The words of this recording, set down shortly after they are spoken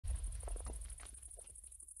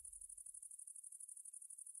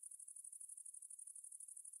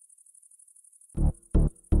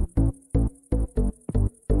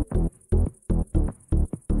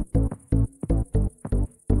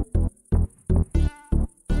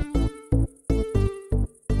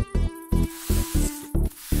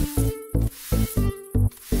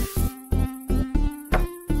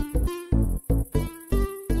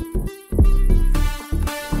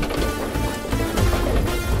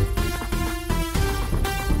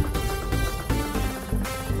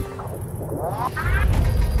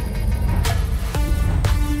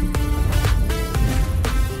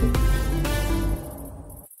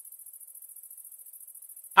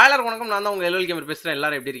எல்லாரும் வணக்கம். நான் தான் உங்க லோல்கேமர் பேசுறேன்.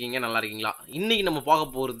 எல்லாரும் எப்படி இருக்கீங்க? நல்லா இருக்கீங்களா? இன்னைக்கு நம்ம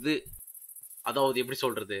பார்க்க போறது, அதாவது எப்படி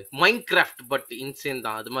சொல்றது, மைன்கிராஃப்ட் பட் இன்சேன்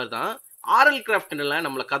தான். அது மாதிரி தான் ஆர்எல் கிராஃப்ட்ல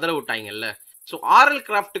நம்மள கதற விட்டாங்கல்ல. ஸோ ஆர்எல்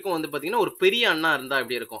கிராஃப்ட்டுக்கும் வந்து பாத்தீங்கன்னா ஒரு பெரிய அண்ணா இருந்தா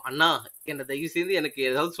எப்படி இருக்கும்? அண்ணா என்ன தயவு செய்து எனக்கு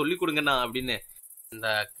ஏதாவது சொல்லி கொடுங்கண்ணா அப்படின்னு. இந்த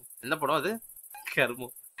என்ன படம் அது?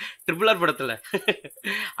 கர்மம் ட்ரிபிள் ஆர் படத்துல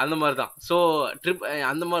அந்த மாதிரி தான். ஸோ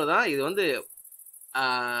அந்த மாதிரி தான் இது வந்து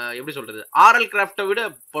எப்படி சொல்றது, ஆர்எல் கிராஃப்டை விட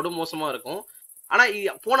படும் மோசமா இருக்கும். ஆனா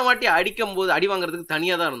போன வாட்டி அடிக்கும் போது அடி வாங்குறதுக்கு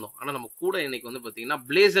தனியா தான் இருந்தோம். ஆனா நம்ம கூட இன்னைக்கு வந்து பாத்தீங்கன்னா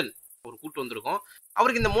பிளேசன் ஒரு கூட்டு வந்திருக்கோம்.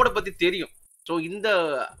 அவருக்கு இந்த மோடை பத்தி தெரியும். ஸோ இந்த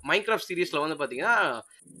மைன்கிராஃப்ட் சீரீஸ்ல வந்து பாத்தீங்கன்னா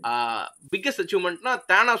பிக்கஸ்ட் அச்சீவ்மெண்ட்னா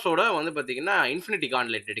தேனாஸோட வந்து பாத்தீங்கன்னா இன்ஃபினிட்டி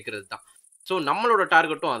கான்லெட் எடுக்கிறது தான். ஸோ நம்மளோட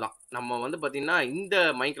டார்கெட்டும் அதான். நம்ம வந்து பாத்தீங்கன்னா இந்த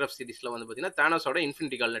மைன்கிராஃப்ட் சீரீஸ்ல வந்து பாத்தீங்கன்னா தேனாஸோட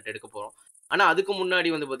இன்ஃபினிட்டி கான்லெட் எடுக்க போறோம். ஆனா அதுக்கு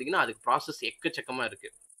முன்னாடி வந்து பாத்தீங்கன்னா அதுக்கு ப்ராசஸ் எக்கச்சக்கமா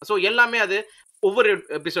இருக்கு. ஸோ எல்லாமே அது ஒவ்வொரு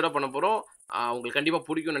எபிசோடா பண்ண போறோம். உங்களுக்கு கண்டிப்பா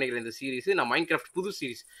பிடிக்கும்னு நினைக்கிறேன் இந்த சீரீஸ். நான் மைன்கிராஃப்ட் புது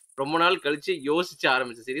சீரீஸ் ரொம்ப நாள் கழிச்சு யோசிச்சு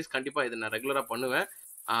ஆரம்பிச்ச சீரீஸ். கண்டிப்பா இதை நான் ரெகுலரா பண்ணுவேன்.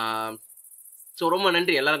 ஸோ ரொம்ப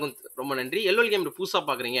நன்றி எல்லாருக்கும், ரொம்ப நன்றி. லோல்கேமர் புதுசா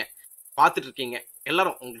பாக்குறீங்க, பார்த்துட்டு இருக்கீங்க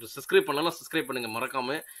எல்லாரும், உங்களுக்கு சப்ஸ்கிரைப் பண்ணலாம், சப்ஸ்கிரைப் பண்ணுங்க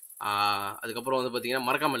மறக்காம. அதுக்கப்புறம் வந்து பாத்தீங்கன்னா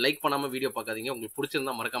மறக்காம லைக் பண்ணாம வீடியோ பார்க்காதீங்க. உங்களுக்கு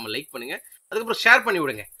பிடிச்சிருந்தா மறக்காம லைக் பண்ணுங்க. அதுக்கப்புறம் ஷேர் பண்ணி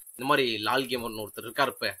விடுங்க. இந்த மாதிரி லால்கேமர்னு ஒருத்தர்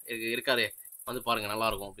இருக்காரு வந்து பாருங்க நல்லா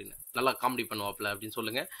இருக்கும் அப்படின்னு, நல்லா காமெடி பண்ணுவாப்ல அப்படின்னு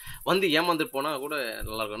சொல்லுங்க. வந்து ஏமாந்துட்டு போனா கூட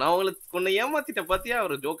நல்லா இருக்கும். நான் உங்களுக்கு உன்னை ஏமாத்திட்ட பாத்தியா,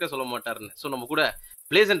 அவர் ஜோக்கே சொல்ல மாட்டாருன்னு. ஸோ நம்ம கூட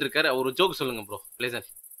பிளேசன் இருக்காரு, ஒரு ஜோக் சொல்லுங்க ப்ரோ. பிளேசன்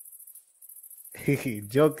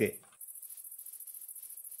ஜோக்கு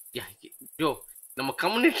யோ நம்ம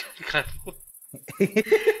கம்யூனிட்டி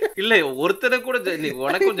இல்ல ஒருத்தனை கூட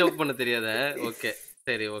உனக்கும் ஜோக் பண்ண தெரியாத? ஓகே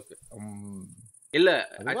சரி ஓகே. இல்ல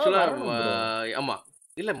ஆக்சுவலா ஆமா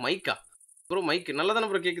இல்ல மைக்கா ப்ரோ, மைக் நல்லா தானே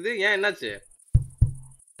ப்ரோ கேக்குது? ஏன் என்னாச்சு?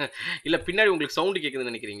 இல்ல பின்னாடி உங்களுக்கு சவுண்ட்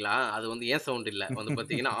கேக்குதுன்னு நினைக்கிறீங்களா? அது வந்து ஏன் சவுண்ட் இல்ல, வந்து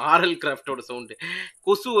பாத்தீங்கன்னா ஆர்எல் கிராஃப்டோட சவுண்ட்.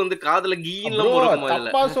 கொசு வந்து காதுல கீன்லாம் போறோம்.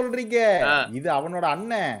 தப்பா சொல்றீங்க, இது அவனோட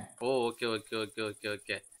அண்ணன். ஓ okay okay okay okay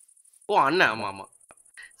okay. ஓ அண்ணன், ஆமா ஆமா.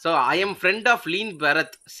 So I am friend of lean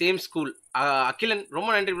Bharat, same school. Akilan ரொம்ப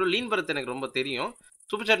நன்றி ப்ரோ. லீன் பரத் எனக்கு ரொம்ப தெரியும்.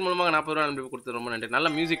 சூப்பர் சாட் மூலமாக 40 ரூபா அனுப்பி கொடுத்து ரொம்ப நன்றி. நல்ல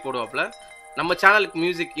மியூசிக் போடுவாப்ல. நம்ம சேனலுக்கு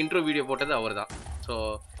மியூசிக் இன்ட்ரோ வீடியோ போட்டது அவர் தான். ஸோ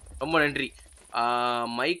ரொம்ப நன்றி.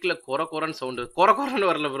 மைக்ல கொரன்னு சவுண்டு, கொரன்னு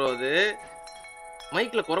வரல ப்ரோ. அது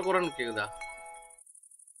மைக்ல கொரன்னு கேக்குதா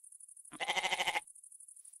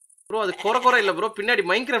ப்ரோ? அது கொர இல்ல ப்ரோ, பின்னாடி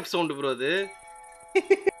மைன்கிராஃப்ட் சவுண்ட் ப்ரோ. அது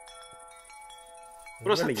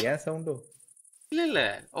ப்ரோ ஏன் சவுண்டோ? இல்ல இல்ல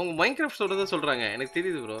அவங்க மைன்கிராஃப்ட் சொல்றத சொல்றாங்க, எனக்கு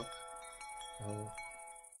தெரியுது ப்ரோ.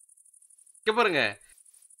 இங்க பாருங்க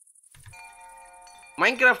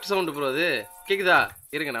மைன்கிராஃப்ட் சவுண்ட் ப்ரோ. அது கேக்குதா?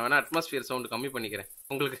 இருங்க நான் வேணா அட்மாஸ்பியர் சவுண்ட் கம்மி பண்ணிக்கிறேன்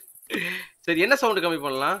உங்களுக்கு. சரி என்ன சவுண்ட் கம்மி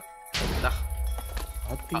பண்ணலாம்?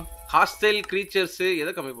 ஹாஸ்டைல் கிரீச்சர்ஸ்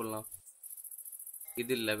எதை கம்மி பண்ணலாம்?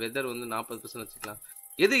 இது இல்ல, வெதர் வந்து 40% வச்சுக்கலாம்.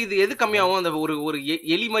 எது கம்மியாகும்? அந்த ஒரு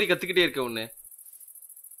எலி மாதிரி கத்துக்கிட்டே இருக்க ஒண்ணு.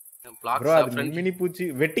 மினி பூச்சி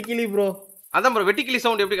வெட்டிக்கிளி ப்ரோ. அதான் ப்ரோ வெட்டிக்கிளி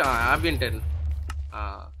சவுண்ட் எப்படி? ஆம்பியன்ட்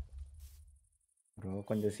ப்ரோ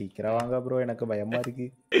கொஞ்சம் சீக்கிரம் வாங்க ப்ரோ, எனக்கு பயமா இருக்கு.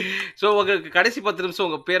 ஸோ உங்களுக்கு கடைசி 10 நிமிஷம்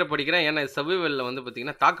உங்க பேரை படிக்கிறேன். ஏன்னா சர்வைவல்ல வந்து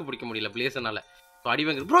பாத்தீங்கன்னா தாக்கு பிடிக்க முடியல பிளேசனால.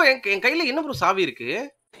 அடிவாங்க ப்ரோ. என் கையில என்ன ப்ரோ சாவி இருக்கு?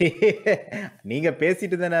 நீங்க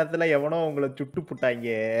பேசிட்டு இருந்த நேரத்துல எவனோ உங்களை சுட்டு புட்டா.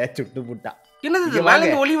 என்னது மேல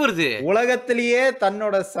இருந்து ஒளி வருது? உலகத்திலேயே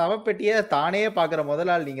தன்னோட சவப்பெட்டியை தானே பாக்குற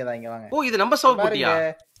முதல் ஆள் நீங்க தான். இங்க வாங்க. ஓ இது நம்ம சவப்பெட்டியா?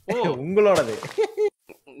 ஓ உங்களோடது.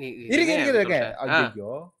 இருங்க.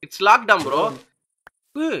 ஐயோ இட்ஸ் லாக் டவுன் ப்ரோ.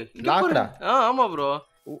 லாக்டா? ஆமா ப்ரோ.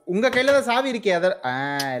 உங்க கையில தான் சாவி இருக்கே, அத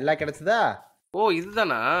எல்லாம் கிடைச்சதா? ஓ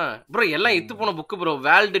இதுதானா ப்ரோ? எல்லாம் இத்து போன book bro.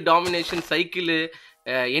 World domination cycle,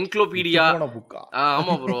 என்க்ளோபீடியா புக்கா?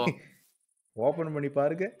 ஆமா ப்ரோ. ஓபன் பண்ணி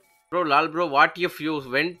பாருங்க bro. Lal bro, what if you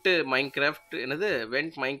went Minecraft, என்னது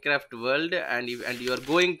vent Minecraft world and you are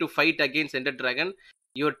going to fight against enter dragon,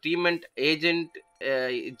 your teammate agent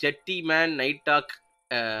ஜெட்டி man night talk.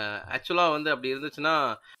 ஆக்சுவலா வந்து அப்படி இருந்துச்சுன்னா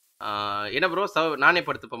என்ன ப்ரோ, நானே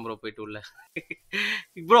படுத்துப்பேன் ப்ரோ போயிட்டு உள்ள.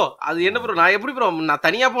 ப்ரோ அது என்ன ப்ரோ, நான் எப்படி ப்ரோ, நான்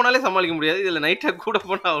தனியா போனாலே சமாளிக்க முடியாது, இதுல நைட்டா கூட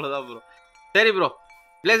போனா அவ்வளவுதான் ப்ரோ. சரி ப்ரோ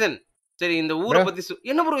பிளேசன், சரி இந்த ஊரை பத்தி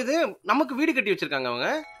என்ன ப்ரோ? இது நமக்கு வீடு கட்டி வச்சிருக்காங்க அவங்க.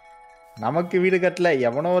 நமக்கு வீடு கட்டல,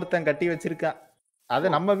 எவனோ ஒருத்தன் கட்டி வச்சிருக்கான்.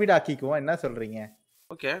 அத நம்ம வீடு ஆக்கிக்குவோம், என்ன சொல்றீங்க?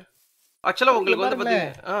 ஓகே. ஆக்சுவலா உங்களுக்கு வந்து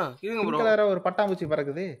பாத்தீங்கன்னா இருங்க ப்ரோ, கலரா ஒரு பட்டாம்பூச்சி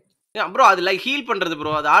பறக்குது ப்ரோ. அது லைக் ஹீல் பண்றது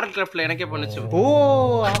ப்ரோ. அது ஆர்எல் கிராஃப்ட்ல எனக்கே பண்ணுச்சு. ஓ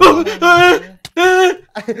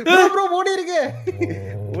ப்ரோ ஓடி இருக்கு.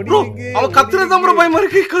 அவன் கத்துறது தான் ப்ரோ பயமா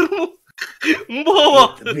இருக்கு. கருமம் உம்பாவா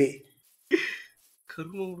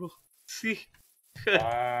கருமம் ப்ரோ. சி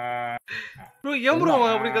ப்ரோ ஏன் ப்ரோ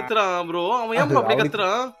அவன் அப்படி கத்துறான் ப்ரோ? அவன் ஏன் ப்ரோ அப்படி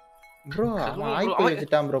கத்துறான் ப்ரோ? அவன் ஆயிப்போய்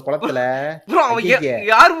வச்சிட்டான் ப்ரோ குளத்துல. ப்ரோ அவன்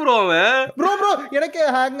யார் ப்ரோ அவன்? ப்ரோ எனக்கு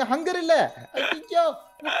ஹங்கர் இல்ல. ஐயோ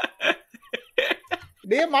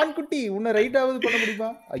டேய் மான்குட்டி உன்னை ரைட்டாவது பண்ண முடியுமா?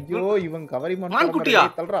 ஐயோ இவன் கவரி மான்குட்டியா?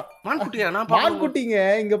 தள்ளுறா. மான்குட்டியா? நான் பாக்கணும். மான்குட்டிங்க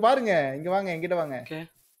இங்க பாருங்க. இங்க வாங்க என்கிட்ட வாங்க.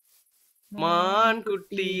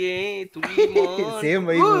 மான்குட்டியே துள்ளிமான். Same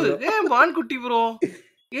vibe. மான்குட்டி ப்ரோ.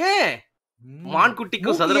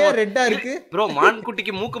 மான்குட்டிக்கும் சதுரமா ரெட்டா இருக்கு ப்ரோ.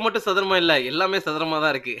 மான்குட்டிக்கு மூக்கு மட்டும் சதுரமா இல்ல, எல்லாமே சதுரமா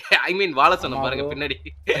தான் இருக்கு. ஐ மீன் வாழ சொன்ன பாருங்க பின்னாடி.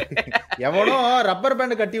 எவனோ ரப்பர்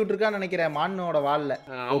பேண்ட் கட்டி விட்டுருக்கான்னு நினைக்கிறேன் மானோட வால்ல.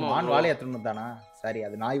 மான் வாலை எத்தணும் தானா? சரி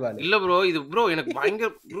அது நாய் வால் இல்ல ப்ரோ. இது ப்ரோ எனக்கு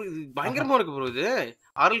பயங்கரமா இருக்கு ப்ரோ. இது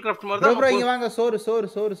ஆரல் கிராஃப்ட் மாதிரி தான் ப்ரோ. இங்க வாங்க. சோறு சோறு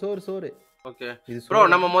சோறு சோறு சோறு. Okay bro.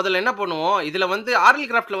 நம்ம முதல்ல என்ன பண்ணுவோம், இதுல வந்து ஆரல்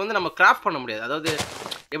கிராஃப்ட்ல வந்து நம்ம கிராஃப்ட் பண்ண முடியாது. அதாவது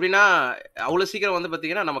எப்படின்னா அவ்வளவு சீக்கிரம் வந்து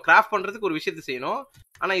பாத்தீங்கன்னா நம்ம கிராஃப்ட் பண்றதுக்கு ஒரு விஷயத்தை செய்யணும்.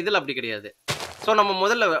 ஆனா இதுல அப்படி கிடையாது. சோ நம்ம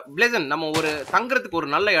முதல்ல பிளேசன் நம்ம ஒரு தங்குறதுக்கு ஒரு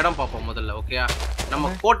நல்ல இடம் பார்ப்போம் முதல்ல. ஓகேயா?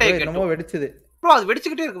 நம்ம கோட்டையை கட்டுவோம். வெடிச்சது ப்ரோ. அது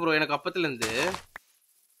வெடிச்சுக்கிட்டே இருக்கு ப்ரோ எனக்கு அப்பத்துல இருந்து.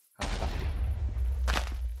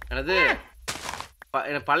 என்னது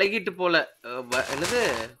பழகிட்டு போல என்னது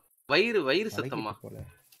வயிறு சத்தமா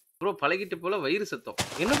ப்ரோ? பழகிட்டு போல வயிறு சத்தம்.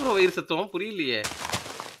 என்ன ப்ரோ வயிறு சத்தம் புரியலையே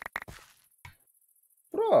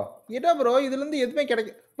ப்ரோ. என்ன ப்ரோ இதுல இருந்து எதுவுமே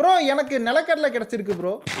கிடைக்கும் ப்ரோ. எனக்கு நிலக்கடலை கிடைச்சிருக்கு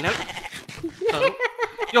ப்ரோ.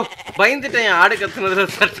 யோ பயந்துட்டேன் ஆடு கத்துனதுல.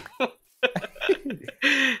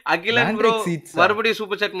 அகிலன் ப்ரோ மறுபடியும்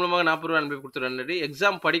சூப்பர் சாட் மூலமாக 40 ரூபாய் அனுப்பி கொடுத்துருவாரு.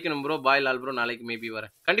 எக்ஸாம் படிக்கணும் ப்ரோ. பாய் லால் ப்ரோ. நாளைக்கு மேபி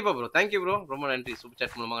வரேன் கண்டிப்பா ப்ரோ. Thank you bro. ரொம்ப நன்றி சூப்பர்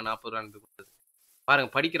சாட் மூலமாக 40 ரூபாய் அனுப்பி கொடுத்தது.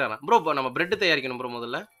 பாருங்க படிக்கிறானா ப்ரோ. நம்ம பிரெட் தயாரிக்கணும் ப்ரோ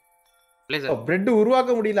முதல்ல. பிரெட்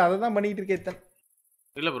உருவாக்க முடியல, அதை தான் பண்ணிட்டு இருக்கேன்.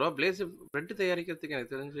 இல்ல ப்ரோ பிரெட் தயாரிக்கிறதுக்கு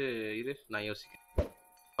எனக்கு தெரிஞ்சு இரு நான் யோசிக்கிறேன்.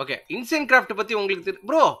 ஓகே இன்சேன் கிராஃப்ட் பத்தி உங்களுக்கு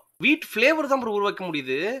ப்ரோ வீட் ஃப்ளேவர் தான் ப்ரோ உருவாக்க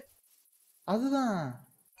முடியுது. அதுதான்.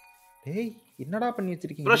 டேய் என்னடா பண்ணி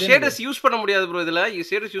வச்சிருக்கீங்க ப்ரோ? ஷேடர்ஸ் யூஸ் பண்ண முடியாது ப்ரோ. இதுல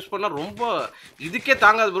ஷேடர்ஸ் யூஸ் பண்ணா ரொம்ப இதுக்கே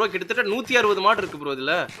தாங்காது ப்ரோ. கிட்டத்தட்ட 160 மாட் இருக்கு ப்ரோ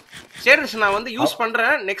இதுல. ஷேடர்ஸ் நான் வந்து யூஸ்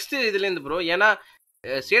பண்றேன் நெக்ஸ்ட் இதுல இருந்து ப்ரோ. ஏன்னா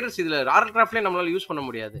ஷேடர்ஸ் இதுல ஆரல் கிராஃப்ட்லயே நம்மளால யூஸ் பண்ண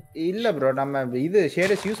முடியாது. இல்ல ப்ரோ நம்ம இது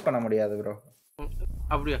ஷேடர்ஸ் யூஸ் பண்ண முடியாது ப்ரோ.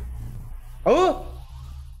 அப்படியே? ஓ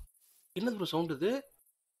என்ன ப்ரோ சவுண்ட் இது?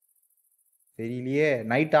 தெரியலையே.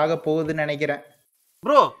 நைட் ஆக போகுதுன்னு நினைக்கிறேன்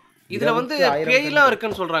ப்ரோ. இதுல வந்து பேய்லாம்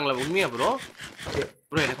இருக்குன்னு சொல்றாங்களா? உண்மையா ப்ரோ?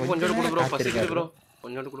 ப்ரோ எனக்கு கொஞ்சோண்டு கொடு ப்ரோ. பசிக்குது ப்ரோ.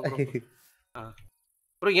 கொஞ்சோண்டு கொடு ப்ரோ.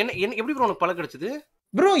 ப்ரோ என்ன எப்படி ப்ரோ உனக்கு பழம் கிடைச்சது?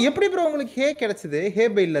 ப்ரோ எப்படி ப்ரோ உங்களுக்கு ஹே கிடைச்சது? ஹே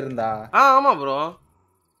பைல்ல இருந்தா? ஆமா ப்ரோ.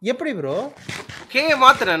 எப்படி ப்ரோ? ஹே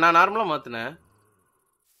மாத்துறேன் நான் நார்மலா மாத்துனேன்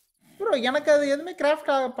ப்ரோ. எனக்கு அது எதுவுமே கிராஃப்ட்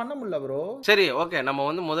பண்ண முடியல ப்ரோ. சரி ஓகே நம்ம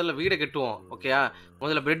வந்து முதல்ல வீடை கட்டுவோம். ஓகேயா?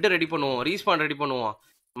 முதல்ல பிரெட் ரெடி பண்ணுவோம். ரீஸ்பான் ரெடி பண்ணுவோம்.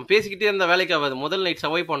 நம்ம பேசிக்கிட்டே இருந்த வேலைக்கு ஆகாது. முதல் நைட்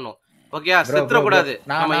சர்வை பண்ணோம். ஓகேயா? செத்துற கூடாது.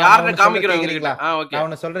 நம்ம யாரன்னு காமிக்கிறோம் உங்களுக்கு. ஓகே நான்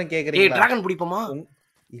உன்ன சொல்றேன் கேக்குறீங்களா? ஏய் டிராகன் பிடிப்போமா?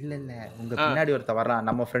 இல்ல இல்ல உங்க பின்னாடி ஒருத்த வர்றான்.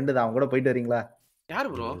 நம்ம ஃப்ரெண்ட் தான். அவங்க கூட போயிட்டு வரீங்களா? யாரு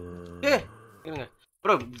ப்ரோ? இருங்க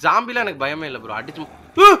ப்ரோ. ஜாம்பில எனக்கு பயமே இல்ல ப்ரோ. அடிச்சு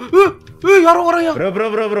யாரோ வராயா? ப்ரோ ப்ரோ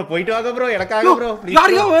ப்ரோ ப்ரோ போயிட்டு வாங்க ப்ரோ. எனக்காக ப்ரோ ப்ளீஸ்.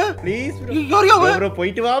 யாரையா அவன்? Please bro. யாரையா அவன்? ப்ரோ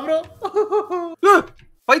போயிட்டு வா ப்ரோ.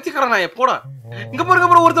 பைத்தியக்காரனா போடா. இங்க பாருங்க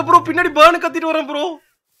ப்ரோ. ஒருத்த ப்ரோ பின்னாடி பர்ன் கத்திட்டு வரேன் ப்ரோ.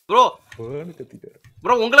 ப்ரோ பர்ன் கத்திட்டு வரேன்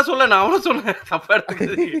ப்ரோ. உங்களை சொல்ல நான் அவன சொன்னேன். தப்பா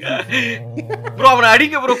எடுத்துக்கிது ப்ரோ. அவனை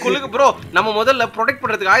அடிங்க ப்ரோ. கொல்லுங்க ப்ரோ. நம்ம முதல்ல ப்ரொடெக்ட்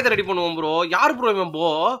பண்றதுக்கு ஆயுதம் ரெடி பண்ணுவோம் ப்ரோ. யார் ப்ரோ இவன்?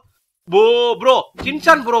 போ ப்ரோ.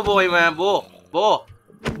 சின்சான் ப்ரோ இவன். போ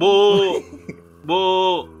போ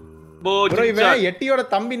ப்ரோ. இவன் எட்டியோட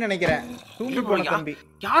தம்பி நினைக்கிறேன். தூங்கி போன தம்பி.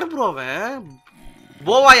 யார் ப்ரோ அவன்?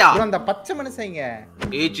 போவாயா? ப்ரோ அந்த பச்சை மனுஷங்க.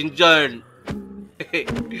 ஏய் சின்சான்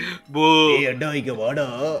போ. ஏய் அடா இங்க வாடா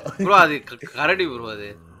ப்ரோ. அது கரடி ப்ரோ. அது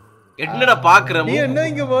என்னடா பாக்குற? நீ என்ன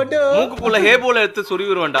இங்க வாடா? மூக்குக்குள்ள ஹே போல எடுத்து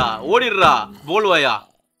சொருவிடுவான்டா. ஓடிடுறா போல்வாயா.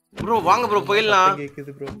 ப்ரோ வாங்க ப்ரோ போயிடலாம்.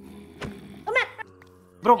 கேக்குது ப்ரோ.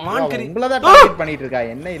 ப்ரோ மான்கரி உங்கள தான் டார்கெட் பண்ணிட்டு இருக்கா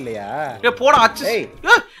என்ன இல்லையா? ஏய் போடா அச்சு.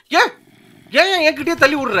 ஏன் என்கிட்டயே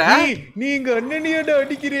தள்ளி விடுற? நீங்க அண்ணனியோட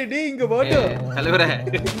அடிக்கிறே. டேய் இங்க வாடா தலைவரே.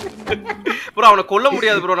 ப்ரோ அவனை கொல்ல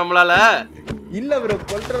முடியாது ப்ரோ நம்மளால. இல்ல ப்ரோ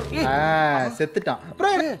கொல்ற. செத்துட்டான்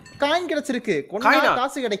ப்ரோ. காயின் கிடைச்சிருக்கு. கொஞ்சம்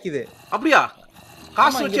காசு கிடைக்குது. அப்படியே?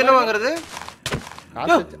 காசு வச்சு என்ன வாங்குறது?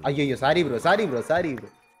 ஐயோ sorry bro sorry bro sorry bro.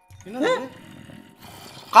 என்னது?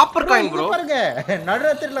 Copper coin bro. பாருங்க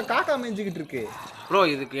நடுராத்திரில காக்கா மேஞ்சிக்கிட்டு இருக்கு ப்ரோ.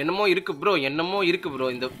 இதுக்கு என்னமோ இருக்கு ப்ரோ. என்னமோ இருக்கு ப்ரோ.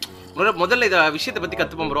 இந்த முதல்ல இந்த விஷயத்தை பத்தி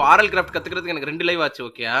கத்துப்போம் ப்ரோ. ஆரல் கிராஃப்ட் கத்துக்கிறதுக்கு எனக்கு 2 லைவ் ஆச்சு.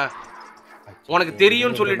 ஓகேயா? உனக்கு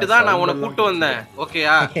தெரியும்னு சொல்லிட்டு தான் நான் உன்னை கூட்டு வந்தேன்.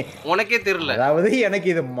 ஓகேயா? உனக்கே தெரியல. அதாவது எனக்கு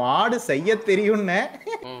இது மாடு செய்ய தெரியும்னு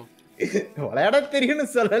விளையாட தெரியும்னு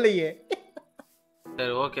சொல்லலையே.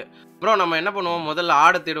 சரி ஓகே ப்ரோ. நம்ம என்ன பண்ணுவோம் முதல்ல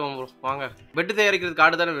ஆடை தேடுவோம் ப்ரோ. வாங்க. பெட் தயாரிக்கிறதுக்கு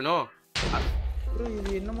ஆடு தானே வேணும். ப்ரோ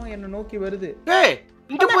இது என்னமோ என்ன நோக்கி வருது. ஏய்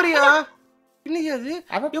இங்க போறியா? என்னையா அது?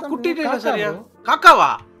 யோ குட்டிட்டே இல்ல சரியா? காக்காவா?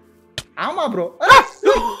 ஆமா ப்ரோ.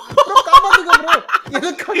 ப்ரோ காப்பாத்துங்க ப்ரோ. இது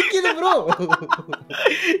கடிக்குது ப்ரோ.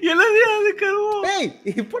 என்னது அது கருவோ? ஏய்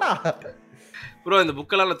இப்படா ப்ரோ. இந்த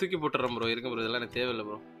புக்கெல்லாம் நான் தூக்கி போட்டுறேன் ப்ரோ. இருங்க ப்ரோ. இதெல்லாம் எனக்கு தேவையில்லை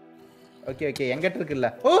ப்ரோ. ஓகே ஓகே எங்கிட்ட இருக்குல்ல.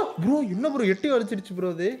 ஓ ப்ரோ என்ன ப்ரோ 8 வலிச்சிடுச்சு ப்ரோ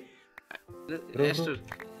இது.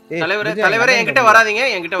 தலைவரே என்கிட்ட வராதீங்க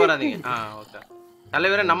என்கிட்ட வராதீங்க. ஓகே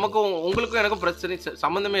தலைவரே நமக்கும் உங்களுக்கும் எனக்கும் பிரச்சனை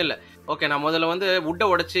சம்பந்தமே இல்ல. ஓகே நான் முதல்ல வந்து வுட்டை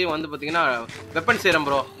உடைச்சு வந்து பாத்தீங்கன்னா வெப்பன் செய்றேன்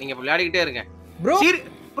ப்ரோ. நீங்க விளையாடிக்கிட்டே இருங்க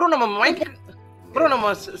ப்ரோ. நம்ம மைக் ப்ரோ நம்ம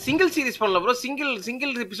சிங்கிள் சீரிஸ் பண்ணல ப்ரோ.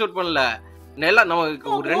 சிங்கிள் எபிசோட் பண்ணல. நல்லா நம்ம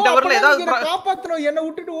ஒரு 2 ஹவர்ல ஏதாவது காப்பாத்தணும். என்ன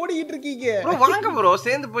விட்டுட்டு ஓடிட்டு இருக்கீங்க ப்ரோ. வாங்க ப்ரோ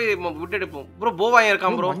சேர்ந்து போய் விட்டு எடுப்போம் ப்ரோ. போவாயா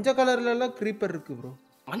இருக்கான் ப்ரோ. மஞ்சள் கலர்ல எல்லாம் கிரீப்பர் இருக்கு ப்ரோ.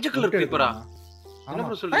 மஞ்சள் கலர் கிரீப்பரா? என்ன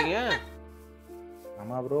ப்ரோ சொல்றீங்க?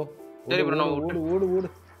 ஆமா ப்ரோ. சரி ப்ரோ நான் ஓடு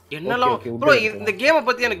என்னலாம் ப்ரோ இந்த கேமை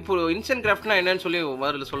பத்தி எனக்கு இன்சென்ட் கிராஃப்ட்னா என்னன்னு சொல்லி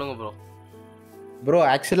முதல்ல சொல்லுங்க ப்ரோ. ப்ரோ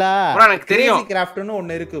ஆக்சுவலா ப்ரோ எனக்கு தெரியும் கிரேசி கிராஃப்ட்னு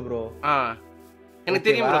ஒன்னு இருக்கு ப்ரோ. எனக்கு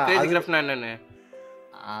தெரியும் ப்ரோ கிரேசி கிராஃப்ட்னா என்னன்னு.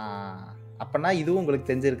 அப்பனா இதுவும் உங்களுக்கு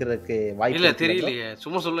தெரிஞ்சிருக்கிறதுக்கு வாய்ப்பு இல்ல தெரியலையே.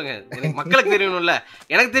 சும்மா சொல்லுங்க. எனக்கு மக்களுக்கு தெரியணும்ல.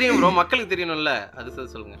 எனக்கு தெரியும் ப்ரோ மக்களுக்கு தெரியணும்ல. அது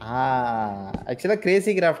சொல்லுங்க. ஆக்சுவலா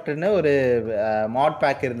கிரேசி கிராஃப்ட்னு ஒரு மாட்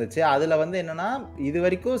பேக் இருந்துச்சு. அதுல வந்து என்னன்னா இது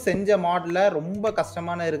வரைக்கும் செஞ்ச மாட்ல ரொம்ப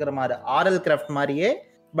கஷ்டமான இருக்கிற மாதிரி ஆரல் கிராஃப்ட் மாதிரியே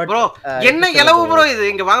பட் ப்ரோ என்ன எலவு ப்ரோ இது?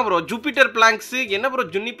 இங்க வாங்க ப்ரோ. ஜூபிட்டர் பிளாங்க்ஸ் என்ன ப்ரோ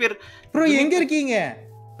ஜுனிப்பர் ப்ரோ எங்க இருக்கீங்க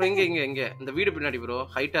ப்ரோ? இங்க இந்த வீடு பின்னாடி ப்ரோ.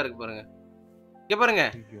 ஹைட்டா இருக்கு பாருங்க. இங்க பாருங்க.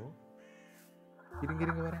 ஐயோ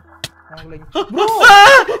இருங்க வரேன்.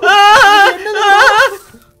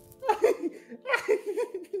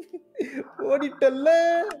 ஓடிட்டல்ல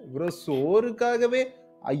ப்ரோ சோறுக்காகவே.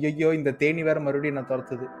 ஐயோ இந்த தேனி வேற மறுபடியும் நான்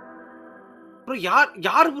துரத்துது ப்ரோ.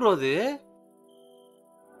 யார் ப்ரோ அது?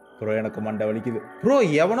 ப்ரோ எனக்கு மண்டை வலிக்குது ப்ரோ.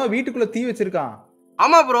 எவனோ வீட்டுக்குள்ள தீ வச்சிருக்கான்.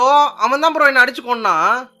 ஆமா ப்ரோ அவன் தான் ப்ரோ என்ன அடிச்சு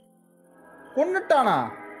கொன்னுட்டானா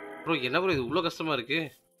ப்ரோ? என்ன ப்ரோ இது இவ்வளவு கஷ்டமா இருக்கு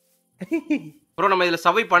ப்ரோ? நம்ம இதுல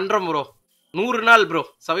சர்வை பண்றோம் ப்ரோ. 100 நாள் ப்ரோ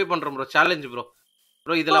சர்வை பண்றோம் ப்ரோ. Challenge bro.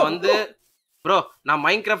 ப்ரோ இதுல வந்து ப்ரோ நான்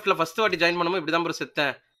மைன்கிராஃப்ட்ல ஃபர்ஸ்ட் வாட்டி ஜாயின் பண்ணும்போது இப்படி தான் ப்ரோ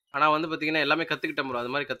செத்தேன். ஆனா வந்து பாத்தீங்கன்னா எல்லாமே கத்துக்கிட்டேன் ப்ரோ.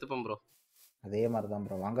 அது மாதிரி கத்துப்பேன் ப்ரோ. அதே மாதிரி தான்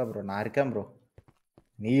ப்ரோ. வாங்க ப்ரோ நான் இருக்கேன் ப்ரோ.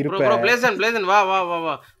 நீ இருப்ப ப்ரோ பிளேசன் வா.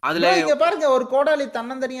 அதுல இங்க பாருங்க ஒரு கோடாலி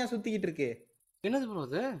தன்னந்தனியா சுத்திக்கிட்டு இருக்கு. என்னது ப்ரோ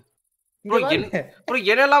அது? ப்ரோ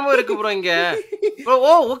என்னெல்லாமோ இருக்கு ப்ரோ இங்க. ப்ரோ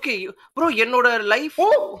ஓகே ப்ரோ என்னோட லைஃப்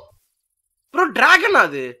ப்ரோ டிராகன்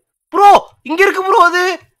அது ப்ரோ. இங்க இருக்கு ப்ரோ அது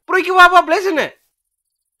ப்ரோ. இங்க வா பிளேசன்.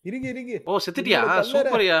 இருங்க. ஓ செத்துட்டியா?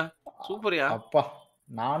 சூப்பர்யா. அப்பா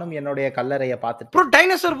நானும் என்னோட கல்லறைய பாத்துட்டேன் ப்ரோ.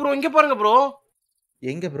 டைனோசர் ப்ரோ இங்க பாருங்க ப்ரோ.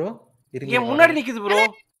 எங்க ப்ரோ? இருங்க இங்க முன்னாடி நிக்குது ப்ரோ.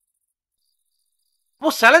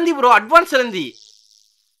 ஓ செலந்தி ப்ரோ. அட்வான்ஸ் செலந்தி.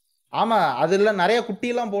 ஆமா அதுல நிறைய குட்டி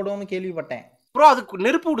எல்லாம் போடும்னு கேள்விப்பட்டேன் ப்ரோ. அதுக்கு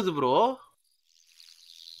நெருப்பு விடுது ப்ரோ.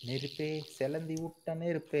 நெருப்பே செலந்தி விட்ட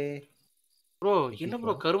நெருப்பே. ப்ரோ என்ன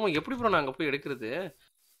ப்ரோ கருமம் எப்படி ப்ரோ நாங்க போய் எடுக்கிறது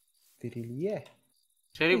தெரியலையே.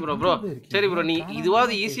 சரி ப்ரோ நீ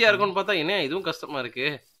இதுவாவது ஈஸியா இருக்கும்னு பார்த்தா என்ன இதுவும் கஷ்டமா இருக்கு.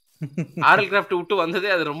 ஆரல் கிராஃப்ட் விட்டு வந்ததே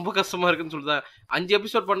அது ரொம்ப கஷ்டமா இருக்குன்னு சொல்லுதா. 5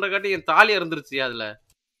 எபிசோட் பண்றக்காட்டி என் தாலி இருந்துருச்சு அதுல.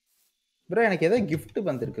 ப்ரோ எனக்கு ஏதோ gift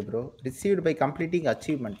வந்திருக்கு ப்ரோ. Received by completing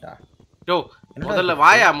அச்சீவ்மென்ட்டா? யோ முதல்ல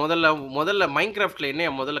வாயா. முதல்ல மைன்கிராஃப்ட்ல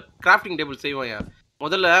என்ன முதல்ல கிராஃப்டிங் டேபிள் செய்வோம்யா.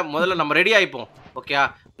 முதல்ல நம்ம ரெடி ஆயிப்போம். ஓகேயா?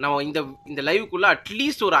 நம்ம இந்த லைவுக்குள்ள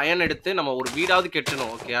அட்லீஸ்ட் ஒரு அயன் எடுத்து நம்ம ஒரு வீடாவது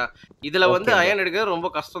கெட்டணும். ஓகேயா? இதுல வந்து அயன் எடுக்கிறது ரொம்ப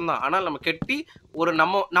கஷ்டம் தான். ஆனால் நம்ம கெட்டி ஒரு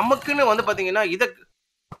நமக்குன்னு வந்து பாத்தீங்கன்னா இத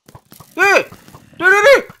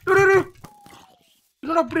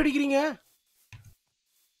என்னடா அப்படி அடிக்கிறீங்க?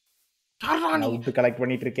 நான் உட் கலெக்ட்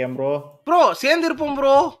பண்ணிட்டு இருக்கேன் ப்ரோ. ப்ரோ சேர்ந்து இருப்போம்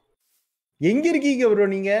ப்ரோ. எங்க இருக்கீங்க ப்ரோ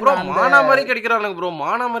நீங்க? ப்ரோ மானா மாதிரி கடிக்கிறானுங்க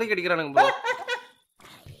ப்ரோ.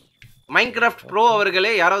 மைன்கிராஃப்ட் ப்ரோ அவர்களே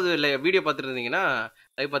யாராவது வீடியோ பார்த்துட்டு இருந்தீங்கன்னா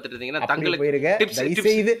லைவ் பார்த்துட்டு இருந்தீங்கன்னா தங்களுக்கு டிப்ஸ்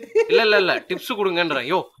இல்ல டிப்ஸ் கொடுங்கன்றேன்.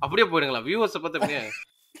 யோ அப்படியே போயிடுங்களா வியூவர்ஸ் பார்த்து அப்படியே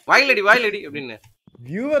வாயிலடி அப்படின்னு.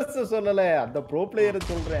 வியூவர்ஸ் சொல்லல அந்த ப்ரோ பிளேயரை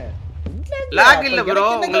சொல்றேன். லாக் இல்ல ப்ரோ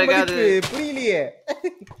உங்களுக்கு அது புரியலையே.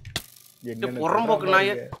 புறம்போக்கு நாய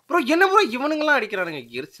ப்ரோ. என்ன ப்ரோ இவனுங்கெல்லாம் அடிக்கிறானுங்க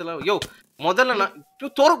எரிச்சலா. யோ முதல்ல நான்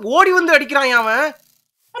ஓடி வந்து அடிக்கிறான் அவன்.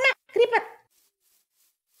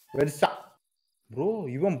 ப்ரோ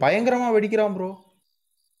இவன் பயங்கரமா வெடிக்கிறான் ப்ரோ.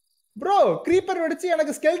 ப்ரோ கிரீப்பர் வெடிச்சு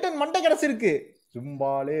எனக்கு ஸ்கெல்டன் மண்டை கிடைச்சிருக்கு.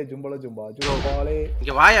 ஜும்பாலே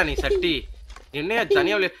இங்க வாயா நீ சட்டி. என்னையா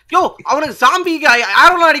தனியாவில யோ அவனுக்கு சாம்பிக்கு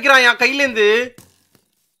ஆரோலாம் அடிக்கிறான் என் கையில இருந்து.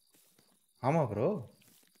 ஆமா ப்ரோ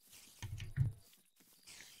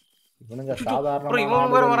இவனுங்க சாதாரண ப்ரோ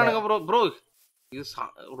இவங்க வேற வரானுங்க ப்ரோ. இது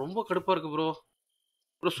ரொம்ப கடுப்பா இருக்கு ப்ரோ.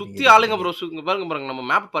 சுத்தி ஆளுங்க ப்ரோ. இங்க பாருங்க நம்ம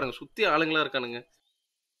மேப் பாருங்க. சுத்தி ஆளுங்களா இருக்கானுங்க.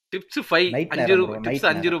 டிப்ஸ்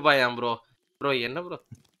 5 ரூபாயா ப்ரோ என்ன ப்ரோ?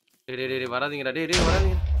 டேய் வராதீங்கடா. டேய்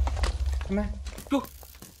வராதீங்க.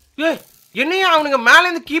 என்னையா அவனுங்க மேல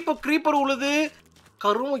இருந்து கிரீப்பர் உழுது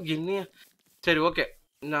கருமம் என்னையா. சரி ஓகே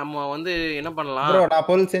நம்ம வந்து என்ன பண்ணலாம் ப்ரோ? நான்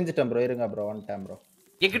பொருள் செஞ்சிட்டேன் ப்ரோ. இருங்க ப்ரோ வந்துட்டேன் ப்ரோ.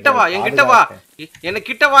 என்கிட்ட வா என்ன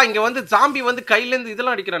கிட்ட வா. இங்க வந்து ஜாம்பி வந்து கையில இருந்து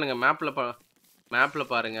இதெல்லாம் அடிக்கிறானுங்க. மேப்ல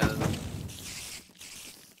பாருங்க.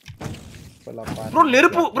 ப்ரோ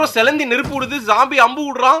நெருப்பு ப்ரோ செலந்தி நெருப்பு விடுது ஜாம்பி அம்பு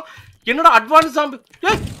விடுறான் என்னடா அட்வான்ஸ் ஜாம்பி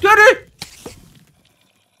சரி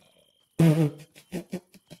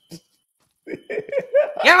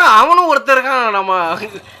ஏன்னா அவனும் ஒருத்தர் இருக்கான் நம்ம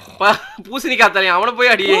பூசணிக்கா தலையும் அவனை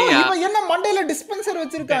போய் அடியேங்க இவன் என்ன மண்டையில டிஸ்பென்சர்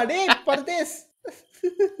வச்சிருக்கான் டேய் பரதேஸ்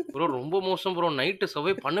ப்ரோ ரொம்ப மோசம் ப்ரோ நைட்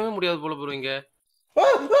சர்வை பண்ணவே முடியாது போல ப்ரோ இங்க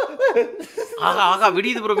ஆகா ஆகா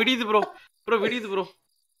விடியுது ப்ரோ விடியுது ப்ரோ ப்ரோ விடியுது ப்ரோ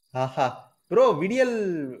ஆஹா ப்ரோ விடியல்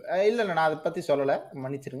இல்ல நான் அதை பத்தி சொல்லல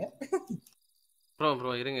மன்னிச்சிருங்க ப்ரோ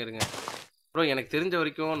ப்ரோ இருங்க இருங்க ப்ரோ எனக்கு தெரிஞ்ச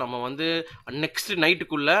வரைக்கும் நம்ம வந்து நெக்ஸ்ட்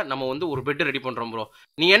நைட்டுக்குள்ள நம்ம வந்து ஒரு பெட் ரெடி பண்றோம் ப்ரோ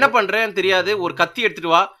நீ என்ன பண்றேன்னு தெரியாது ஒரு கத்தி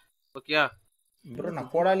எடுத்துட்டு வா ஓகேயா ப்ரோ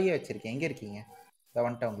நான் கோடாலியே வச்சிருக்கேன் எங்க இருக்கீங்க இத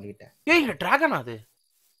வந்துட்டேன் உங்ககிட்ட ஏய் இல்ல டிராகன் அது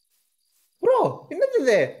ப்ரோ என்னது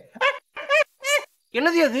இது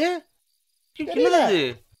என்னது அது என்னது அது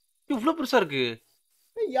இவ்வளவு பெருசா இருக்கு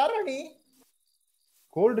யாரா நீ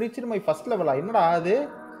கோல்ட் ரீச் மை ஃபர்ஸ்ட் லெவலா என்னடா அது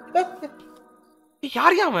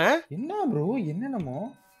யார் யாம என்ன bro என்னன்னமோ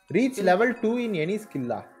reach level 2 in any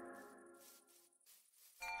ஸ்கில்லா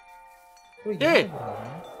ஏய்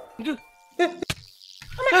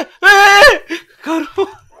கரு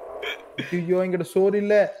ஐயோ என்கிட்ட சோறு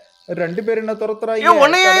இல்ல ரெண்டு பேரும் என்ன துரத்துறாங்க ஏன்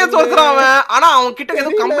உன்னையே துரத்துறான் அவன் ஆனா அவன் கிட்ட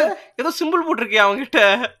ஏதோ கம்பெனி ஏதோ சிம்பிள் போட்டிருக்கியா அவன் கிட்ட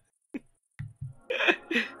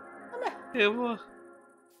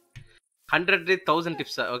 100,000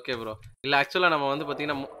 டிப்ஸா ஓகே ப்ரோ இல்ல ஆக்சுவலா நம்ம வந்து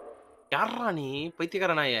பாத்தீங்கன்னா யாரா நீ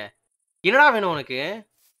பைத்தியக்கார நாயே என்னடா வேணும் உனக்கு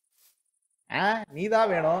நீதான்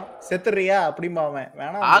வேணும் செத்துறியா அப்படிமா அவன்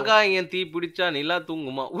வேணாம் ஆகாயம் தீ பிடிச்சா நிலா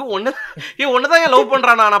தூங்குமா ஒன்னதான் ஏன் லவ்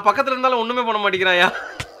பண்றானா நான் பக்கத்துல இருந்தாலும் ஒண்ணுமே பண்ண மாட்டேங்கிறாயா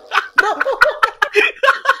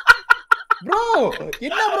ப்ரோ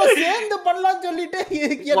என்ன ப்ரோ சேர்ந்து பண்ணலாம் சொல்லிட்டு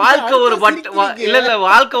வாழ்க்கை ஒரு இல்ல இல்ல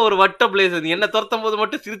வாழ்க்கை ஒரு வட்ட பிளேஸ் அது என்ன துரத்தும் போது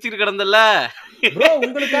மட்டும் சிரிச்சிட்டு கிடந்தல்ல ப்ரோ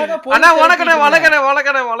உங்களுக்காக ஆனா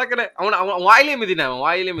வளக்கனே அவன் வாயிலே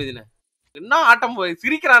மிதின என்ன ஆட்டம் போய்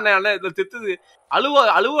சிரிக்கிறானே இதுல செத்துது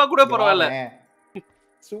அழுவா கூட பரவாயில்ல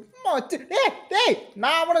சும்மா வச்சு டேய்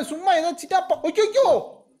நான் அவனை சும்மா ஏதோ சிட்டாப்பா ஐயோ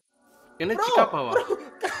என்ன சிட்டாப்பாவா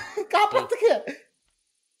காப்பாத்துங்க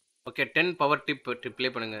ஓகே 10 பவர் டிப்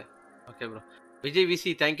ப்ளே பண்ணுங்க ஓகே ப்ரோ விஜய் விசி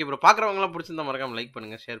தேங்க்யூ ப்ரோ பாக்குறவங்க எல்லாம் பிடிச்சிருந்தா மறக்காம லைக்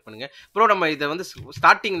பண்ணுங்க ஷேர் பண்ணுங்க ப்ரோ நம்ம இதை வந்து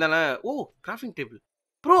ஸ்டார்டிங் தானே ஓ கிராஃப்டிங் டேபிள்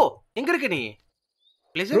ப்ரோ எங்க இருக்க நீ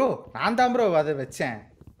ப்ரோ நான் தான் ப்ரோ அதை வச்சேன்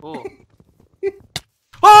ஓ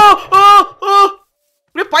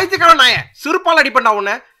பைத்தியக்கார நாய சிறுப்பால் அடிப்பண்டா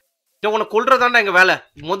உன்னை கொல்றதாண்டா எங்க வேலை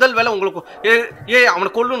முதல் வேலை உங்களுக்கு அவனை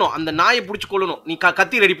கொல்லணும் அந்த நாயை பிடிச்சி கொல்லணும் நீ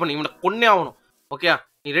கத்தி ரெடி பண்ணு இவனை கொன்னே ஆகணும் ஓகே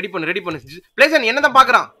நீ ரெடி பண்ணு பிளேசன் என்னதான்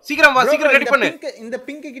பாக்குறான் சீக்கிரம் வா சீக்கிரம் ரெடி பண்ணு இந்த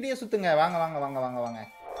பிங்க் கிட்டயே சுத்துங்க வாங்க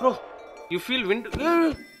ப்ரோ யூ ஃபீல் விண்ட்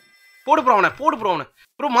போடு ப்ரோ அவனை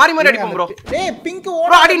ப்ரோ மாறி அடிப்போம் ப்ரோ டேய் பிங்க்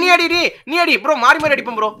ப்ரோ அடி நீ அடி ப்ரோ மாறி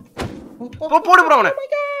அடிப்போம் ப்ரோ போடு ப்ரோ அவனை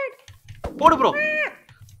போடு ப்ரோ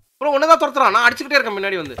உன்னதான் துரத்துறான் நான் அடிச்சுக்கிட்டே இருக்கேன்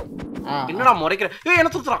முன்னாடி வந்து என்னடா முறைக்கிறேன்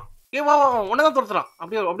என்ன துரத்துறான் வா உன்னதான் துரத்துறான்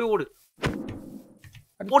அப்படியே ஓடு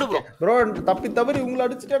போடு ப்ரோ தப்பி தவறி உங்களை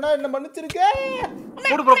அடிச்சிட்டேனா என்ன மன்னிச்சிருக்க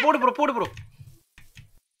போடு ப்ரோ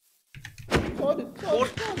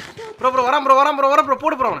வரான் ப்ரோ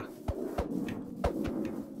போடு ப்ரோ அவனை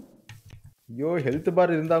ஐயோ ஹெல்த்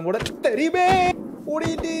பார் இருந்தா கூட தெரியுமே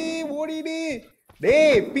ஓடிடு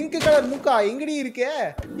டேய் பிங்க் கலர் மூக்கா எங்கடி இருக்க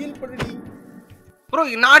ஹீல் பண்ணுடி ப்ரோ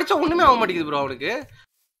நான் அடிச்சா ஒண்ணுமே ஆக மாட்டேங்குது ப்ரோ அவனுக்கு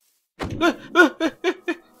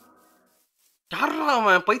யாரா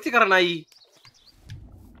அவன் பைத்தியக்கார நாய்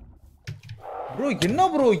ப்ரோ என்ன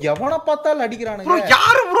ப்ரோ எவனை பார்த்தாலும் அடிக்கிறானுங்க ப்ரோ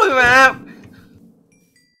யாரு ப்ரோ இவன்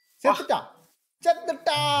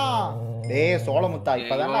செத்துட்டான் டேய் சோளமுத்தா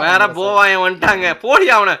இப்பதான் வேற போவாயன் வந்துட்டாங்க போடு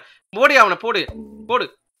அவனை போடு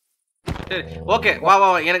சரி ஓகே வா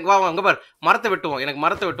எனக்கு வா அங்க பாரு மரத்தை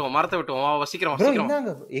வெட்டுவோம் வா சீக்கிரம்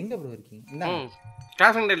எங்க ப்ரோ இருக்கீங்க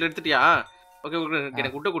கிராஃப்டிங் டேபிள் எடுத்துட்டியா ஓகே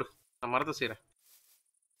எனக்கு விட்டு கொடு நான் மரத்தை செய்றேன்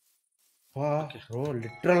ப்ரோ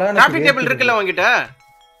லிட்டரலா கிராஃப்டிங் டேபிள் இருக்குல்ல உன்கிட்ட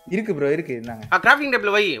இருக்கு ப்ரோ இருக்கு இந்தாங்க கிராஃப்டிங்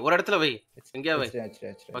டேபிள் வை ஒரு இடத்துல வை எங்கயா வை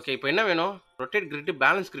ஓகே இப்போ என்ன வேணும் ரொட்டேட் கிரிட்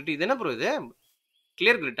பேலன்ஸ் கிரிட் இது என்ன ப்ரோ இது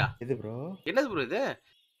கிளியர் கிரிட்டா இது ப்ரோ என்னது ப்ரோ இது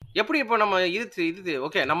எப்படி இப்போ நம்ம இது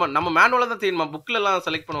ஓகே நம்ம மேனுவலா தான் தெரியுமா புக்ல எல்லாம்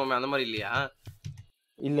செலக்ட் பண்ணுவோமே அந்த மாதிரி இல்லையா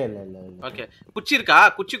இல்ல ஓகே குச்சி இருக்கா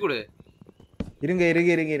குச்சி கொடு இருங்க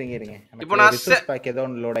இப்போ நான் ரிசோர்ஸ் பேக் ஏதோ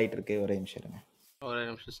லோட் ஆயிட்டு இருக்கு ஒரே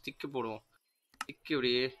நிமிஷம் ஸ்டிக் போடுவோம் ஸ்டிக்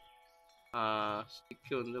இப்படி ஸ்டிக்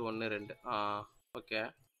வந்து 1 2 ஓகே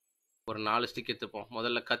ஒரு 4 ஸ்டிக் எடுத்துப்போம்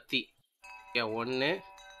முதல்ல கத்தி ஓகே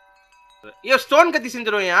 1 ஸ்டோன் கத்தி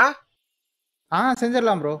செஞ்சிருவோம்யா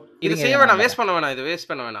செஞ்சிரலாம் ப்ரோ இது செய்ய வேணாம் வேஸ்ட் பண்ண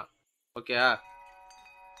வேணாம் ஓகே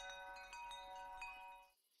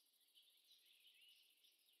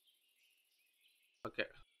ஓகே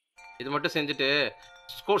இது மட்டும் செஞ்சுட்டு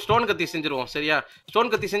ஸ்டோன் கத்தி செஞ்சிருவோம் சரியா?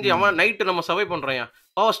 ஸ்டோன் கத்தி செஞ்சு அவன் நைட்டு நம்ம சர்வை பண்றோம்யா.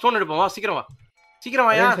 ஸ்டோன் எடுப்போம் வா சீக்கிரம் வா. சீக்கிரம்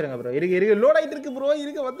வாயா. ப்ரோ இருக்கு லோட் ஆயிட்டு இருக்கு ப்ரோ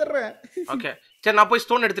இருக்க வந்துடுறேன். ஓகே சரி நான் போய்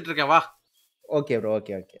ஸ்டோன் எடுத்துட்டு இருக்கேன் வா. Okay bro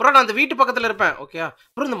okay okay bro நான் அந்த வீட்டு பக்கத்துல இருப்பேன். ஓகேயா?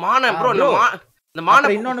 ப்ரோ இந்த மானை ப்ரோ இந்த மானை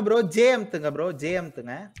இன்னொன்னு ப்ரோ ஜேஎம்த்துங்க ப்ரோ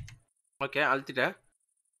ஜேஎம்த்துங்க. ஓகே அழுத்திட்டேன்.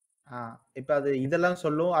 இப்போ அது இதெல்லாம்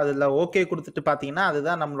சொல்லும். அதுல ஓகே கொடுத்துட்டு பாத்தீங்கன்னா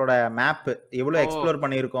அதுதான் நம்மளோட மேப். எவ்வளவு எக்ஸ்ப்ளோர்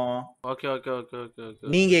பண்ணியிருக்கோம். Okay okay okay okay okay.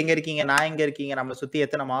 நீங்க எங்க இருக்கீங்க, நான் எங்க இருக்கீங்க, நம்மள சுத்தி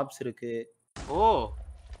எத்தனை மாப்ஸ் இருக்கு, ஓ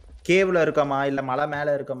கேவ்ல இருக்கமா இல்ல மலை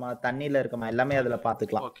மேல இருக்கமா தண்ணியில இருக்கமா எல்லாமே அதுல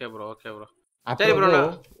பாத்துக்கலாம். Okay bro okay bro. சரி ப்ரோ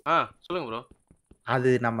சொல்லுங்க ப்ரோ. அது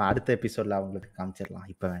நம்ம அடுத்த எபிசோட்ல உங்களுக்கு காமிச்சிடலாம்.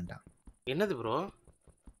 இப்ப வேண்டாம். என்னது ப்ரோ?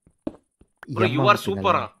 ப்ரோ யூ ஆர்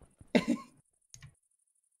சூப்பரா.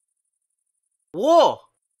 ஓ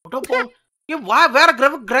வா வேற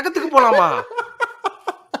கிரகத்துக்கு போலாமா?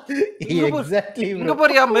 எக்ஸாக்ட்லி இங்க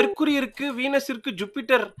பாரியா மெர்க்குரி இருக்கு, வீனஸ் இருக்கு,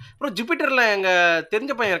 ஜூபிட்டர். ப்ரோ ஜூபிட்டர்ல எங்க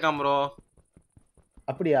தெரிஞ்ச பையன் இருக்கான் ப்ரோ.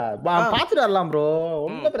 அப்படியா? பாத்துட்டு வரலாம் ப்ரோ,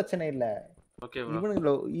 ஒண்ணும் பிரச்சனை இல்ல. Okay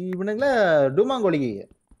bro. இவனுங்கள டூமாங்கோலி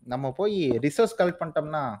நம்ம போய் ரிசோர்ஸ் கலெக்ட்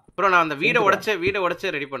பண்ணிட்டோம்னா ப்ரோ நான் அந்த வீட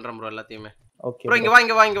உடைச்சு ரெடி பண்றேன் ப்ரோ எல்லாத்தையுமே. ஓகே ப்ரோ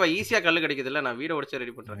இங்க வா ஈஸியா கல்லு கிடைக்குது இல்ல, நான் வீட உடைச்சு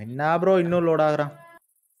ரெடி பண்றேன். என்ன ப்ரோ இன்னும் லோட் ஆகுறான்.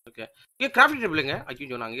 ஓகே இங்க கிராஃப்டிங் டேபிள்ங்க.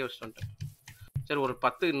 ஐயோ நான் அங்கேயே வச்சிட்டு வந்துட்டேன். சரி ஒரு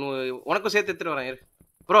 10 உனக்கும் சேர்த்து எடுத்துட்டு வரேன்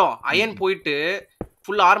ப்ரோ. அயன் போயிட்டு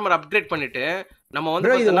ஃபுல் ஆர்மர் அப்கிரேட் பண்ணிட்டு நம்ம வந்து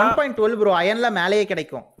ப்ரோ இது 1.12 ப்ரோ அயன்ல மேலேயே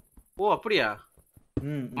கிடைக்கும். ஓ அப்படியா?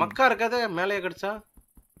 மக்கா இருக்காத மேலேயே கிடைச்சா?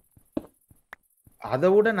 அதை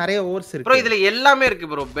விட நிறைய ஓர்ஸ் இருக்கு ப்ரோ. இதுல எல்லாமே இருக்கு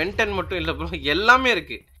ப்ரோ, பென்டன் மட்டும் இல்ல ப்ரோ. எல்லாமே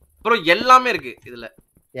இருக்கு ப்ரோ, எல்லாமே இருக்கு இதுல.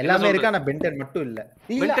 எல்லாமே இருக்கு ஆனா பென்டன் மட்டும் இல்ல.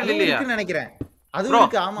 பென்டன் இல்லையா நினைக்கிறேன். அது ப்ரோ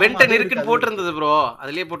இருக்கு. ஆமா பென்டன் இருக்குன்னு போட்டிருந்தது ப்ரோ,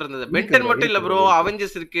 அதுலயே போட்டிருந்தது. பென்டன் மட்டும் இல்ல ப்ரோ,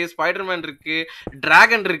 அவெஞ்சர்ஸ் இருக்கு, ஸ்பைடர்மேன் இருக்கு,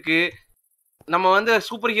 டிராகன் இருக்கு. நம்ம வந்து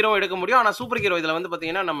சூப்பர் ஹீரோ எடுக்க முடியும். ஆனா சூப்பர் ஹீரோ இதுல வந்து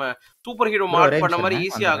பாத்தீங்கன்னா நம்ம சூப்பர் ஹீரோ மாட் பண்ண மாதிரி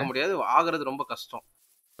ஈஸியா ஆக முடியாது, ஆகுறது ரொம்ப கஷ்டம்.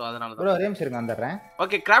 சோ அதனால தான் ப்ரோ ஒரே நிமிஷம் இருங்க வந்துறேன்.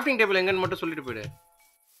 ஓகே கிராஃப்டிங் டேபிள் எங்கன்னு மட்டும் சொல்லிட்டு போயிடு.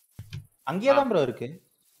 அங்கேயே தான் ப்ரோ இருக்கு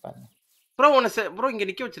பாருங்க ப்ரோ. ப்ரோ இங்க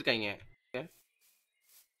நிக்க வச்சிருக்காங்க.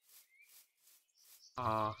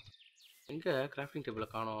 எங்க கிராஃப்டிங் டேபிள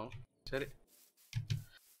காணோம். சரி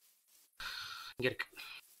இங்க இருக்கு.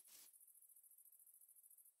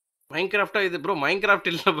 மைன்கிராஃப்டா இது ப்ரோ? மைன்கிராஃப்ட்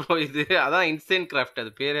இல்ல ப்ரோ, இது அதான் இன்சேன் கிராஃப்ட்,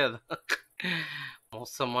 அது பேரே அதான்.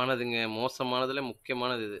 மோசமானதுங்க, மோசமானதுல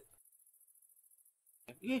முக்கியமானது இது.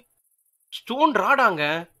 ஸ்டோன் ராடாங்க.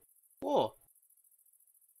 ஓ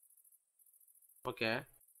ஓகே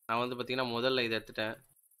நான் வந்து பாத்தீங்கன்னா முதல்ல இதை எடுத்துட்டேன்.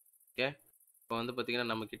 ஓகே இப்போ வந்து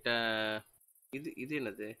பாத்தீங்கன்னா நம்ம கிட்ட இது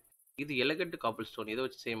என்னது? இது எலகண்ட் காப்பிள் ஸ்டோன். இதை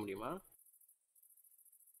வச்சு செய்ய முடியுமா?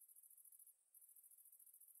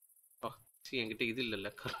 என்கிட்ட இது இல்லைல்ல.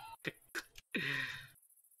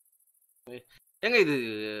 ஏங்க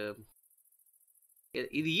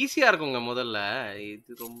இது ஈஸியா இருக்குங்க முதல்ல,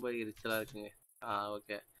 இது ரொம்ப எரிச்சலா இருக்குங்க.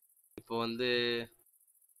 ஓகே இப்போ வந்து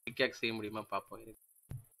பிக்காக்ஸ் செய்ய முடியுமா பாப்போம்.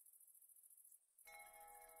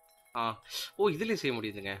 ஓ இதுலயே செய்ய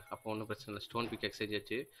முடியுதுங்க. அப்போ ஒன்றும் பிரச்சனை இல்லை. ஸ்டோன் பிக்காக்ஸ்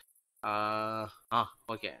செஞ்சாச்சு.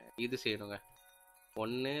 ஓகே இது செய்யணுங்க.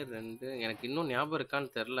 1 2 எனக்கு இன்னும் ஞாபகம்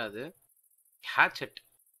இருக்கான்னு தெரில. அது ஹேட்செட்.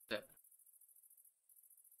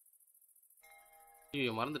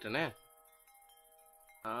 ஐயோ மறந்துட்டேனே.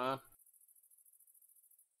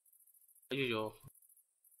 ஐயோ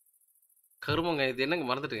கருமங்க, இது என்னங்க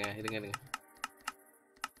மறந்துட்டுங்க. இருங்க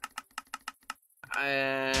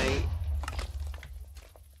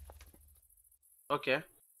ஓகே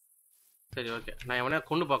சரி ஓகே நான் எவனையா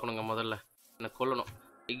கொண்டு பார்க்கணுங்க. முதல்ல எனக்கு கொல்லணும்.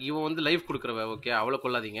 இவன் வந்து லைஃப் கொடுக்குறவ. ஓகே அவளை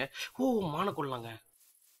கொல்லாதீங்க. ஓ மானை கொல்லாங்க.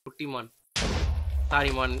 குட்டி மான்.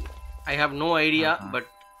 சாரி மான், I have no idea but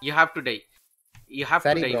you have to tie. You have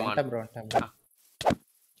to tie மான்.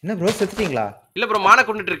 என்ன ப்ரோ செத்துட்டீங்களா? இல்ல ப்ரோ மானை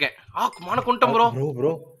கொண்டுட்டு இருக்கேன். மானை கொண்டுட்டேன் ப்ரோ.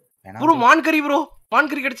 ப்ரோ ப்ரோ மான் கறி ப்ரோ, மான்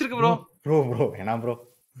கறி கிடைச்சிருக்கு ப்ரோ. ப்ரோ வேணாம் ப்ரோ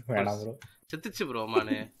செத்துச்சு ப்ரோ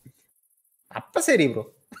மானு. அப்ப சரி ப்ரோ.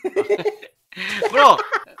 ப்ரோ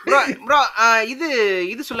ப்ரோ ப்ரோ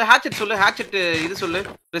இது சொல்லு, ஹேட்செட் சொல்லு, ஹேட்செட் இது சொல்லு,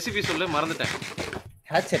 ரெசிபி சொல்லு, மறந்துட்டேன்.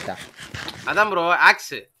 ஹேட்செட்டா? அதான் ப்ரோ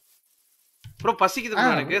ஆக்ஸ். ப்ரோ பசிக்குது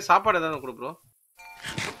ப்ரோ, எனக்கு சாப்பாடு ஏதாவது கொடு ப்ரோ.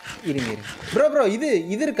 இருங்க ப்ரோ இது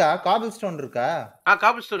இருக்கா? காபிள் ஸ்டோன் இருக்கா?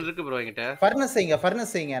 காபிள் ஸ்டோன் இருக்கு ப்ரோ என்கிட்ட. ஃபர்னஸ்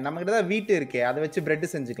செய்யுங்க. நம்ம கிட்ட தான் வீட் இருக்கே, அதை வச்சு பிரெட்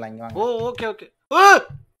செஞ்சுக்கலாம். இங்க வாங்க. ஓ ஓகே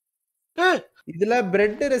இதுல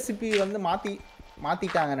பிரெட் ரெசிபி வந்து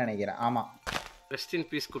மாத்திட்டாங்கன்னு நினைக்கிறேன். ஆமா ரெஸ்ட் இன்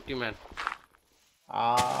பீஸ் குட்டி மேன்.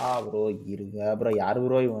 ப்ரோ இருங்க ப்ரோ. யாரு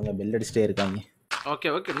ப்ரோ இவங்க பெல் அடிச்சிட்டே இருக்காங்க.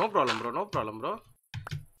 Okay no problem bro.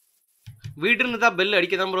 வீடுன்னு தான் பெல்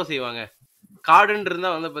அடிக்க தான் ப்ரோ செய்வாங்க. கார்டுன்னு இருந்தா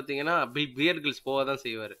வந்து பாத்தீங்கன்னா பியர் கில்ஸ் போக தான்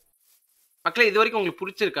செய்வாரு. மக்களே இது வரைக்கும் உங்களுக்கு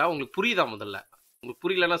பிடிச்சிருக்கா? உங்களுக்கு புரியுதா? முதல்ல உங்களுக்கு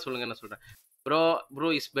புரியலன்னா சொல்லுங்க, என்ன சொல்றேன். Bro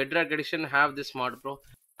is Petrarch edition have this Mat bro.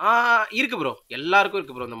 இருக்கு ப்ரோ. எல்லாருக்கும்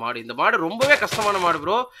இருக்கு ப்ரோ இந்த மாடு. இந்த மாடு ரொம்பவே கஷ்டமான மாடு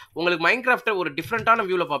ப்ரோ. உங்களுக்கு மைன்கிராஃப்ட்ட ஒரு டிஃபரண்டான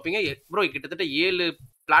வியூல பார்ப்பீங்க. ப்ரோ கிட்டத்தட்ட 7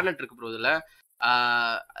 பிளானட் இருக்கு ப்ரோ இதுல. ஆ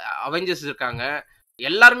அவெஞ்சர்ஸ் இருக்காங்க.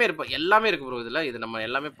 எல்லாமே இருக்கு ப்ரோ இதுல. இது நம்ம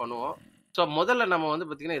எல்லாமே பண்ணுவோம். ஸோ முதல்ல நம்ம வந்து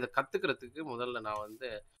பார்த்தீங்கன்னா, இத கத்துக்கிறதுக்கு முதல்ல நான் வந்து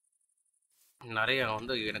நெறைய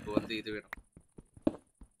வந்து எனக்கு வந்து இது வேணும்.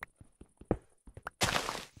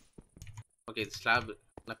 ஓகே இது ஸ்லாப்.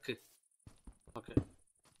 லக்கு. ஓகே.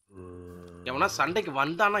 எவனா சண்டைக்கு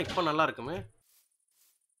வந்தானா இப்ப நல்லா இருக்குமே.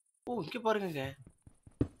 ஓ இங்க பாருங்கங்க.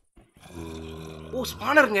 ஓ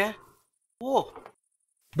ஸ்பானருங்க. ஓ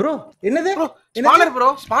ப்ரோ என்னது ப்ரோ ஸ்பானர் ப்ரோ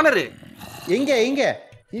ஸ்பானர். எங்க எங்க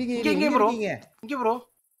இங்க ப்ரோ. இங்க ப்ரோ.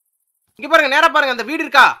 இங்க பாருங்க நேரா பாருங்க அந்த வீடு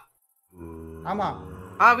இருக்கா? ஆமா.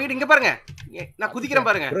 வீடு இங்க பாருங்க. நான் குதிக்கிறேன்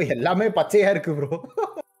பாருங்க. ப்ரோ எல்லாமே பச்சையா இருக்கு ப்ரோ.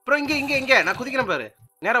 ப்ரோ இங்க நான் குதிக்கிறேன் பாரு.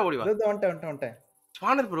 நேரா ஓடி வா. வந்துட்டேன்.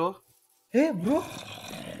 Spanner bro. ப்ரோ.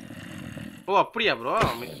 ஓ அப்படியா ப்ரோ?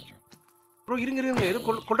 ப்ரோ இருங்க எது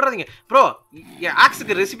கொல்றாதீங்க. ப்ரோ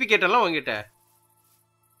ஆக்ஸ்க்கு ரெசிபி கேட்டலாம் உங்ககிட்ட.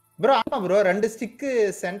 ப்ரோ ஆமா ப்ரோ 2 ஸ்டிக்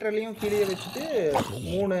சென்டர்லயும் கீழே வச்சுட்டு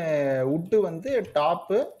 3 வுட் வந்து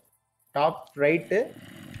டாப் ரைட்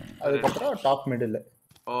அதுக்கப்புறம் டாப் மிடில்.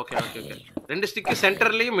 Okay 2 stick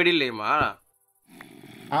சென்டர்லயும் மிடில்லயுமா?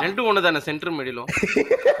 ரெண்டும் ஒண்ணு தானே சென்டரும் மிடிலும்.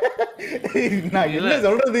 நான் என்ன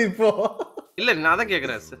சொல்றது இப்போ? இல்ல நான் தான்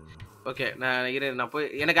கேக்குறேன். ஓகே நான் போய்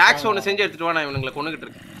எனக்கு ஆக்ஸ் ஒன்னு செஞ்சு எடுத்துட்டு வா நான் இவனுங்களை கொன்னுகிட்டு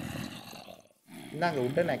இருக்கேன். இந்தாங்க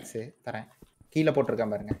உட்டன் ஆக்ஸ் தரேன். கீழ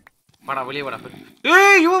போட்டுருக்கேன் பாருங்க. வாடா வெளிய வாடா.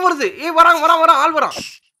 இவன் வருது. வரான் ஆள் வரான்.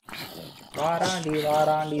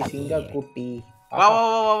 வாராண்டி சிங்கக்குட்டி. வா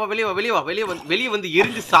வெளிய வந்து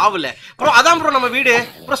எரிஞ்சு சாவல. ப்ரோ அதான் ப்ரோ நம்ம வீடு.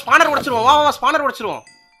 Bro spanner உடைச்சிருவோம். வா ஸ்பானர் உடைச்சிருவோம்.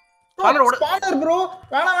 ஸ்பானர் ப்ரோ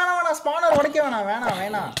வேணாம் ஸ்பானர் உடைக்க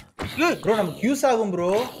வேணாம். ப்ரோ நமக்கு யூஸ் ஆகும் ப்ரோ.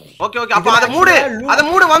 ஓகே அப்ப அத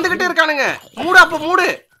மூடு வந்துகிட்டே இருக்கானுங்க. மூடு.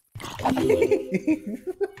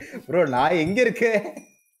 ப்ரோ நான் எங்க இருக்கேன்?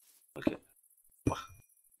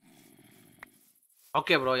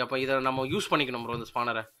 ஓகே ப்ரோ அப்ப இத நம்ம யூஸ் பண்ணிக்கணும் ப்ரோ இந்த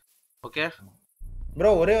ஸ்பானரை. ஓகே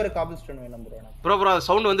ப்ரோ ஒரே ஒரு காபிள்ஸ்டோன் வேணும் ப்ரோ. ப்ரோ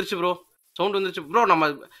சவுண்ட் வந்துருச்சு ப்ரோ. நம்ம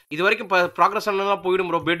இது வரைக்கும் ப்ராக்ரஸ் பண்ணலாம் போய்டும்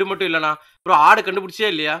ப்ரோ. பெட் மட்டும் இல்லனா ப்ரோ ஆடு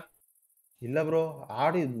கண்டுபிடிச்சே இல்லையா? இல்ல ப்ரோ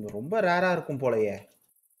ஆடு ரொம்ப ரேரா இருக்கும் போலயே.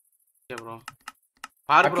 ஓகே ப்ரோ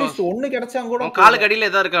பாரு ப்ரோ அட்லீஸ்ட் ஒன்னு கிடைச்சா கூட காலுக்கு அடியில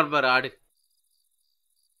ஏதா இருக்கா பாரு ஆடு.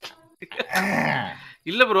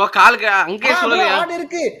 இல்ல ப்ரோ காலுக்கு அங்கே சொல்லலையா?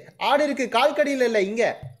 ஆடு இருக்கு கால் கடியில இல்ல இங்க.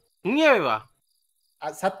 உண்மையாவே வா?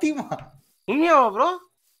 சத்தியமா உண்மையாவா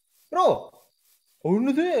ப்ரோ?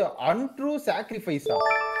 ஒண்ணுது அன்ட்ரூ சாக்ரிஃபைஸா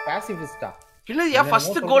பாசிஃபிஸ்டா. என்னது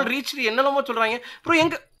ஃபர்ஸ்ட் கோல் ரீச் என்னலமோ சொல்றாங்க ப்ரோ.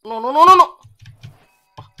 எங்க நோ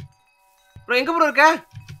ப்ரோ எங்க ப்ரோ இருக்க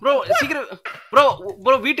ப்ரோ? சீக்கிரம்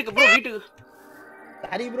ப்ரோ வீட்டுக்கு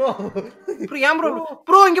சரி ப்ரோ ஏன்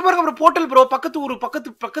ப்ரோ இங்க பாருங்க ப்ரோ போர்ட்டல் ப்ரோ. பக்கத்து ஊரு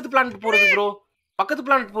பக்கத்து பிளானட் போறது ப்ரோ. பக்கத்து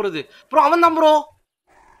பிளானட் போறது ப்ரோ. அவன் தான் ப்ரோ.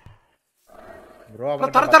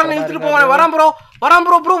 தரத்தரன்னு இழுத்துட்டு போவான். வரான் ப்ரோ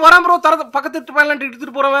பக்கத்து பிளானட்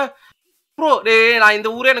எடுத்துட்டு போறவன் ப்ரோ. டேய் நான் இந்த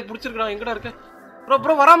ஊரே எனக்கு பிடிச்சிருக்கா. எங்கடா இருக்க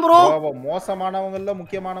ப்ரோ? வரான் ப்ரோ. மோசமானவங்கல்ல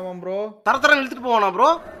முக்கியமானவன் ப்ரோ. தரத்தரன்னு இழுத்துட்டு போவானா ப்ரோ?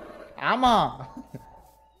 ஆமா.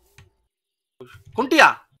 குண்டியா?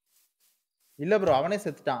 இல்ல ப்ரோ அவனே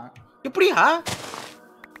செத்துட்டான். எப்படியா?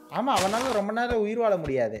 ஆமா அவனால ரொம்ப நேரம் உயிர் வாழ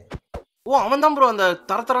முடியாது. ஓ அவன் தான் ப்ரோ அந்த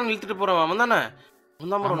தரத்தரன்னு இழுத்துட்டு போறவன். அவன் தானே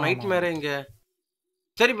ப்ரோ நைட் மேரே இங்க.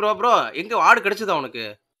 சரி ப்ரோ எங்க ஆடு கிடைச்சதா உனக்கு?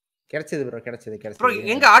 கிடைச்சது ப்ரோ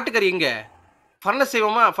எங்க ஆட்டுக்கறி எங்க? ஃபர்னஸ்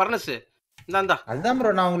செய்வோமா? ஃபர்னஸ் இந்தா. அதுதான்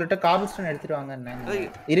ப்ரோ நான் உங்கள்ட்ட காபிள்ஸ்டோன் எடுத்துட்டு வாங்க.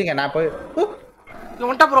 இருங்க நான் போய்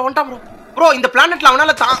வந்துட்டா ப்ரோ இந்த பிளானட்ல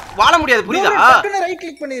அவனால வாழ முடியாது புரியுதா? டக்குனு ரைட்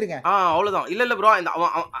கிளிக் பண்ணிருங்க. அவ்வளவுதான். இல்ல ப்ரோ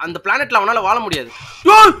அந்த பிளானட்ல அவனால வாழ முடியாது.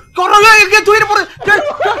 ஏய் கொறவே எங்க தூக்கிட்டு போறது?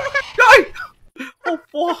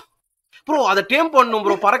 ப்ரோ அத டேம் பண்ணனும்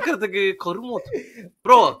ப்ரோ பறக்கிறதுக்கு கருமோ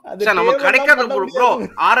ப்ரோ. சரி நம்ம கிடைக்காத ப்ரோ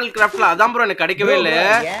ஆர்எல் கிராஃப்ட்ல அதான் ப்ரோ எனக்கு கிடைக்கவே இல்ல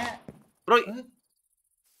ப்ரோ.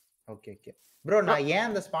 ஓகே ப்ரோ நான் ஏன்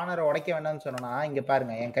அந்த ஸ்பானரை உடைக்க வேண்டாம்னு சொன்னேன்னா இங்க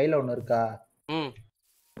பாருங்க என் கையில ஒன்னு இருக்கா.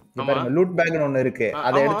 இங்க பாருங்க லூட் பேக்னு ஒன்னு இருக்கு.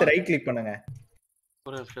 அதை எடுத்து ரைட் கிளிக் பண்ணுங்க.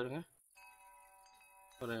 ஒரு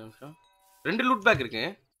நிமிஷம் 2 லூட் பேக் இருக்கு.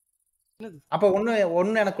 அப்ப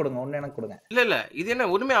ஒன்னு எனக்கு கொடுங்க. இல்ல இது என்ன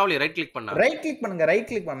ஒண்ணுமே ஆவல. ரைட் கிளிக் பண்ணா ரைட் கிளிக்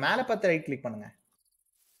பண்ணுங்க. மேல பார்த்து ரைட் கிளிக் பண்ணுங்க.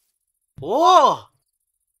 ஓ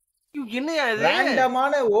என்னையா இது?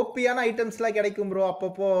 ரேண்டமான ஓபியான ஐட்டம்ஸ்லாம் கிடைக்கும் ப்ரோ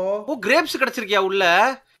அப்பப்போ. ஓ கிரேப்ஸ் கிடைச்சிருக்கியா உள்ள?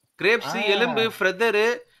 கிரேப்ஸ் எலும்பு ஃபெதர்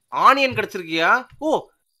ஆனியன் கிடைச்சிருக்கியா? ஓ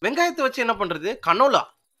வெங்காயத்தை வச்சு என்ன பண்றது? கனோலா.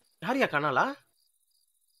 யாரியா canola?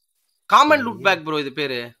 Common loot back bro இது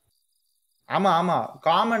பேரு. ஆமா ஆமா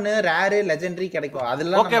காமன் ரேர் லெஜெண்டரி கிடைக்கும்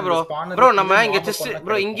அதெல்லாம் ஓகே நம்ம ப்ரோ. இந்த ஸ்பானர் ப்ரோ நம்ம வந்து இங்க மாப் செஸ் பண்ணா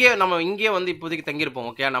ப்ரோ கிடைக்கும். இங்கேயே வந்து இப்போதைக்கு தங்கி இருப்போம்.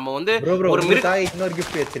 ஓகே நம்ம வந்து ப்ரோ ஒரு உங்களுக்காக இன்னொரு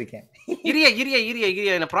gift வச்சிருக்கேன்.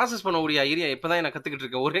 இரியா என்ன ப்ராசஸ் பண்ண முடியா? இரியா இப்பதான் நான் கத்துக்கிட்டு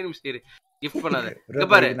இருக்கேன். ஒரே நிமிஷம் இரு. கிஃப்ட் பண்ணாத. ப்ரோ இங்க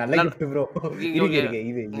பாரு. இது நல்ல gift ப்ரோ. இருங்க ஓகே. இருங்க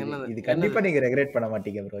இது இது என்னது? இது என்னது? கண்டிப்பா நீங்க ரெக்ரெட் பண்ண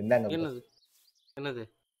மாட்டீங்க ப்ரோ. இந்தாங்க ப்ரோ. என்னது? என்னது?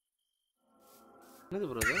 என்னது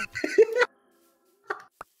ப்ரோ இது?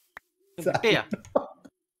 சாரி. விட்டையா?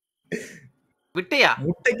 விட்டையா?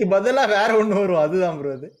 முட்டைக்கு பதிலா வேற ஒண்ணு வரும் அதுதான்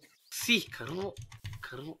ப்ரோ அது. கருமம்.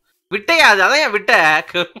 கருமம். விட்டையா அது? அதான் ஏன் விட்ட?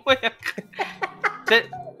 கருமம். சரி.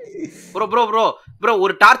 ப்ரோ ப்ரோ ப்ரோ ப்ரோ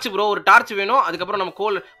ஒரு டார்ச் வேணும். அதுக்கப்புறம் நம்ம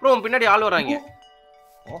கோல் ப்ரோ பின்னாடி ஆள் வராங்க.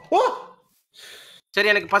 சரி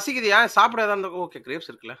எனக்கு பசிக்குது. ஏன் சாப்பிட ஏதாவது இருந்தா ஓகே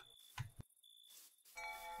கிரேப்ஸ் இருக்குல்ல.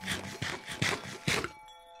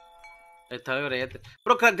 தலைவரை ஏத்து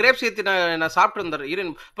ப்ரோ கிரேப்ஸ் ஏத்தி நான் சாப்பிட்டு வந்துடுறேன்.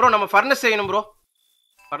 இரு ப்ரோ நம்ம ஃபர்னஸ் செய்யணும் ப்ரோ.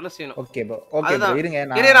 ஃபர்னஸ் செய்யணும். Okay bro. Okay bro. அதுதான். இருங்க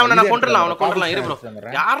இரு அவனை நான் கொன்றலாம். அவனை காபி கொன்றலாம். இரு ப்ரோ. எடுத்துட்டு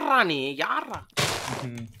வந்துறேன். யாரா நீ? யாரா?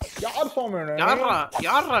 யார் ஃபார்ம்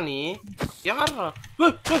யாரா நீ? யாரா?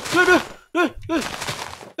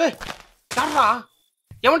 யாரா?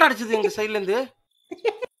 எவன்டா அடிச்சது எங்க சைடுல இருந்து?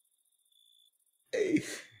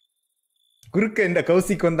 குறுக்க இந்த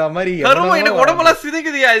கௌசிக்கு வந்த மாதிரி கருமம் எனக்கு உடம்பெல்லாம்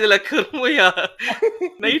சிதைக்குதுயா இதுல. கருமையா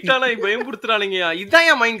நைட்டானா பயம்படுத்துறானுங்கயா. இதான்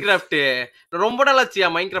என் மைண்ட் கிராஃப்ட். ரொம்ப நாளாச்சியா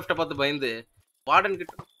மைண்ட் கிராஃப்ட பார்த்து பயந்து. வார்டன்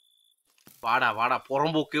கிட்ட வாடா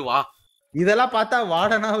புறம்போக்கு வா. இதெல்லாம் பார்த்தா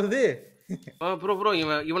வார்டனாவது. ப்ரோ ப்ரோ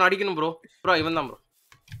இவன் அடிக்கணும் ப்ரோ. ப்ரோ இவன் தான் ப்ரோ.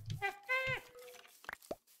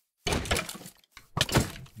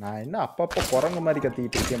 நான் என்ன அப்பப்போ குரங்கு மாதிரி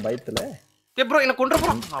கத்திக்கிட்டு இருக்கேன் பயத்துல. ப்ரோ என்ன கொன்ற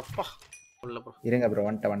ப்ரோ. அப்பா கொல்ல ப்ரோ. இருங்க ப்ரோ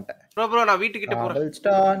வந்துட்டேன். ப்ரோ நான் வீட்டுக்கிட்ட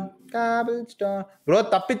போறேன். காபிள்ஸ்டோன் ப்ரோ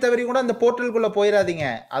தப்பி தவறி கூட அந்த போர்ட்டலுக்குள்ள போயிடாதீங்க.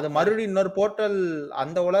 அது மறுபடியும் இன்னொரு போர்ட்டல்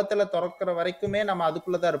அந்த உலகத்துல திறக்கிற வரைக்குமே நம்ம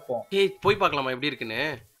அதுக்குள்ள தான் இருப்போம். போய் பார்க்கலாமா எப்படி இருக்குன்னு?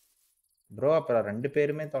 ப்ரோ அப்புறம் 2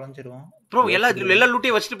 பேருமே தொலைஞ்சிருவோம். ப்ரோ எல்லா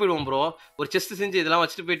லூட்டையும் வச்சுட்டு போயிடுவோம் ப்ரோ. ஒரு செஸ்ட் செஞ்சு இதெல்லாம்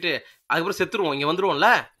வச்சுட்டு போயிட்டு அதுக்கப்புறம் செத்துருவோம். இங்க வந்துருவோம்ல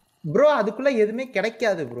ப்ரோ. அதுக்குள்ள எதுவுமே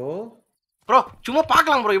கிடைக்காது ப்ரோ. ப்ரோ சும்மா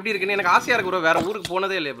பார்க்கலாம் ப்ரோ எப்படி இருக்குன்னு. எனக்கு ஆசையா இருக்கு ப்ரோ. வேற ஊருக்கு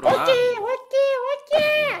போனதே இல்லையே ப்ரோ.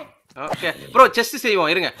 ஓகே ப்ரோ செஸ் செய்வோம்.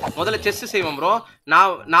 இருங்க முதல்ல செஸ் செய்வோம் ப்ரோ.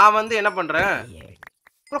 நான் வந்து என்ன பண்றேன்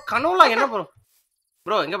ப்ரோ? கனவுலா என்ன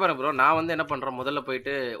ப்ரோ எங்க பாருங்க ப்ரோ. நான் வந்து என்ன பண்றேன் முதல்ல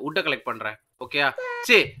போயிட்டு உட்டை கலெக்ட் பண்றேன். ஓகேயா?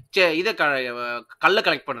 இதை கல்ல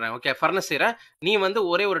கலெக்ட் பண்றேன். ஓகே ஃபர்னஸ் செய்யறேன். நீ வந்து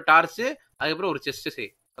ஒரே ஒரு டார்ச் அதுக்கப்புறம் ஒரு செஸ்ட்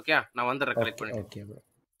செய். ஓகே நான் வந்துடுறேன் கலெக்ட் பண்ணி. Okay bro.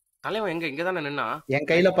 தலைவன் இங்க தானே நின்னா? என்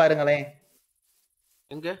கையில பாருங்களேன்.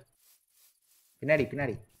 எங்க?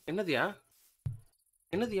 பின்னாடி. என்னதியா?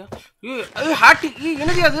 ஹாட்டி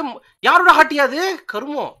என்னதியா அது? யாரோட ஹாட்டியா அது?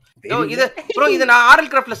 கருமம். இது ப்ரோ இது நான் ஆரல்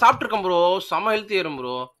கிராஃப்ட்ல சாப்பிட்டுருக்கேன் ப்ரோ. செம ஹெல்த்தி ஏறும்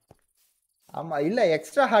ப்ரோ. ஆமா இல்ல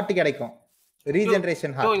எக்ஸ்ட்ரா ஹார்ட் கிடைக்கும்.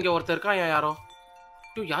 Regeneration heart. இங்க ஒருத்தர் இருக்கான் யாரோ.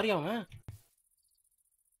 யார் அவன்?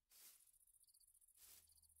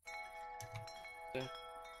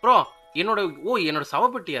 ப்ரோ என்னோட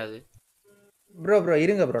சவப்பெட்டியா அது? ப்ரோ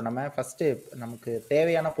இருங்க ப்ரோ. நம்ம ஃபர்ஸ்ட் நமக்கு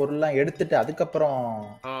தேவையான பொருள்லாம் எடுத்துட்டு அதுக்கப்புறம்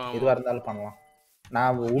எதுவா இருந்தாலும் பண்ணலாம்.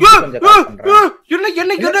 நான் கொஞ்சம் கால் பண்றேன்.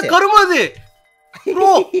 என்ன கரும அது?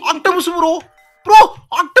 Bro octopus bro.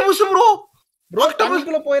 Octopus bro.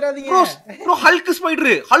 தண்ணிக்குள்ள போயிராதீங்க. Bro Hulk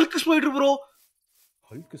spider bro.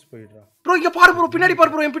 Bro இங்க பாரு ப்ரோ. பின்னாடி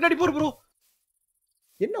பாரு ப்ரோ. என் பின்னாடி பாரு ப்ரோ.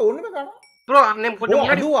 என்ன ஒண்ணுமே காணோம் ப்ரோ. கொஞ்சம்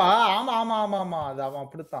முன்னாடி. ஆமா அது அவன்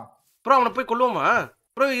அப்படித்தான். ப்ரோ அவனை போய் கொல்லுவோமா?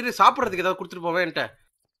 ப்ரோ இரு சாப்பிடுறதுக்கு ஏதாவது கொடுத்துட்டு போவேன்ட்ட.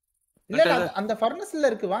 இல்ல அந்த ஃபர்னஸ்ல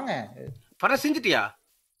இருக்கு வாங்க. ஃபர்னஸ் செஞ்சிட்டியா?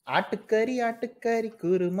 ஆட்டுக்கறி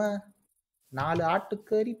குருமா 4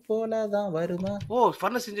 ஆட்டுக்கறி போல தான் வருமா.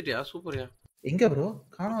 ஃபர்னஸ் செஞ்சிட்டியா? சூப்பர்யா. எங்க ப்ரோ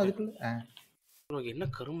காணோம் அதுக்குள்ள. ப்ரோ என்ன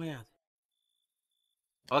கருமையா அது?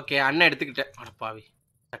 ஓகே அண்ணன் எடுத்துக்கிட்டேன். அட பாவி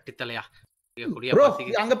தட்டி தலையா. ப்ரோ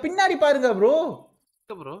அங்க பின்னாடி பாருங்க ப்ரோ.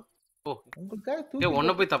 ப்ரோ உங்களுக்காக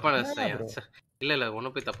ஒன்ன போய் தப்பா நினைச்சேன். இல்ல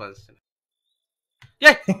ஒன்ன போய் தப்பா நினைச்சேன்.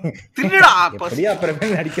 திருடா அப்புறமே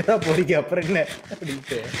நடிக்கதா போறீங்க அப்புறம் என்ன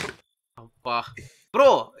அப்படின்ட்டு. அப்பா ப்ரோ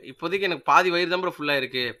இப்போதைக்கு எனக்கு பாதி வயிறு தான் ப்ரோ ஃபுல்லா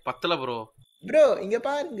இருக்கு. பத்தல ப்ரோ. இங்க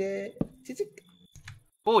பாருங்க.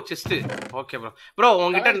 செஸ்ட். ஓகே ப்ரோ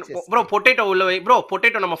உங்ககிட்ட ப்ரோ பொட்டேட்டோ உள்ள வை ப்ரோ.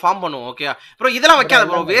 பொட்டேட்டோ நம்ம ஃபார்ம் பண்ணுவோம். ஓகே ப்ரோ இதெல்லாம் வைக்காத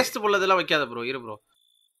ப்ரோ. வேஸ்ட் புள்ளதெல்லாம் வைக்காத ப்ரோ. இரு ப்ரோ.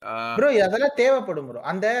 அதெல்லாம் தேவைப்படும் ப்ரோ.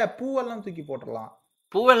 அந்த பூவெல்லாம் தூக்கி போட்டுறலாம்.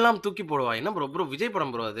 பூவெல்லாம் தூக்கி போடுவா? என்ன ப்ரோ விஜய்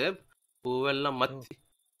படம் ப்ரோ அது. பூவெல்லாம் மத்தி.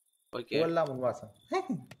 ஓகே பூவெல்லாம் முன்வாசம்.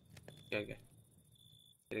 ஓகே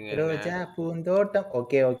ரோஜா பூந்தோட்டம்.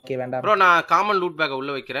 ஓகே வேண்டாம் ப்ரோ. நான் காமன் லூட் பேக்க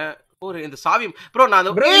உள்ள வைக்கிறேன். இந்த சாவி ப்ரோ. நான்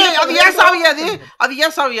அது ஏன் சாவி? அது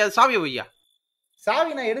ஏன் சாவி? அது சாவி வையா.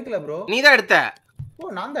 சாவி நான் எடுக்கல ப்ரோ. நீ தான் எடுத்த.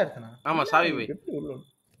 நான் தான் எடுத்தேனா? ஆமா சாவி வை.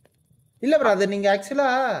 இல்ல ப்ரோ அது நீங்க ஆக்சுவலா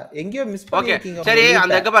எங்கயோ மிஸ் பண்ணிருக்கீங்க. சரி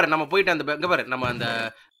அந்த எங்க பாரு நம்ம போயிட்டு அந்த எங்க பாரு நம்ம அந்த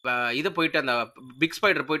இத போயிட்டு அந்த பிக்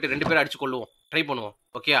ஸ்பைடர் போயிட்டு 2 பேரும் அடிச்சு கொள்ளுவோம். ட்ரை பண்ணுவோம்.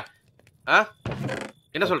 ஓகேயா?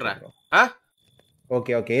 என்ன சொல்ற?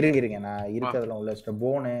 ஓகே ஓகே இருங்க நான் இருக்கதெல்லாம் உள்ள வச்சிட்டேன்.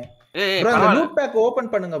 போனு ஏய் ப்ரோ அந்த பரவாயில்ல. லூட் பேக்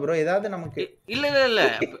ஓபன் பண்ணுங்க ப்ரோ. ஏதாவது நமக்கு இல்ல இல்ல இல்ல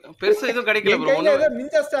பெருசா எதுவும் கிடைக்கல என் ப்ரோ. கையில ஏதோ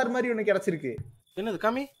நிஞ்சா ஸ்டார் மாதிரி ஒன்னு கிடைச்சிருக்கு. என்னது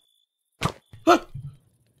காமி?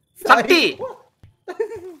 சட்டி.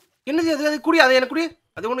 என்னது அது குடி அது எனக்கு குடி.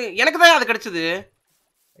 அது ஒண்ணு எனக்கு தான் அது கிடைச்சது.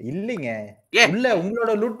 இல்லங்க. உள்ள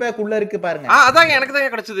உங்களோட லூட் பேக் உள்ள இருக்கு பாருங்க. அதாங்க எனக்கு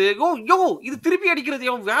தான் கிடைச்சது. யோ இது திருப்பி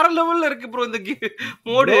அடிக்கிறது வேற லெவல்ல இருக்கு ப்ரோ இந்த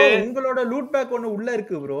மோடு. உங்களோட லூட் பேக் ஒன்னு உள்ள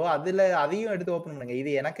இருக்கு ப்ரோ. அதுல அதையும் எடுத்து ஓபன் பண்ணுங்க.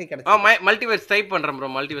 இது எனக்கு கிடைச்சது. மல்டிவர்ஸ் டைப் பண்றேன்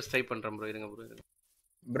ப்ரோ. மல்டிவர்ஸ் டைப் பண்றேன் ப்ரோ. இருங்க ப்ரோ.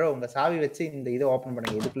 ப்ரோ உங்க சாவி வச்சு இந்த இத ஓபன்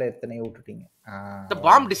பண்ணுங்க. இதுக்குள்ள எத்தனையோ விட்டுட்டீங்க. இந்த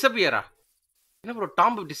பாம் டிஸப்பியரா? என்ன ப்ரோ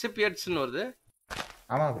டாம் டிஸப்பியர்ட்ஸ்னு வருது?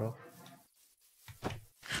 ஆமா ப்ரோ.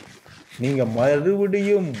 நீங்க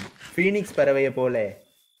மறுபடியும் ஃபீனிக்ஸ் பறவைய போல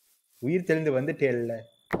உயிர் தெளிந்து வந்துட்டேல்ல.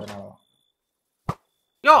 அதனாலதான்.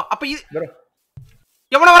 யோ அப்ப இது ப்ரோ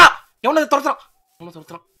எவன வரா? எவன துரத்துறான்? எவன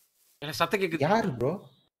துரத்துறான்? எனக்கு சத்தம் கேக்குது. யாரு ப்ரோ?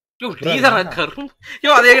 யோ நீதான் கரும்.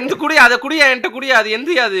 யோ அது எந்த குடி அத குடியா என்கிட்ட குடியா அது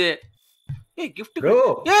எந்த அது? ஏய் gift ப்ரோ.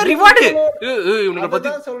 ஏய் ரிவார்ட். இவனுங்க பத்தி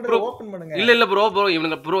ப்ரோ ஓபன் பண்ணுங்க. இல்ல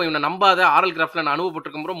ப்ரோ இவனை நம்பாத. ஆரல் கிராஃப்ட்ல நான்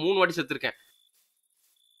அனுபவப்பட்டிருக்கேன் ப்ரோ. 3 வாட்டி செத்துர்க்கேன்.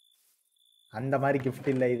 அந்த மாதிரி gift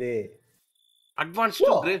இல்ல இது. Advance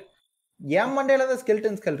to grey. ஏன் மண்டையில தான்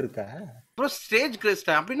ஸ்கெல்டன் ஸ்கல் இருக்கா? ப்ரோ ஸ்டேஜ்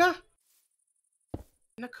கிரேஸ்டா அப்படினா?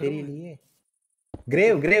 என்ன தெரியலையே.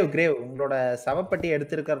 கிரேவ் உங்களோட சவப்பட்டி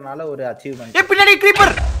எடுத்துக்கறனால ஒரு அச்சீவ்மென்ட். ஏய் பின்னாடி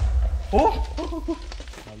கிரீப்பர். ஓ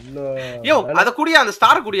அல்லோ. யோ அத குடியா அந்த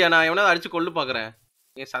ஸ்டார் குடியா நான் எவனாவது அடிச்சு கொல்ல பாக்குறேன்.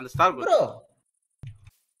 எஸ் அந்த ஸ்டார் ப்ரோ.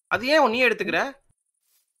 அது ஏன் நீ எடுத்துக்கற?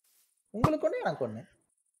 உங்களுக்கு ஒண்ணே எனக்கு ஒண்ணே.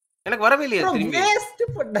 எனக்கு வரவே இல்லையா திரும்பி? வேஸ்ட்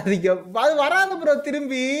பண்ணாதீங்க. அது வராது ப்ரோ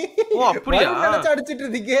திரும்பி. ஓ அப்படியே நினைச்சு அடிச்சிட்டு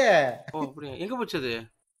இருக்கீங்க. ஓ அப்படியே எங்க போச்சது?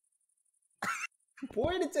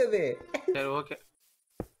 போயிடுச்சது. சரி ஓகே.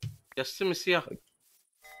 ஜஸ்ட் மிஸ்ஸியா.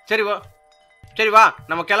 சரி வா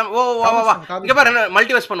நம்ம கிளம்ப. ஓ வா இங்க பாரு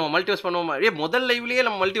மல்டிவர்ஸ் பண்ணுவோம். ஏய் முதல் லைவ்லயே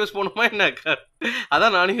நம்ம மல்டிவர்ஸ் போணுமா என்ன?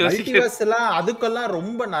 அதான் நானே யோசிக்கிறேன். மல்டிவர்ஸ்லாம் அதுக்கெல்லாம்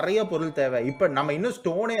ரொம்ப நிறைய பொருள் தேவை. இப்போ நம்ம இன்னும்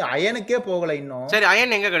ஸ்டோன் அயனுக்கே போகல இன்னும். சரி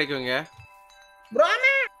அயன் எங்க கிடைக்குங்க?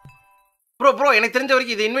 ப்ரோ ப்ரோ எனக்கு தெரிஞ்ச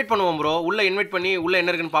வரைக்கும் இதை இன்வைட் பண்ணுவோம் ப்ரோ. உள்ள இன்வைட் பண்ணி உள்ள என்ன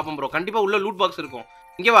இருக்குன்னு பாப்போம் ப்ரோ. கண்டிப்பா உள்ள லூட் பாக்ஸ் இருக்கும்.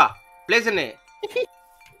 இங்க வா பிளேஸ்னே.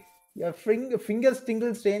 Your fingers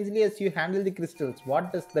tingle strangely as you handle the crystals. What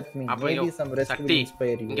does that mean? Maybe some rest will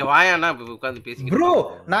inspire you. இங்க வாயானா உட்கார்ந்து பேசிக்கிட்டு. ப்ரோ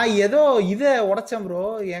நான் ஏதோ இத உடைச்சேன் ப்ரோ.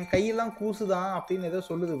 என் கையெல்லாம் கூசுதான் அப்படின்னு ஏதோ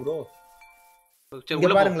சொல்லுது ப்ரோ. சரி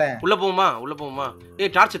உள்ள பாருங்க. உள்ள போவோமா?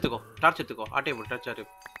 ஏய் டார்ச் எடுத்துக்கோ. ஆட்டே போ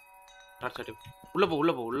டார்ச்.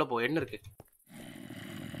 உள்ள போ என்ன இருக்கு?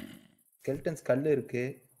 ஸ்கெல்டன் ஸ்கல் இருக்கு.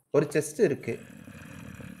 ஒரு செஸ்ட் இருக்கு.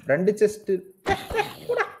 2 செஸ்ட்.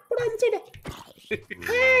 புடா அஞ்சிடு.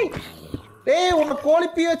 டேய் உன்னை கோழி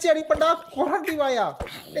பீ வச்சு அடிப்படா கொரண்டி வாயா.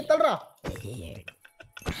 டேய் தள்ளுடா.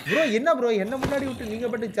 ப்ரோ என்ன ப்ரோ என்ன முன்னாடி விட்டு நீங்க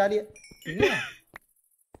பட்டு ஜாலியா.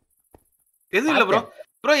 எது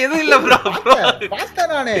இல்ல ப்ரோ. பாஸ்தா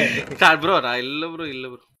நானே. சார் ப்ரோ நான் இல்ல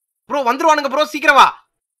ப்ரோ. ப்ரோ வந்துருவானுங்க ப்ரோ சீக்கிரம் வா.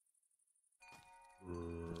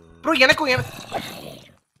 ப்ரோ எனக்கும்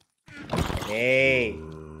ஏய்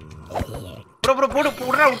ப்ரோ போடு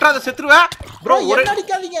விட்றாத செத்துருவே. ப்ரோ ஒரு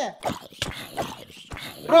அடிக்காதீங்க.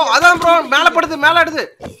 ப்ரோ அதான் ப்ரோ மேல அடுது.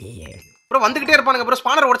 ப்ரோ வந்துகிட்டே இருப்பானுங்க ப்ரோ.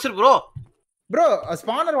 Spanner உடைச்சிரு bro.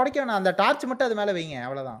 ஸ்பானர் உடைக்க வேணாம். அந்த டார்ச் மட்டும் அது மேல வைங்க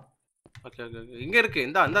அவ்வளவுதான். ஓகே இங்க இருக்கு.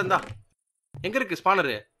 இந்தா எங்க இருக்கு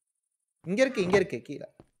ஸ்பானர்? இங்க இருக்கு கீழ.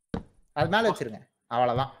 அது மேல வச்சிருங்க.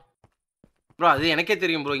 அவ்வளவுதான். ப்ரோ அது எனக்கே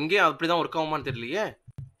தெரியும் ப்ரோ. இங்கே அப்படிதான் வர்க் ஆகுமான்னு தெரியலையே.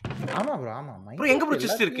 ஆமா ப்ரோ ஆமா. ப்ரோ எங்க ப்ரோ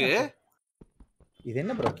செஸ்ட் இருக்கு? இது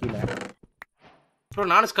என்ன ப்ரோ கீழ? ப்ரோ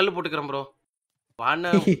நானும் ஸ்கல் போட்டுக்கறேன் ப்ரோ. வாண்ணா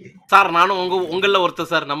சார் நானும் உங்கள ஒருத்தர்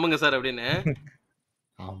சார் நம்புங்க சார் அப்படின்னு.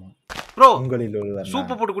 ஆமா ப்ரோ உங்களில் ஒருவர்.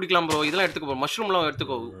 சூப் போட்டு குடிக்கலாம் ப்ரோ. இதெல்லாம் எடுத்துக்கோ ப்ரோ. மஷ்ரூம்லாம்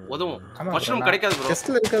எடுத்துக்கோ உதவும். மஷ்ரூம் கிடைக்காது ப்ரோ.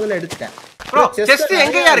 செஸ்ட்ல இருக்கறதுல எடுத்துட்டேன். ப்ரோ செஸ்ட்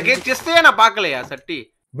எங்கயா இருக்கு? செஸ்டே நான் பார்க்கலையா சட்டி?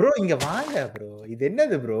 ப்ரோ இங்க வாங்க ப்ரோ. இது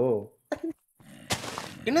என்னது ப்ரோ?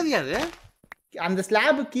 என்னது அது? அந்த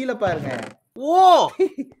ஸ்லாப் கீழ பாருங்க. ஓ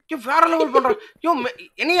வேற லெவல் பண்றான். யோ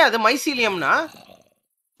என்னையா அது? மைசீலியம்னா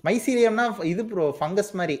இது ப்ரோ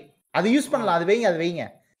ஃபங்கஸ் மாதிரி. அது யூஸ் பண்ணலாம். அது வைங்க.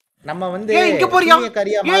 நம்ம வந்து இங்க போறியா?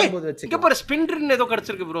 கரியா மாறும்போது வச்சு. இங்க பாரு ஸ்பின்டர்னு ஏதோ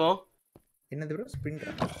கிடைச்சிருக்கு ப்ரோ. என்னது ப்ரோ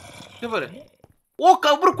ஸ்பின்டர்? இங்க பாரு. ஓ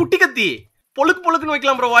ப்ரோ குட்டி கத்தி. பொளுக்குன்னு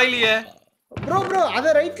வைக்கலாம் ப்ரோ வாயிலேயே. ப்ரோ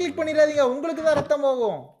அத ரைட் கிளிக் பண்ணிராதீங்க. உங்களுக்கு தான் ரத்தம்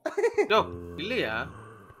போகும். யோ இல்லையா?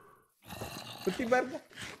 குட்டி பாருங்க.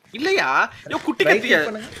 இல்லையா? யோ குட்டி கத்தி.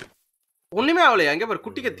 ஒண்ணுமே ஆவலையா? இங்க பாரு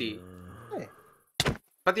குட்டி கத்தி.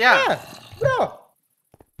 பாத்தியா? ப்ரோ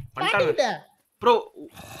மாட்டிக்கிட்டேன். ப்ரோ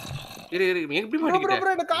இரு எப்படி மாட்டிக்கிட்ட?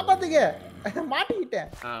 ப்ரோ என்ன காப்பாத்துங்க. மாட்டிக்கிட்டேன்.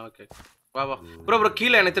 ஓகே வா ப்ரோ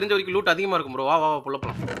கீழ எனக்கு தெரிஞ்ச வரைக்கும் லூட் அதிகமா இருக்கும் ப்ரோ. வா புள்ள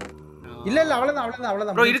போலாம். இல்ல இல்ல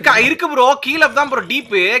அவ்வளவுதான் ப்ரோ இருக்கு ப்ரோ கீழ தான் ப்ரோ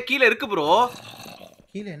டீப் கீழ இருக்கு ப்ரோ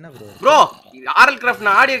கீழ என்ன ப்ரோ ப்ரோ ஆர்எல் கிராஃப்ட்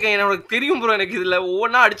நான் ஆடி இருக்கேன் எனக்கு தெரியும் ப்ரோ எனக்கு இதுல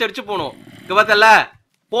ஒவ்வொன்னா அடிச்சு போணும் இங்க பார்த்தல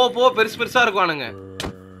போ பெருசா இருக்குவானுங்க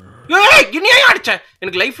ஏய் என்னையா அடிச்ச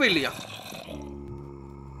எனக்கு லைஃபே இல்லையா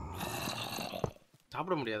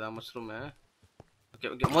சாப்பிட முடியாதா மஷ்ரூம்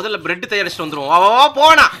ஓகே முதல்ல பிரெட் தயாரிச்சிட்டு வந்துருவோம் வா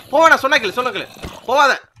போவேனா சொன்னா கேளு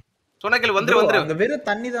போவாத சொன்னா கேளு வந்துரு அங்க வெறும்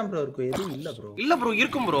தண்ணி தான் ப்ரோ இருக்கும் எதுவும் இல்ல ப்ரோ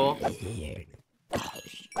இருக்கும் ப்ரோ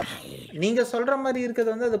நீங்க சொல்ற மாதிரி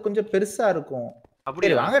இருக்குது வந்து அது கொஞ்சம் பெருசா இருக்கும்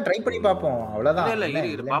அப்படியே வாங்க ட்ரை பண்ணி பாப்போம் அவ்வளவுதான் இல்ல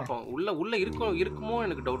இரு பாப்போம் உள்ள இருக்குமோ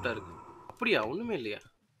எனக்கு டவுட்டா இருக்கு அப்படியா ஒண்ணுமே இல்லையா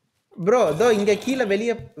ப்ரோ இதோ இங்க கீழ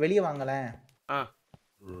வெளிய வாங்களேன்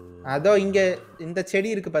அதோ இங்க இந்த செடி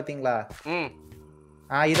இருக்கு பாத்தீங்களா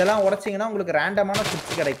இதெல்லாம் உடைச்சீங்கன்னா உங்களுக்கு ரேண்டமான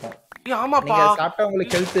ஃபுட்ஸ் கிடைக்கும் ஆமாப்பா நீங்க சாப்பிட்டா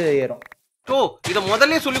உங்களுக்கு ஹெல்த் ஏறும் இத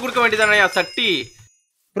முதல்லயே சொல்லி கொடுக்க வேண்டியதானயா சட்டி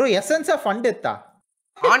bro essence of fund எத்தா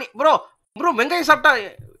bro வெங்காயம்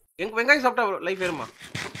சாப்பிட்டா லைஃப் ஏறுமா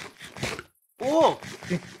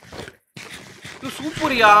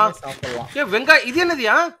சூப்பர்யா வெங்காயம் இது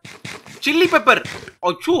என்னதுயா சில்லி பெப்பர்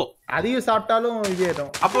அதையும் சாப்பிட்டாலும் இது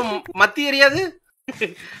ஏறும் அப்ப மத்தி எரியாது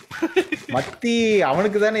மத்தி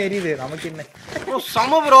அவனுக்கு தானே எரியுது நமக்கு என்ன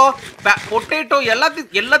சம ப்ரோ பொட்டேட்டோ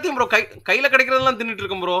எல்லாத்தையும் ப்ரோ கையில கிடைக்கிறதெல்லாம் தின்னுட்டு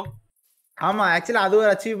இருக்கோம் ப்ரோ ஆமா ஆக்சுவலா அது ஒரு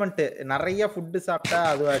அச்சீவ்மெண்ட் நிறைய ஃபுட் சாப்பிட்டா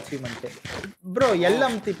அது ஒரு அச்சீவ்மெண்ட் ப்ரோ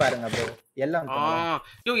எல்எம்டி பாருங்க ப்ரோ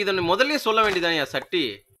எல்எம்டி இத முதல்லயே சொல்ல வேண்டியதானயா சட்டி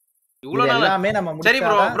இவ்வளவு எல்லாமே நம்ம சரி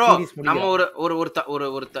ப்ரோ நம்ம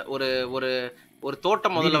ஒரு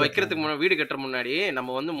தோட்டம் முதல்ல வைக்கிறதுக்கு முன்னாடி வீடு கட்டுற முன்னாடி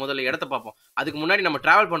நம்ம வந்து முதல்ல இடத்த பார்ப்போம் அதுக்கு முன்னாடி நம்ம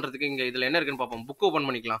டிராவல் பண்றதுக்கு இங்க இதுல என்ன இருக்குன்னு பார்ப்போம் புக் ஓபன்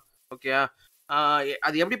பண்ணிக்கலாம் ஓகே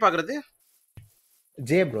அது எப்படி பாக்குறது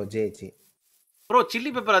ஜே ப்ரோ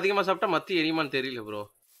சில்லி பெப்பர் அதிகமா சாப்பிட்டா மத்தி எரியுமான்னு தெரியல bro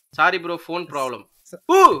sorry bro phone problem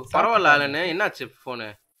பரவாயில்ல ஆலன்னு என்னாச்சு ஃபோனு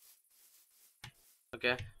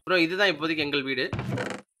ஓகே ப்ரோ இதுதான் இப்போதைக்கு எங்கள் வீடு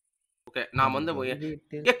ஓகே நான்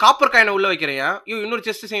வந்து காப்பர் காயினை உள்ள வைக்கிறேன் இன்னொரு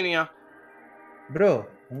செஸ்ட் செய்யணும்யா ப்ரோ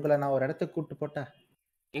உங்களை நான் ஒரு இடத்துக்கு கூட்டு போட்டேன்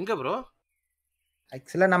எங்க ப்ரோ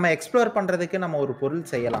ஆக்சுவலா நம்ம எக்ஸ்ப்ளோர் பண்றதுக்கு நம்ம ஒரு பொருள்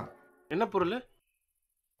செய்யலாம் என்ன பொருள்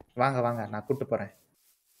வாங்க நான் கூட்டு போறேன்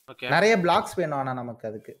ஓகே நிறைய பிளாக்ஸ் வேணும் ஆனா நமக்கு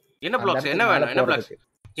அதுக்கு என்ன பிளாக்ஸ் என்ன வேணும் என்ன பிளாக்ஸ்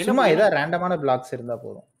சும்மா ஏதா ரேண்டமான பிளாக்ஸ் இருந்தா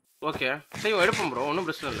போதும் ஓகே சரி எடுப்போம் ப்ரோ ஒண்ணும்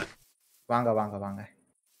பிரச்சனை இல்ல வாங்க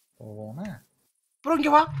போவோமா ப்ரோ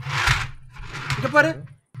இங்க வா இங்க பாரு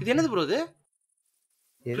இது என்னது ப்ரோ இது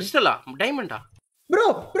கிறிஸ்டலா டைமண்டா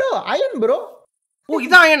ப்ரோ அயன் ப்ரோ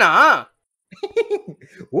இது அயனா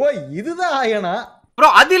இதுதான் அயனா ப்ரோ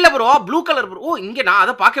அது இல்ல ப்ரோ ப்ளூ கலர் ப்ரோ இங்க நான்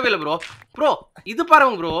அத பார்க்கவே இல்ல ப்ரோ இது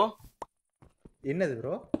பாருங்க ப்ரோ என்னது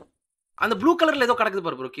ப்ரோ அந்த ப்ளூ கலர்ல ஏதோ கிடக்குது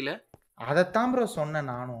பாரு ப்ரோ கீழ அதத்தான் ப்ரோ சொன்னேன்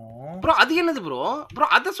நானும் ப்ரோ அது என்னது ப்ரோ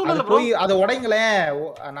அத சொல்லல ப்ரோ அத உடைங்களே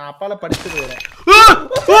நான் அப்பால படிச்சிட்டு வரேன்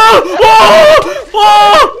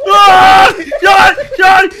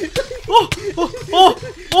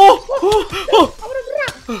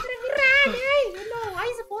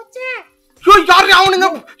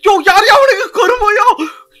அவனுங்க கருமையோ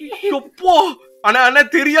எப்போ அண்ணா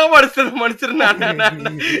தெரியாம அடிச்சிருந்தேன்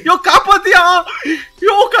காப்பாத்தியா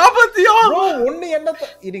ஒண்ணு என்ன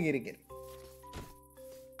இருங்க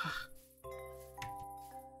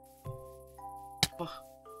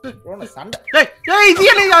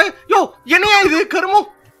இது கருமம்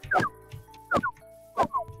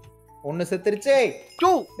ஒண்ணு செத்துருச்சே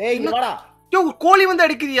கோழி வந்து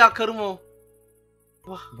அடிக்குதியா கருமம்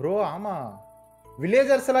ப்ரோ ஆமா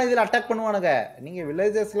வில்லேஜர்ஸ் எல்லாம் இதுல அட்டாக் பண்ணுவானுங்க நீங்க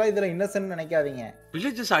வில்லேஜர்ஸ் எல்லாம் இதுல இன்னசென்ட் நினைக்காதீங்க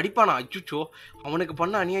வில்லேஜர்ஸ் அடிப்பானா அச்சுச்சோ அவனுக்கு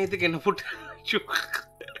பண்ண அநியாயத்துக்கு என்ன போட்டு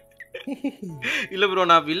இல்ல ப்ரோ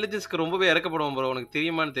நான் வில்லேஜர்ஸ்க்கு ரொம்பவே இறக்கப்படுவேன் ப்ரோ உனக்கு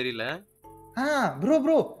தெரியுமான்னு தெரியல ப்ரோ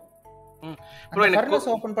ப்ரோ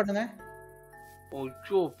எனக்கு ஓபன் பண்ணுங்க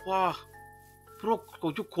ஐயோப்பா ப்ரோ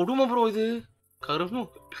கொஞ்சம் கொடுமை ப்ரோ இது கருமம்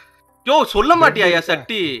சொல்ல மாட்டியா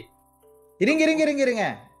சட்டி இருங்க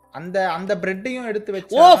அந்த பிரெட்டையும் எடுத்து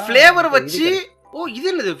வச்சு ஃப்ளேவர் வச்சு இது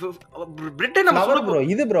என்னது பிரெட் நம்ம சொல்ல ப்ரோ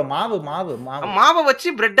இது ப்ரோ மாவை வச்சு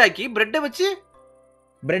பிரெட் ஆக்கி பிரெட் வச்சு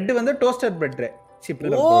பிரெட் வந்து டோஸ்டட் பிரெட்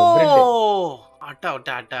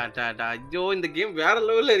ஐயோ இந்த கேம் வேற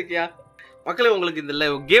லெவல்ல இருக்கியா மக்களே உங்களுக்கு இந்த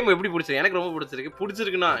கேம் எப்படி பிடிச்சிருக்கு எனக்கு ரொம்ப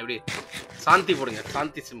பிடிச்சிருக்குன்னா எப்படி சாந்தி போடுங்க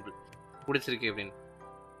சாந்தி சிம்பிள் பிடிச்சிருக்கு அப்படின்னு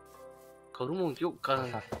கருமம்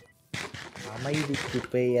அமைதிக்கு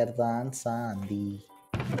பெயர் தான் சாந்தி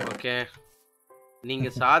ஓகே நீங்க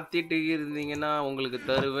சாத்திட்டு இருந்தீங்கன்னா உங்களுக்கு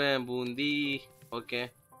தருவேன் பூந்தி ஓகே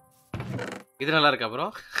இது நல்லா இருக்கா ப்ரோ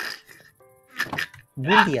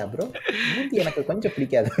பூந்தியா ப்ரோ பூந்தி எனக்கு கொஞ்சம்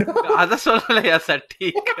பிடிக்காது அத சொல்லலையா சட்டி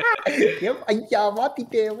ஐயா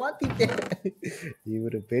மாத்திட்டேன்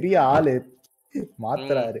இவரு பெரிய ஆளு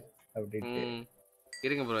மாத்துறாரு அப்படின்னு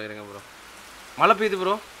இருங்க ப்ரோ மழை பெய்யுது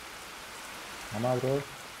ப்ரோ ஆமா ப்ரோ.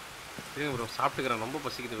 இருங்க ப்ரோ சாப்பிட்டுக்கிறேன், ரொம்ப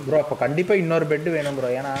பசிக்குது ப்ரோ அப்ப கண்டிப்பா இன்னொரு பெட் வேணும் ப்ரோ.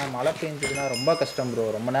 ஏன்னா மழை பெஞ்சதுன்னா ரொம்ப கஷ்டம் ப்ரோ.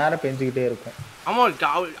 ரொம்ப நேரம் பெஞ்சுக்கிட்டே இருக்கும். ஆமா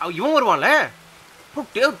இவன் வருவான்ல ப்ரோ.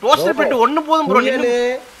 டோஸ்டட் பிரெட் ஒன்னு போதும் ப்ரோ. நின்னு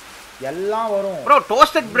எல்லாம் வரும் ப்ரோ.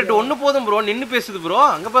 டோஸ்டட் பிரெட் ஒன்னு போதும் ப்ரோ. நின்னு பேசுது ப்ரோ.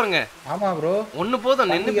 அங்க பாருங்க. ஆமா ப்ரோ. ஒன்னு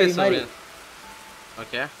போதும் நின்னு பேசுது.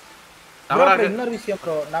 ஓகே. ப்ரோ இன்னொரு விஷயம்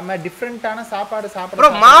ப்ரோ. நம்ம டிஃபரண்டான சாப்பாடு சாப்பிட ப்ரோ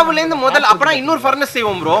மாவுல இருந்து முதல்ல அப்பனா இன்னொரு ஃபர்னஸ்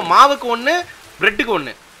செய்வோம் ப்ரோ. மாவுக்கு ஒன்னு, பிரெட்டுக்கு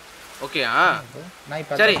ஒன்னு. ஓகேயா?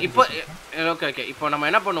 சரி இப்போ ஓகே ஓகே. இப்போ நம்ம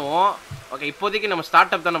என்ன பண்ணுவோம்? ஓகே இப்போதைக்கு நம்ம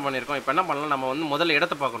ஸ்டார்ட் அப் தான பண்ணிருக்கோம். இப்போ என்ன பண்ணலாம்? நம்ம வந்து முதல்ல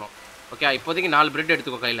இடத்தை பார்க்கணும். ஓகே இப்போதைக்கு 4 பிரெட்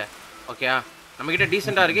எடுத்துக்கோ கையில. ஓகேயா? நம்ம கிட்ட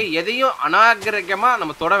டீசெண்டா இருக்கு. எதையும் அநாகரிகமா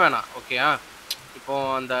நம்ம தொட வேணாம். ஓகேயா? இப்போ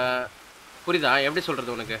அந்த புரியுதா? எப்படி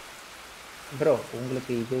சொல்றது உனக்கு? ப்ரோ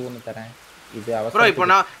உங்களுக்கு இது ஒன்னு தரேன். இது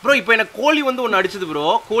ப்ரோ இப்போ எனக்கு கோழி வந்து ஒன்னு அடிச்சது ப்ரோ.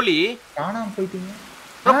 கோழி காணாம போயிட்டீங்க.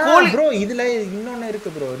 ப்ரோ இதுல இன்னொன்னு இருக்கு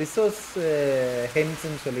ப்ரோ. ரிசோர்ஸ்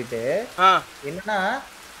ஹென்ஸ்னு சொல்லிட்டு என்னன்னா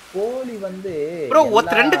கோழி வந்து ப்ரோ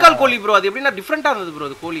ரெண்டு கால் கோழி ப்ரோ. அது எப்படின்னா டிஃபரெண்டா இருந்தது ப்ரோ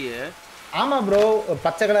அது கோழி. ஆமா ப்ரோ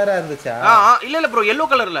பச்சை கலரா இருந்துச்சா? இல்ல ப்ரோ yellow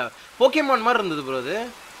கலர்ல போக்கேமான் மாதிரி இருந்தது ப்ரோ அது.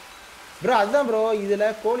 ப்ரோ அதுதான் ப்ரோ. இதுல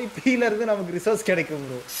கோழி பீல இருந்து நமக்கு ரிசோர்ஸ் கிடைக்கும்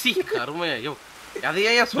ப்ரோ. சி கருமையா. ஐயோ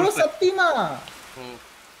அதையே சொல்ற ப்ரோ சத்தியமா.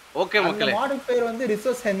 ஓகே மக்களே. அந்த மாடல் பேர் வந்து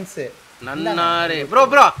ரிசோர்ஸ் ஹென்ஸ். நன்னாரே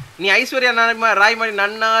ப்ரோ. நீ ஐஸ்வர்யா ராய் மாதிரி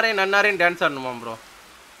நன்னாரே டான்ஸ் ஆடணுமா ப்ரோ?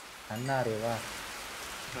 நன்னாரே வா.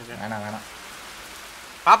 வேணாம்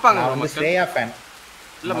பாப்பாங்க நான் வந்து ஸ்ரேயா ஃபேன்.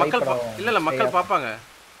 இல்ல மக்கள் பாப்பாங்க.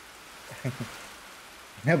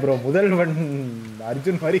 என்ன ப்ரோ முதல்வன்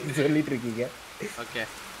அர்ஜுன் மாதிரி சொல்லிட்டு இருக்கீங்க. Okay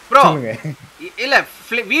bro. இல்ல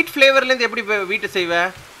வீட் ஃப்ளேவர்ல இருந்து எப்படி வீட் செய்வ?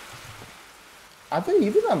 அது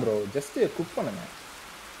இதுதான் ப்ரோ. ஜஸ்ட் குக் பண்ணுங்க.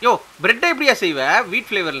 யோ பிரெட் எப்படியா செய்வ வீட்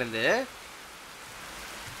ஃப்ளேவர்ல இருந்து?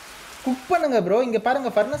 குக் பண்ணுங்க ப்ரோ. இங்க பாருங்க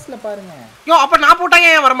ஃபர்னஸ்ல பாருங்க. யோ அப்ப நான் போட்டா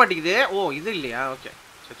ஏன் வர மாட்டேங்குது? ஓ இது இல்லையா? ஓகே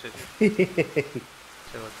சரி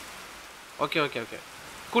ஓகே ஓகே ஓகே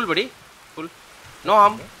கூல் படி கூல். No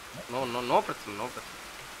harm. நோ பிரச்சனை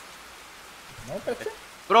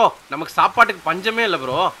ப்ரோ. நமக்கு சாப்பாட்டுக்கு பஞ்சமே இல்ல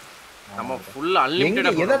ப்ரோ. நம்ம ஃபுல்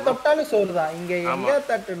அன்லிமிட்டடா எதை தொட்டாலும் சோறு தான். இங்க எங்க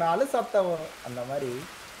தட்டுனாலும் சத்தம் வரும் அந்த மாதிரி.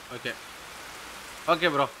 Okay okay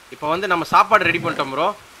bro. இப்போ வந்து நம்ம சாப்பாடு ரெடி பண்ணிட்டோம் ப்ரோ.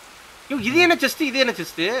 யோ இது என்ன செஸ்ட் இது என்ன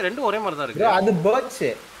செஸ்ட்? ரெண்டும் ஒரே மாதிரி தான் இருக்கு. ப்ரோ அது பர்ட்ஸ்.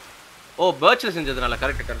 ஓ பர்ட்ஸ்ல செஞ்சதுனால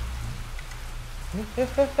கரெக்ட்.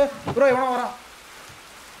 ப்ரோ இவன வரான்.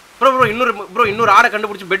 ப்ரோ இன்னொரு ஆடை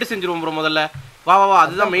கண்டுபிடிச்சு பெட் செஞ்சிருவோம் ப்ரோ முதல்ல. வா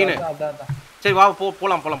அதுதான் மெயின். சரி வா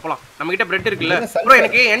போலாம். நம்ம கிட்ட பிரெட் இருக்குல்ல ப்ரோ.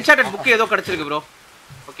 எனக்கு என்சார்ட்டட் புக் ஏதோ கிடைச்சிருக்கு ப்ரோ.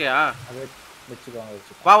 ஓகேயா? அது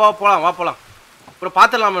வெச்சுக்கோங்க. வா போலாம் ப்ரோ.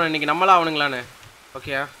 பாத்துடலாமா இன்னைக்கு நம்மளா அவனுங்களானே?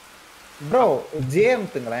 ஓகேயா ப்ரோ ஜேஎம்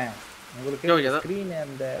துங்களேன். உங்களுக்கு ஸ்கிரீன்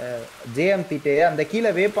அந்த ஜேஎம் தீட்டு அந்த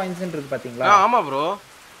கீழ வே பாயிண்ட்ஸ் இருக்கு பாத்தீங்களா? ஆமா ப்ரோ.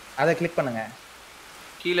 அத கிளிக் பண்ணுங்க.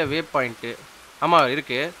 கீழ வே பாயிண்ட் ஆமா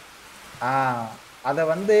இருக்கு. அத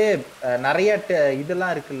வந்து நிறைய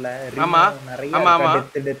இதெல்லாம் இருக்குல்ல. நிறைய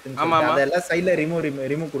அதெல்லாம் சைடுல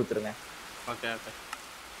ரிமூவ் கொடுத்துருங்க. ஓகே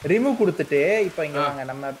ரிமூவ் கொடுத்துட்டு இப்போ இங்க வாங்க.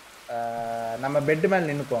 நம்ம பெட் மேல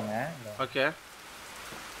நின்னுக்கோங்க. ஓகே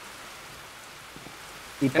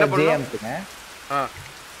இப்போ ஜேஎம்க்குங்க.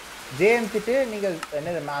 ஜேஎம்க்கு நீங்க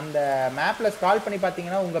என்னது அந்த மேப்ல ஸ்க்ரால் பண்ணி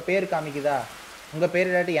பாத்தீங்கன்னா உங்க பேர் காமிக்குதா? உங்க பேர்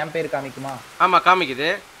இல்லாட்டி என் பேர் காமிக்குமா? ஆமா காமிக்குது.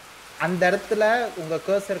 அந்த இடத்துல உங்க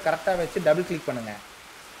கர்சர் கரெக்ட்டா வச்சு டபுள் கிளிக் பண்ணுங்க.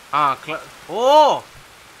 ஓ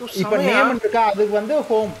இப்போ நேம் இருக்கா? அதுக்கு வந்து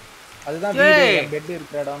ஹோம். அதுதான் வீடு பெட்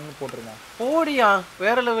இருக்கிற இடம்னு போட்டுருங்க. ஓடியா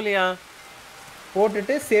வேற லெவலியா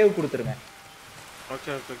போட்டுட்டு சேவ் கொடுத்துருங்க.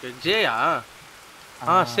 ஓகே ஜேயா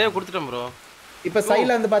சேவ் கொடுத்துட்டேன் ப்ரோ. இப்போ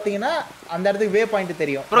சைடுல வந்து பாத்தீங்கன்னா அந்த இடத்துக்கு வே பாயிண்ட்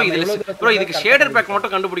தெரியும் ப்ரோ. இதுக்கு ஷேடர் பேக்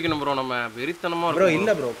மட்டும் கண்டுபிடிக்கணும் ப்ரோ. நம்ம வெறித்தனமா ப்ரோ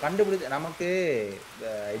இல்ல ப்ரோ கண்டுபிடிச்சு நமக்கு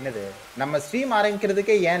என்னது நம்ம ஸ்ட்ரீம்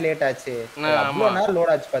ஆரம்பிக்கிறதுக்கே ஏன் லேட் ஆச்சு? அவ்வளவு நேரம்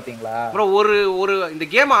லோட் ஆச்சு பாத்தீங்களா ப்ரோ? ஒரு இந்த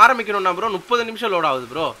கேம் ஆரம்பிக்கணும்னா ப்ரோ 30 நிமிஷம் லோட்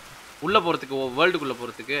ஆகுது ப்ரோ உள்ள போறதுக்கு, வேர்ல்டுக்குள்ள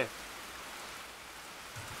போறதுக்கு.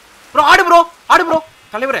 ப்ரோ ஆடு ப்ரோ.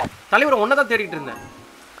 தலைவரே ஒன்னதான் தேடிட்டு இருந்தேன்.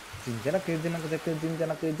 ஜனக்கு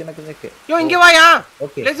யோ இங்க வாயா.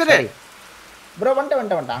 ஓகே சரி ப்ரோ.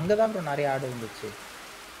 வந்துட்டேன். அங்கதான் ப்ரோ நிறைய ஆடு இருந்துச்சு.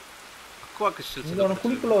 Aqua crystals. இங்க ஒரு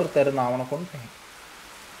குளிக்குள்ள ஒருத்தர் இருந்தான். அவனை கொன்னுட்டேன்.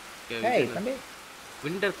 ஏய் தம்பி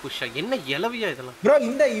விண்டர் குஷா என்ன இலவியா இதெல்லாம் ப்ரோ?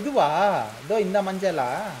 இந்த இதுவா இதோ இந்த மஞ்சளா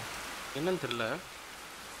என்னன்னு தெரியல.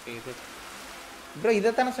 இது ப்ரோ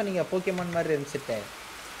இத தான சொன்னீங்க போக்கேமான் மாதிரி இருந்துச்சு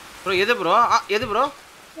ப்ரோ. எது ப்ரோ?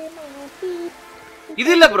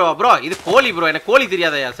 இது இல்ல ப்ரோ இது கோழி ப்ரோ. எனக்கு கோழி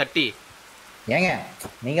தெரியாதயா சட்டி. ஏங்க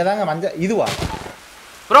நீங்க தாங்க மஞ்சள் இதுவா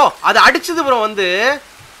ப்ரோ? அது அடிச்சது ப்ரோ வந்து.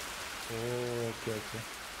 ஓகே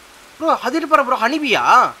ப்ரோ அது என்ன ப்ரோ? ஹனிபியா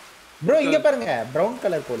ப்ரோ? இங்க பாருங்க பிரவுன்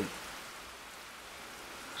கலர் கோழி.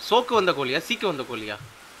 சோக்கு வந்த கோழியா? சீக்கு வந்த கோழியா?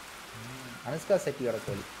 அனுஷ்கா செட்டியோட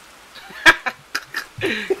கோழி.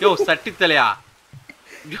 யோ சட்டி தலையா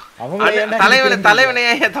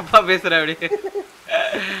தலைவனையா ஏன் தப்பா பேசுற அப்படி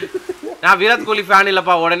நான் விராட் கோலி ஃபேன்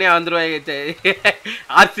இல்லப்பா உடனே வந்துருவேன்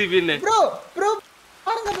ஆர்சிபின்னு ப்ரோ ப்ரோ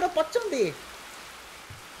பாருங்க ப்ரோ பச்சோந்தி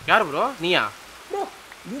யார் ப்ரோ நீயா ப்ரோ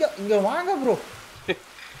இங்க வாங்க ப்ரோ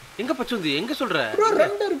எங்க பச்சோந்தி எங்க சொல்ற ப்ரோ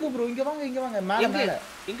ரெண்டு இருக்கு ப்ரோ இங்க வாங்க மேல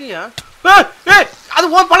எங்கயா ஏய் அது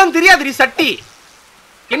ஓ பழம் தெரியாதுடி சட்டி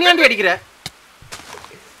என்னையாண்டி அடிக்குற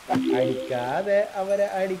அடிக்காத அவரை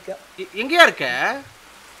அடிக்க எங்கயா இருக்க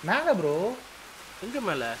மேல ப்ரோ எங்க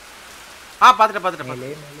மேல பாத்துட்டேன்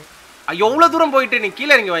எவ்வளவு தூரம் போயிட்டு நீ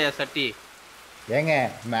கீழே இறங்கி வாயா சட்டி ஏங்க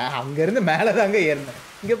அங்க இருந்து மேல தாங்க ஏறணும்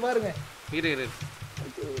இங்க பாருங்க இரு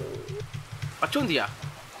பச்சோந்தியா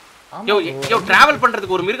யோ டிராவல்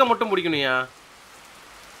பண்றதுக்கு ஒரு மிருகம் மட்டும் பிடிக்கணும்யா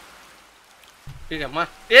அம்மா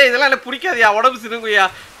இதெல்லாம் எனக்கு பிடிக்காதுயா உடம்பு சிறுங்குயா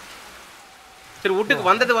சரி வீட்டுக்கு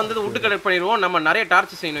வந்தது வீட்டு கனெக்ட் பண்ணிடுவோம் நம்ம நிறைய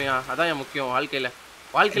டார்ச் செய்யணும்யா அதான் முக்கியம் வாழ்க்கையில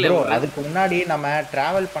அதுக்கு முன்னாடி நம்ம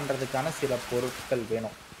டிராவல் பண்றதுக்கான சில பொருட்கள்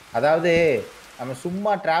வேணும் அதாவது நம்ம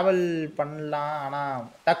சும்மா டிராவல் பண்ணலாம் ஆனா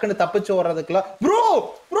டக்குன்னு தப்பிச்சு ஓடுறதுக்குலாம் ப்ரோ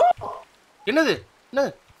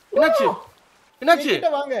என்னாச்சு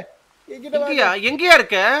வாங்க எங்கயா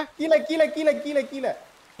இருக்க கீழ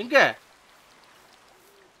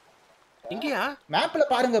எங்கயா மேப்ல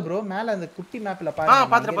பாருங்க ப்ரோ மேல அந்த குட்டி மேப்ல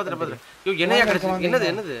பாருங்க பாத்துறேன் யோ என்னையா கிடைச்சது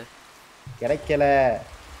என்னது கிடைக்கல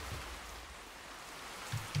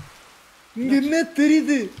இங்க என்ன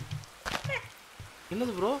தெரியுது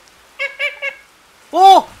என்னது ப்ரோ ஓ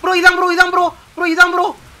ப்ரோ இதான் ப்ரோ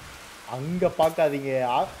அங்க பாக்காதீங்க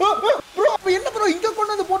ப்ரோ என்ன ப்ரோ இங்க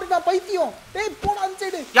கொண்டு வந்து போட்டுட்டா பைத்தியம் டேய் போடா அந்த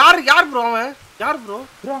சைடு யார் ப்ரோ அவன்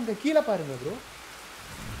ப்ரோ அங்க கீழ பாருங்க ப்ரோ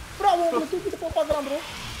அவன் தூக்கிட்டு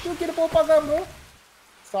போறான் ப்ரோ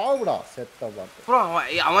சாவுடா செத்த பாத்து ப்ரோ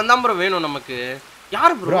அவன் தான் ப்ரோ வேணும் நமக்கு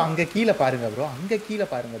யார் ப்ரோ அங்க கீழ பாருங்க ப்ரோ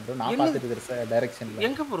நான் பாத்துட்டு இருக்கற டைரக்ஷன்ல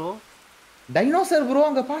எங்க ப்ரோ டைனோசர் ப்ரோ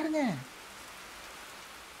அங்க பாருங்க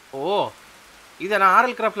ஓ இத நான்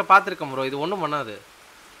ஆரல் கிராஃப்ட்ல பாத்துர்க்கேன் ப்ரோ இது ஒண்ணும் பண்ணாது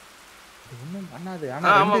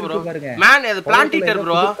ஆனா ஆமா ப்ரோ பாருங்க மேன் இது பிளான்ட்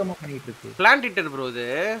ஈட்டர் ப்ரோ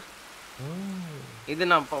இது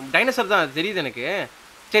நான் டைனோசர் தான் தெரியுது எனக்கு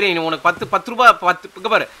சரி நீ உனக்கு 10 ரூபாய்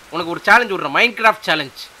 10 பாரு உனக்கு ஒரு சேலஞ்ச் விடுறேன் மைன்கிராஃப்ட்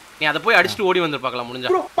சேலஞ்ச் நீ அதை போய் அடிச்சுட்டு ஓடி வந்து பார்க்கலாம்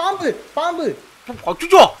முடிஞ்சா ப்ரோ பாம்பு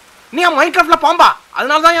அச்சோ நீ மைன்கிராஃப்ட்ல பாம்பா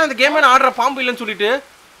அதனால தான் அந்த கேமே நான் ஆடுற பாம்பு இல்லன்னு சொல்லிட்டு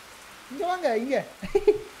இங்க வாங்க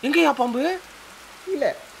எங்கயா பாம்பு இல்ல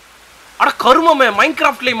அட கருமமே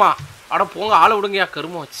மைன்கிராஃப்ட்லயுமா அட போங்க ஆளை விடுங்கயா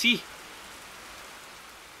கருமம் சீ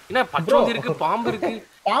என்ன பச்சோந்தி இருக்கு பாம்பு இருக்கு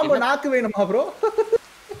பாம்பு நாக்கு வேணுமா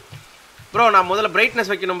ப்ரோ நான் முதல்ல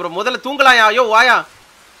பிரைட்னஸ் வைக்கணும் ப்ரோ முதல்ல தூங்கலாம்யா ஐயோ வாயா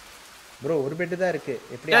ப்ரோ ஒரு பெட் தான் இருக்கு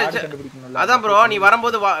எப்படி ஆட் கண்டுபிடிக்கணும்ல அதான் ப்ரோ நீ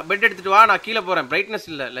வரும்போது பெட் எடுத்துட்டு வா நான் கீழ போறேன் பிரைட்னஸ்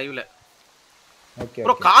இல்ல லைவ்ல ஓகே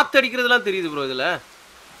ப்ரோ காத்து அடிக்கிறதுலாம் தெரியுது ப்ரோ இதுல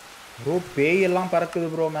ப்ரோ பேய் எல்லாம் பறக்குது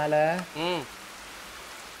ப்ரோ மேல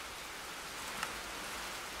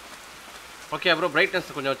ஓகே ப்ரோ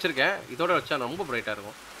பிரைட்னஸ் கொஞ்சம் வச்சிருக்கேன் இதோட வச்சா ரொம்ப பிரைட்டா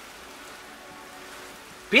இருக்கும்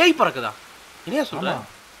பேய் பறக்குதா என்ன சொல்ற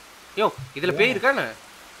யோ இதுல பேய் இருக்கானே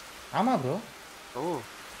ஆமா ப்ரோ ஓ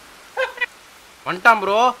வந்துட்டான்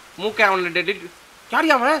ப்ரோ மூக்கே அவன் டெட்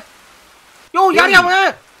யார் அவன் யோ யார் அவன்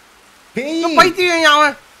பேய் பைத்தியம்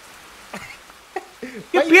அவன்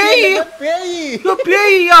பேய் யோ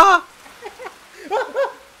பேய்யா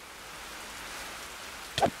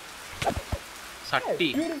சட்டி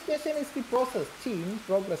purification is the process in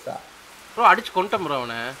progress bro அடிச்சு கொண்டேன் ப்ரோ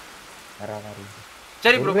அவனை வரவாரி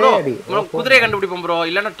சரி ப்ரோ குதிரையை கண்டுபிடிப்போம் ப்ரோ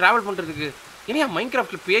இல்லன்னா டிராவல் பண்றதுக்கு இனியா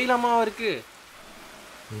மைன்கிராஃப்ட்ல பேய்லாமா இருக்கு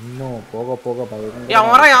இன்னும் போக பயங்கர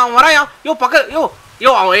அவன் வரான்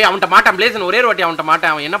யோ அவன்கிட்ட மாட்டான் பிளேசன் ஒரே வாட்டி அவன்கிட்ட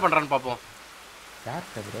மாட்டான் அவன் என்ன பண்றான்னு பாப்போம் யார்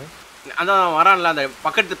ப்ரோ அதான் வரான்ல அந்த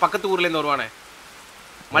பக்கத்து ஊர்ல இருந்து வருவானே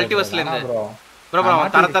மல்டிவர்ஸ்ல இருந்து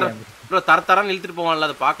ப்ரோ தரன்னு இழுத்துட்டு போவான்ல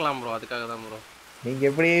அதை பார்க்கலாம் ப்ரோ அதுக்காக தான் ப்ரோ நீங்க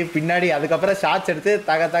எப்படி பின்னாடி அதுக்கப்புறம் ஷாட்ஸ் எடுத்து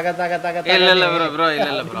தக இல்ல ப்ரோ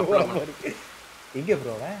இல்ல ப்ரோ எங்க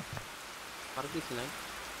ப்ரோ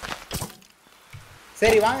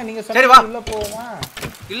சரி வாங்க நீங்க சரி வா உள்ள போவோமா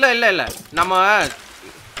இல்ல நம்ம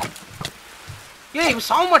இவன்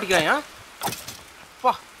சாவ மாட்டேங்கிறாயா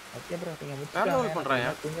பா ஓகே ப்ரோ நீங்க முன்னாடி பண்றாயா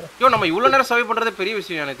நம்ம இவ்வளவு நேரம் சர்வை பண்றதே பெரிய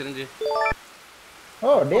விஷயம் எனக்கு தெரிஞ்சு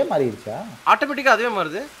ஓ டே மாறிடுச்சா ஆட்டோமேட்டிக்கா அதுவே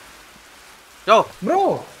மாறுது ப்ரோ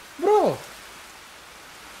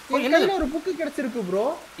எனக்கு ஒரு புக் கிடைச்சிருக்கு ப்ரோ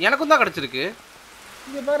எனக்கும் தான் கிடைச்சிருக்கு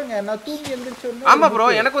இங்க பாருங்க நான் தூங்கி எந்திரச்சோனே ஆமா ப்ரோ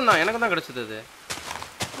எனக்கும் தான் கிடைச்சது அது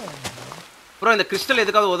ப்ரோ இந்த கிறிஸ்டல்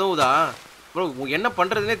எதுக்காவது உதவுதா ப்ரோ என்ன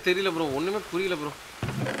பண்றதுனே தெரியல ப்ரோ ஒண்ணுமே புரியல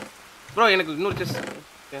ப்ரோ எனக்கு இன்னொரு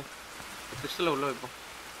கிறிஸ்டல் உள்ள வைப்போம்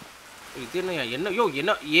இது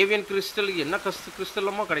என்ன ஏவியன் கிறிஸ்டல் என்ன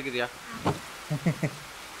கிறிஸ்டல்லமா கிடைக்குதுயா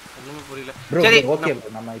ஒண்ணுமே புரியல. ப்ரோ சரி ஓகே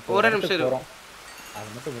ப்ரோ நம்ம இப்போ ஒரே நிமிஷம் இரு. போறோம். அது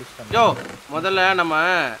மட்டும் முடிச்சிட்டோம். யோ முதல்ல நம்ம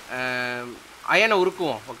அயனை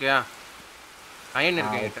உருக்குவோம். ஓகேயா? அயன்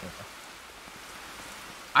இருக்கு என்கிட்ட.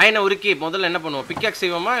 அயனை உருக்கி முதல்ல என்ன பண்ணுவோம்? பிக்காக்ஸ்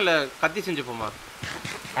செய்வோமா இல்ல கத்தி செஞ்சுப்போமா?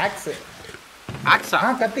 ஆக்ஸ். ஆக்ஸா?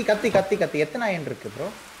 கத்தி கத்தி கத்தி கத்தி எத்தனை அயன் இருக்கு ப்ரோ?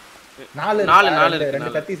 4 இருக்கு.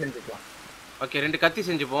 2 கத்தி செஞ்சுக்கலாம். ஓகே 2 கத்தி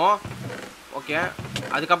செஞ்சுப்போம். ஓகே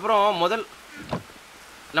அதுக்கப்புறம்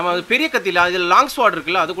நம்ம பெரிய கத்தில இதுல லாங் ஸ்வாட்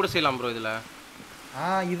இருக்குல்ல அது கூட செய்யலாம் ப்ரோ இதுல.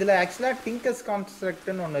 இதுல ஆக்சுவலா டிங்கர்ஸ்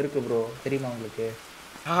கான்ஸ்ட்ரக்ட்னு ஒன்னு இருக்கு ப்ரோ. தெரியுமா உங்களுக்கு?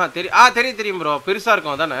 தெரியும் ப்ரோ. பெருசா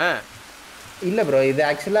இருக்கும் அதானே? இல்ல ப்ரோ இது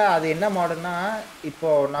ஆக்சுவலா அது என்ன மாடல்னா இப்போ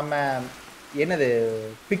நம்ம என்னது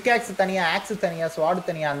பிக்காக்ஸ் தனியா ஆக்ஸ் தனியா ஸ்வாட்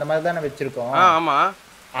தனியா அந்த மாதிரி தானே வச்சிருக்கோம். ஆமா.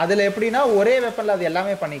 அதுல எப்படின்னா ஒரே வெப்பன்ல அது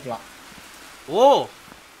எல்லாமே பண்ணிக்கலாம். ஓ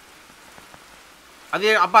அது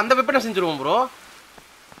அப்ப அந்த வெப்பனை செஞ்சிருவோம் ப்ரோ.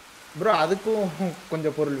 ப்ரோ அதுக்கும்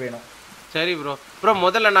கொஞ்சம் பொருள் வேணும். சரி ப்ரோ. ப்ரோ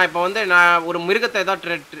முதல்ல நான் இப்போ நான் ஒரு மிருகத்தை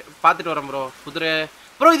ஏதாவது பார்த்துட்டு வரேன் ப்ரோ. குதிரை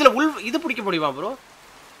ப்ரோ இதுல இது பிடிக்க முடியுமா ப்ரோ?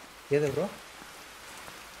 எது ப்ரோ?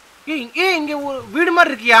 இங்க ஒரு வீடு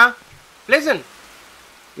மாதிரி இருக்கியா பிளேசன்?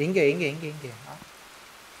 எங்க எங்க எங்க எங்க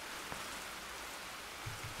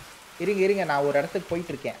இருங்க நான் ஒரு இடத்துக்கு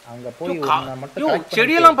போயிட்டு இருக்கேன். அங்க போய் மட்டும்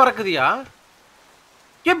செடியெல்லாம் பறக்குதியா?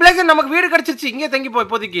 பிளேசன் நமக்கு வீடு கிடைச்சிருச்சு. இங்கே தங்கி போ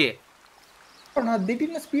இப்போதைக்கு. நான்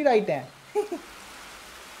திடீர்னு ஸ்பீட் ஆயிட்டேன்.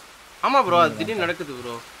 ஆமா ப்ரோ அது திடீர்னு நடக்குது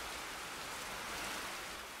ப்ரோ.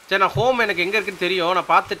 சரி நான் ஹோம் எனக்கு எங்க இருக்குன்னு தெரியும்.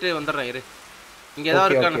 நான் பார்த்துட்டு வந்துடுறேன். இரு இங்க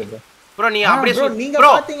ஏதாவது இருக்கா ப்ரோ? நீ அப்படியே நீங்க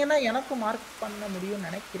பாத்தீங்கன்னா எனக்கு மார்க் பண்ண முடியும்னு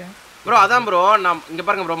நினைக்கிறேன் ப்ரோ. அதான் ப்ரோ நான் இங்க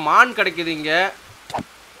பாருங்க ப்ரோ மான் கிடைக்குது. இங்க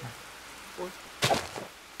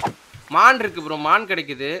மான் இருக்கு ப்ரோ. மான்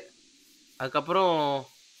கிடைக்குது. அதுக்கப்புறம்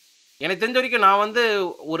எனக்கு தெரிஞ்ச வரைக்கும் நான்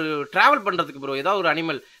ஒரு டிராவல் பண்றதுக்கு ப்ரோ ஏதாவது ஒரு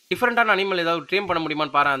அனிமல் டிஃபரெண்டான அனிமல் ஏதாவது ட்ரெயின் பண்ண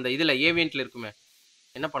முடியுமான்னு பாரு. அந்த இதுல ஏவியன்ட்ல இருக்குமே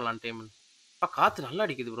என்ன பண்ணலாம் ட்ரெயின்? காத்து நல்லா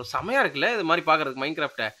அடிக்குது ப்ரோ. செமையா இருக்குல்ல இது மாதிரி பாக்குறதுக்கு மைண்ட்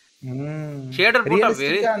கிராஃப்ட. ஷேடர் போட்டா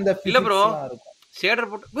இல்ல ப்ரோ ஷேடர்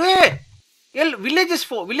போட்டு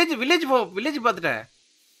வில்லேஜ் பார்த்துட்டேன்.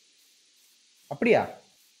 அப்படியா?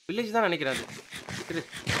 வில்லேஜ் தான் நினைக்கிறேன் அது.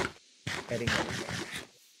 சரிங்க.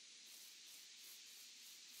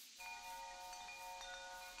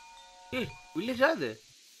 வில்லேஜா அது?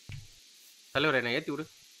 தலைவர் என்ன ஏத்தி விடு.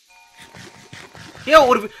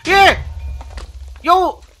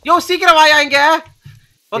 யோ சீக்கிரம் வாயா இங்க.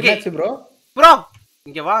 ஓகே ப்ரோ ப்ரோ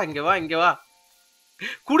இங்க வா.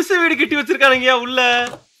 குடிசை வீடு கட்டி வச்சிருக்கானுங்க உள்ள.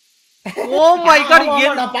 ஓ மை காட்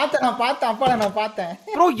நான் பார்த்தேன்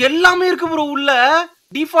ப்ரோ. எல்லாமே இருக்கு ப்ரோ உள்ள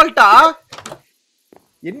டிஃபால்ட்டா.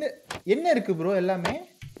 என்ன இருக்கு ப்ரோ எல்லாமே?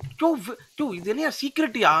 இது என்ன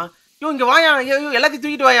சீக்ரெட்டியா? இங்க வாயா. எல்லாத்தையும்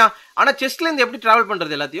தூக்கிட்டு வாயா. ஆனா செஸ்ட்ல இருந்து எப்படி டிராவல்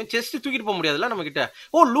பண்றது? எல்லாத்தையும் செஸ்ட் தூக்கிட்டு போக முடியாதுல்ல நம்ம கிட்ட.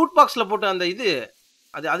 லூட் பாக்ஸ்ல போட்டு அந்த இது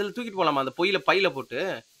அதுல தூக்கிட்டு போலாமா? அந்த பையில போட்டு.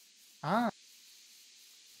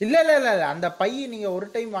 இல்ல அந்த பை நீங்க ஒரு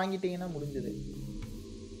டைம் வாங்கிட்டீங்கன்னா முடிஞ்சது.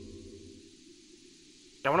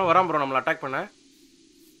 எவனோ வரான் ப்ரோ நம்மள அட்டாக் பண்ண.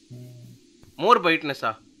 மோர்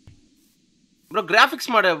பிரைட்னஸா ப்ரோ?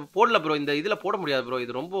 கிராபிக்ஸ் மாட போடல ப்ரோ. இந்த இதுல போட முடியாது ப்ரோ.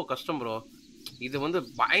 இது ரொம்ப கஷ்டம் ப்ரோ. இது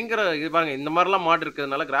பயங்கர இது பாருங்க. இந்த மாதிரிலாம் மாட்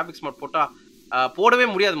இருக்கிறதுனால கிராபிக்ஸ் மாட் போட்டா போடவே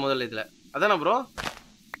முடியாது முதல்ல இதுல. அதானே ப்ரோ?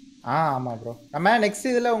 ஆமா ப்ரோ. நம்ம நெக்ஸ்ட்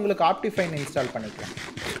இதுல உங்களுக்கு ஆப்டிஃபைன் இன்ஸ்டால் பண்ணிக்கலாம்.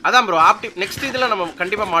 அதான் ப்ரோ நெக்ஸ்ட் இதுல நம்ம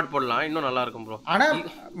கண்டிப்பா மாட் போடலாம். இன்னும் நல்லா இருக்கும் ப்ரோ. ஆனா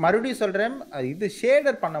மறுபடியும் சொல்றேன் இது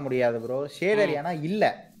ஷேடர் பண்ண முடியாது ப்ரோ. ஷேடர் ஏனா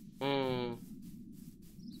இல்ல.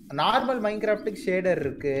 நார்மல் மைன்கிராஃப்ட்டுக்கு ஷேடர்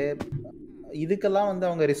இருக்கு. இதுக்கெல்லாம்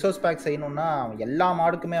அவங்க ரிசோர்ஸ் பேக் செய்யணும்னா எல்லா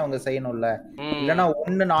மாடுக்குமே அவங்க செய்யணும்ல. இல்லனா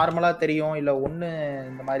ஒன்னு நார்மலா தெரியும் இல்ல ஒன்னு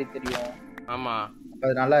இந்த மாதிரி தெரியும். ஆமா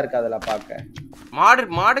அது நல்லா இருக்கு அதல பார்க்க.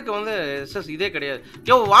 மாடுக்கு இதே கிடையாது.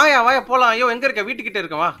 வாயா போலாம். எங்க இருக்க? வீட்டுக்கிட்ட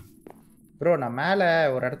இருக்க வா. ப்ரோ நான் மேல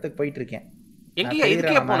ஒரு இடத்துக்கு போயிட்டு இருக்கேன்.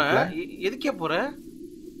 எதுக்கே போற?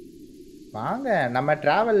 வாங்க நம்ம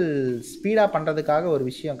டிராவல் ஸ்பீடா பண்றதுக்காக ஒரு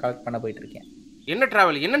விஷயம் கலெக்ட் பண்ண போயிட்டு இருக்கேன். என்ன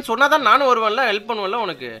டிராவல்? என்னன்னு சொன்னாதான் நானும் வருவேன்ல, ஹெல்ப் பண்ணுவேன்ல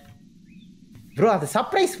உனக்கு. ப்ரோ அது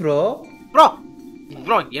சர்ப்ரைஸ் ப்ரோ. ப்ரோ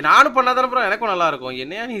நானும் பண்ணாதானே ப்ரோ எனக்கும் நல்லா இருக்கும்.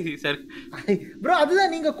 என்னையா நீ சரி ப்ரோ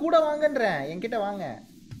அதுதான் நீங்க கூட வாங்கன்றேன். என்கிட்ட வாங்க.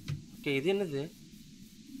 ஓகே இது என்னது?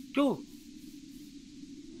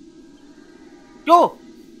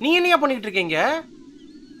 நீ என்னையா பண்ணிட்டு இருக்கீங்க?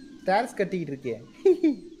 ஸ்டார்ஸ் கட்டிட்டு இருக்கேன்.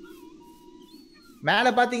 மேல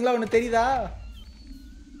பாத்தீங்களா? ஒன்னு தெரியுதா?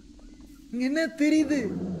 என்ன தெரியுது?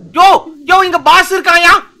 இங்க பாஸ்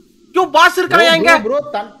இருக்காயா? பாஸ் இருக்காயா இங்க?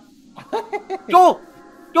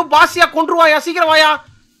 ப்ரோ பாஸ்யா கொன்றுவாயா? சீக்கிரம் வாயா.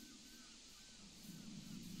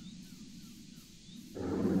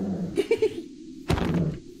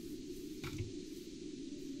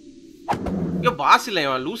 பாஸ் இல்ல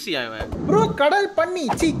லூசியா இவன். ப்ரோ கடல் பன்னி.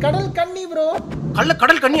 கடல் கன்னி ப்ரோ.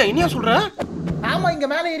 கடல் கன்னியா? என்னையா சொல்ற? ஆமா இங்க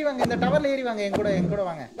மேல ஏறி வாங்க, இந்த டவர்ல ஏறி வாங்க, என் கூட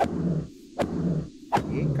வாங்க.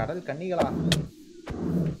 ஏய் கடல் கன்னிகளா,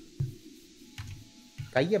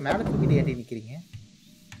 கைய மேல தூக்கிட்டு ஏறி நிக்கிறீங்க.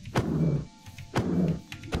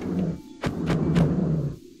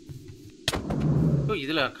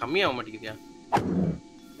 இதுல கம்மியாக மாட்டேங்குதியா?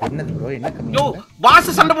 என்னது ப்ரோ, என்ன கம்மி? யோ பாஸ்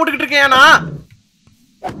சண்டை போட்டுக்கிட்டு இருக்கேன் நான்.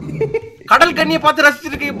 கடல் கண்ணியை பார்த்து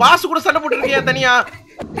ரசிச்சிட்டு இருக்கேன், பாஸ் கூட சண்டை போட்டு இருக்கேன் தனியா.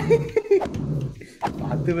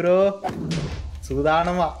 பாத்து ப்ரோ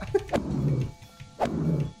சூதானமா.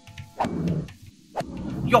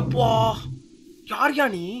 யப்பா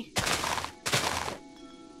யார் நீ?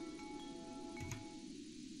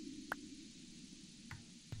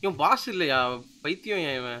 இவன் பாஸ் இல்லையா? பைத்தியம்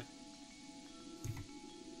ஏன் இவன்?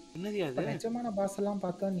 என்னதியா இது? நிஜமான பாஸ் எல்லாம்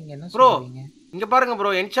பார்த்தா நீங்க என்ன ப்ரோ சொல்றீங்க? இங்க பாருங்க ப்ரோ,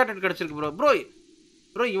 என்சார்ட்டட் கிடைச்சிருக்கு ப்ரோ.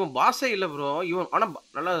 ப்ரோ இவன் பாஸே இல்ல ப்ரோ. இவன் ஆனா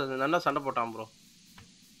நல்லா சண்டை போட்டான் ப்ரோ.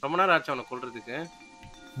 ரொம்ப நேரம் ஆச்சு அவனை கொல்றதுக்கு.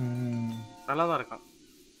 நல்லா தான் இருக்கான்.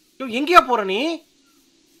 யோ எங்கயா போற நீ?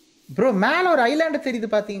 ப்ரோ மேல ஒரு ஐலாண்ட் தெரியுது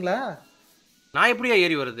பாத்தீங்களா? நான் எப்படியா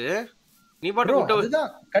ஏறி வருது? நீ பாட்டு விட்டு அதுதான்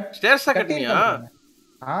ஸ்டேர்ஸா கட்டினியா?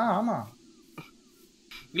 ஆமா.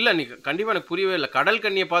 இல்ல நீ கண்டிப்பா எனக்கு புரியவே இல்ல. கடல்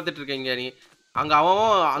கண்ணியை பார்த்துட்டு இருக்கீங்க நீ. அங்க அவன்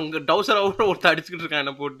அங்க டவுசர் ஒருத்த அடிச்சுக்கிட்டு இருக்கான்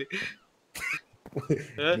என்ன போட்டு.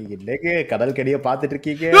 நீங்க என்னங்க கடல் கண்ணியை பார்த்துட்டு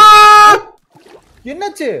இருக்கீங்க?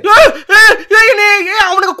 என்னாச்சு?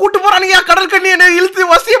 அவனுக்கு கூட்டு போறானுங்க கடல் கண்ணி, என்ன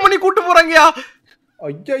இழுத்து வசியம் பண்ணி கூட்டு போறாங்கயா.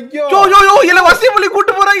 ஐயோ யோ இல்ல வசியம் பண்ணி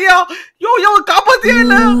கூட்டு போறாங்கயா. யோ காப்பாத்தியே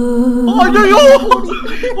இல்ல. ஐயோ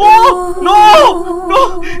ஓ நோ நோ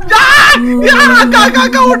யார்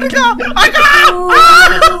அக்கா ஓட்டுக்கா அக்கா.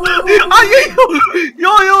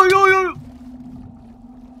 ஐயோ யோ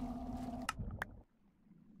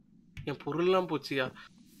என் பொருள்லாம் போச்சியா.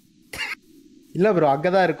 இல்ல ப்ரோ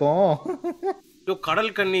அங்கதான் இருக்கும். யோ கடல்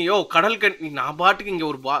கண்ணி நான் பாட்டுக்கு இங்க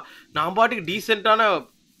நான் பாட்டுக்கு டீசென்ட்டான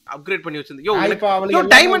அப்கிரேட் பண்ணி வச்சிருந்தேன். யோ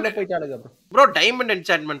டைமண்ட் போயிட்டாளுங்க ப்ரோ. டைமண்ட்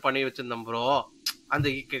என்சான்ட்மென்ட் பண்ணி வச்சிருந்தேன் ப்ரோ. அந்த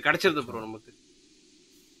கிடைச்சிருது ப்ரோ நமக்கு.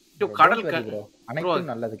 யோ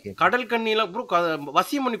கடல் கண்ணில ப்ரோ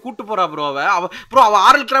வசியம் பண்ணி கூட்டு போறா ப்ரோ. அவ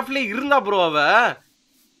ஆரல் கிராஃப்ட்ல இருந்தா ப்ரோ.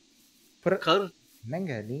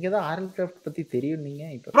 என்னங்க நீங்க தான் ஆரல் கிராஃப்ட் பத்தி தெரியும் நீங்க.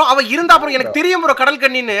 இப்ப ப்ரோ அவ இருந்தா ப்ரோ எனக்கு தெரியும் ப்ரோ கடல்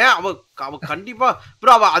கண்ணின்னு. அவ கண்டிப்பா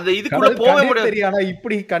ப்ரோ அது இதுக்குள்ள போவே முடியாது. தெரியும் ஆனா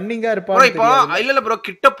இப்படி கன்னிங்கா இருப்பா ப்ரோ. இப்போ இல்ல ப்ரோ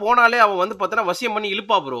கிட்ட போனாலே அவ வந்து பார்த்தா வசியம் பண்ணி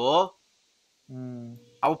இழுப்பா ப்ரோ.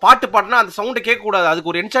 அவ பாட்டு பாடுனா அந்த சவுண்ட் கேட்க கூடாது,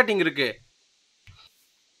 அதுக்கு ஒரு என்சாட்டிங் இருக்கு.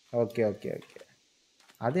 ஓகே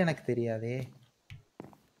அது எனக்கு தெரியாதே.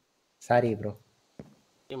 Sorry bro.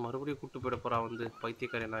 மறுபடியும் கூட்டு போயிட போறா வந்து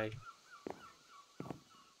பைத்தியக்கார நாய்.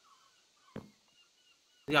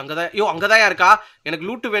 அங்கதான் இருக்கா. எனக்கு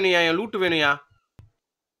லூட்டு வேணுயா, என் லூட்டு வேணுயா.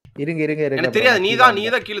 இருங்க எனக்கு தெரியாது.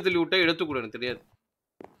 நீதான் கீழே தள்ளி விட்ட எடுத்து கூட. எனக்கு தெரியாது.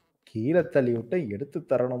 கீழே தள்ளி விட்ட எடுத்து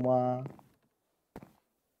தரணுமா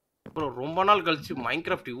ப்ரோ? ரொம்ப நாள் கழிச்சு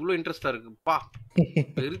மைன்கிராஃப்ட் இவ்வளவு இன்ட்ரெஸ்டா இருக்குப்பா.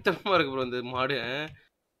 பெருத்தனமா இருக்கு ப்ரோ இந்த மாடு.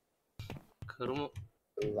 கருமம்.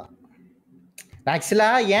 ஆக்சுவலா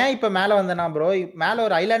ஏன் இப்ப மேல வந்தனா ப்ரோ, மேல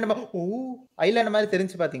ஒரு ஐலாண்ட் மாதிரி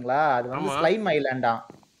தெரிஞ்சு பாத்தீங்களா? அது வந்து ஸ்லைம் ஐலாண்டா.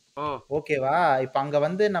 ஓகேவா? இப்ப அங்க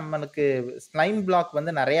வந்து நமக்கு ஸ்லைம் பிளாக்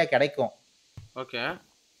வந்து நிறைய கிடைக்கும். ஓகே.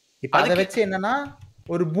 இப்ப அத வச்சு என்னன்னா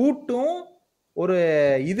ஒரு பூட்டும் ஒரு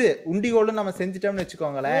உண்டிகோலும் நம்ம செஞ்சிட்டோம்னு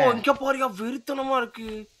வெச்சுக்கோங்களேன். இங்க பாருயா வெறித்தனமா இருக்கு.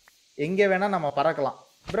 எங்க வேணா நம்ம பறக்கலாம்.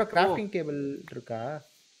 ப்ரோ கிராஃப்டிங் டேபிள் இருக்கா?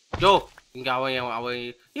 யோ இங்க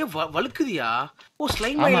அவன் வழுக்குதியா?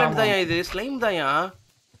 ஸ்லைம் ஐலாண்ட் தான்யா இது. ஸ்லைம் தான்யா.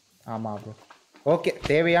 ஆமா ப்ரோ. ஓகே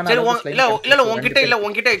தேவையான இல்ல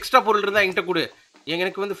உன்கிட்ட எக்ஸ்ட்ரா பொருள் இருந்தா என்கிட்ட கொடு.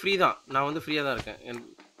 எனக்கு வந்து ஃப்ரீ தான். நான் வந்து ஃப்ரீயா தான் இருக்கேன்.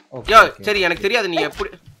 சரி எனக்கு தெரியாது நீ எப்படி.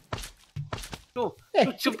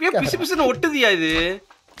 பிசுபிசுன்னு ஒட்டுதியா இது?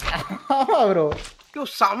 ஆமா ப்ரோ.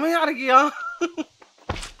 செமையா இருக்கியா?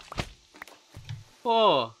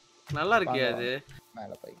 நல்லா இருக்கியா இது?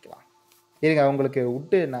 மேல போய்க்கலாம். இருங்க உங்களுக்கு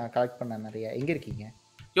வுட் நான் கலெக்ட் பண்ண நிறைய. எங்க இருக்கீங்க?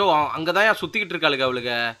 அங்கதான் சுத்திக்கிட்டு இருக்காளுங்க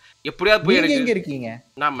அவளுங்க. எப்படியாவது போய் எனக்கு. எங்க இருக்கீங்க?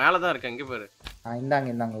 நான் மேல தான் இருக்கேன். இங்க பாரு.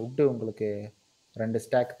 இந்தாங்க வுட் உங்களுக்கு 2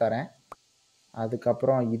 ஸ்டாக் தரேன்.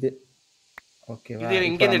 அதுக்கப்புறம் ஓகேவா? இது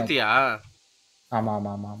இங்க நிறுத்தியா? ஆமா.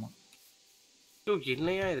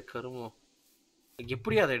 என்னையா இது கருமோ?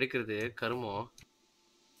 எப்படி அதை எடுக்கிறது கருமோ?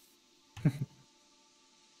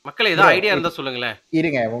 மக்களே ஏதாவது ஐடியா இருந்தா சொல்லுங்களேன்.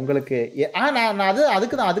 இருங்க உங்களுக்கு நான்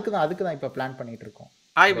அதுக்கு தான் இப்ப பிளான் பண்ணிட்டு இருக்கோம்.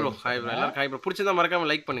 ஹாய் ப்ரோ எல்லாரும் ஹாய் ப்ரோ. பிடிச்சதா மறக்காம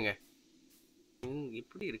லைக் பண்ணுங்க.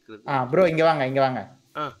 எப்படி இருக்குது? ப்ரோ இங்க வாங்க.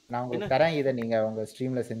 நான் உங்களுக்கு தரேன். இத நீங்க உங்க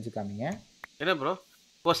ஸ்ட்ரீம்ல செஞ்சு காமிங்க. என்ன ப்ரோ?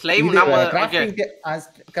 ஸ்லைம் நாம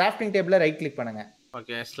கிராஃப்டிங் டேபிள்ல ரைட் கிளிக் பண்ணுங்க.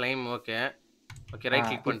 Okay slime okay right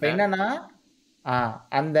click பண்ணிட்டேன். என்னன்னா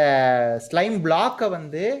அந்த ஸ்லைம் பிளாக்க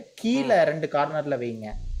வந்து கீழ 2 கார்னர்ல வைங்க.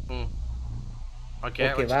 ஓகே.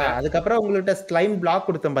 ஓகேவா? அதுக்கப்புறம் உங்கள்ட்ட ஸ்லைம் பிளாக்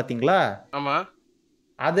குடுத்தேன் பாத்தீங்களா? ஆமா.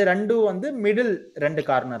 அது 2ம் வந்து மிடில் 2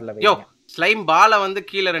 கார்னர்ல யோ! வைங்க. ஸ்லைம் பால வந்து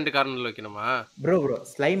கீழ 2 கார்னர்ல வைக்கணுமா? ப்ரோ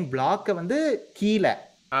ஸ்லைம் பிளாக்க வந்து கீழ.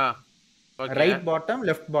 ஆ. Okay. Right bottom,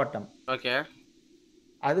 left bottom. Okay.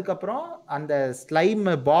 அதுக்கப்புறம் அந்த ஸ்லைம்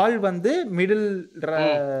பால் வந்து middle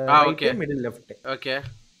right, okay. Middle left. Okay.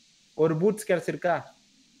 ஒரு பூட்ஸ் கிடைச்சிருக்கா?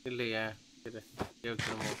 இல்லையே. இரு.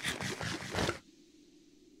 யோசிக்கணுமோ.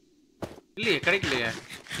 இல்லையே, கிடைக்கலையே.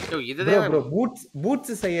 யோ ப்ரோ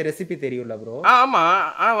பூட்ஸ் செய்ய ரெசிபி தெரியும்ல ப்ரோ? ஆமா.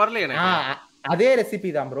 வரல எனக்கு. அதே ரெசிபி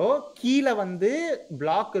தான் ப்ரோ. கீழ வந்து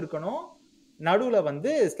பிளாக் இருக்கணும். நடுவுல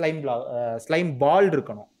வந்து ஸ்லைம் பால்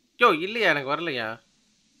இருக்கணும். யோ இல்லையா, எனக்கு வரலையா.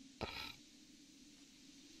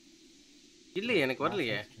 இல்லையே, எனக்கு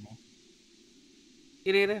வரலையே.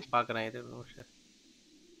 இரு பாக்குறேன். இரு ஒரு நிமிஷம்.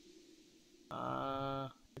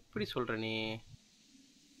 எப்படி சொல்ற நீ?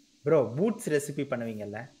 Bro boots recipe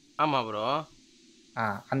பண்ணுவீங்கல்ல? ஆமா ப்ரோ.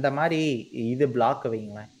 அந்த மாதிரி இது பிளாக்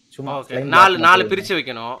வைங்களேன். சும்மா ஓகே. 4 பிரிச்சு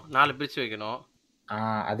வைக்கணும். 4 பிரிச்சு வைக்கணும்.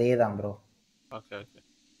 அதேதான் ப்ரோ. Okay okay.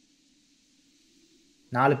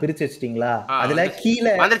 4 பிரிச்சு வச்சிட்டீங்களா? அதுல கீழ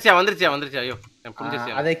வந்துருச்சா. ஐயோ எனக்கு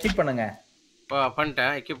புரிஞ்சிருச்சு. அதை எக்யூப் பண்ணுங்க.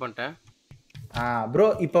 பண்ணிட்டேன். எக்யூப் பண்ணிட்டேன். ப்ரோ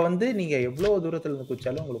இப்போ வந்து நீங்க எவ்வளவு தூரத்துல இருந்து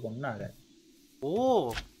குதிச்சாலும் உங்களுக்கு ஒண்ணும் ஆகாது. ஓ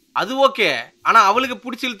அது ஓகே. ஆனா அவளுக்கு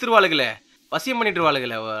புடிச்சு இழுத்துருவாளுகளே, வசியம்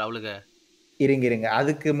பண்ணிட்டுருவாளுகளே அவளுக்கு. இருங்க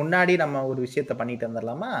அதுக்கு முன்னாடி நம்ம ஒரு விஷயத்தை பண்ணிட்டு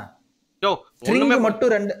வந்துடலாமா? யோ ஸ்ட்ரிங்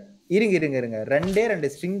மட்டும் இருங்க 2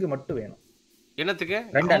 ஸ்ட்ரிங் மட்டும் வேணும். என்னத்துக்கு?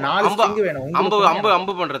 4 ஸ்ட்ரிங் வேணும்.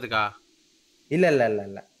 அம்பு பண்றதுக்கா? இல்ல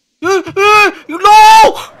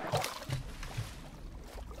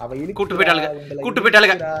அவ கூட்டு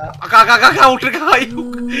போயிட்டாளுங்க. அக்கா விட்டுருக்கா.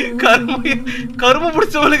 கரும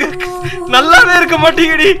பிடிச்சவளுக்கு நல்லாவே இருக்க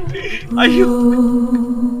மாட்டேங்கடி. ஐயோ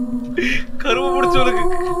கரும பிடிச்சவளுக்கு.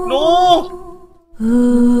 நோ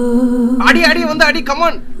அடி வந்து அடி.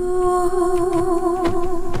 கமான்.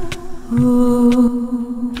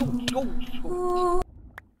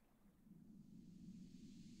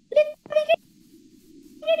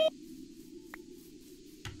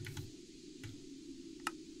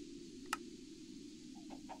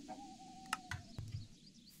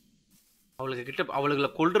 அவளுகளை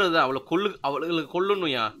கொல்றது, அவளுகளை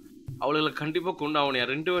கொல்லணும்யா. அவளுகளை கண்டிப்பா கொண்டு ஆகணும்யா.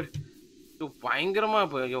 2 பயங்கரமா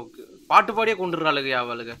பாட்டு பாடியே கொண்டுறாளுங்க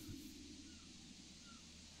அவளுக்கு.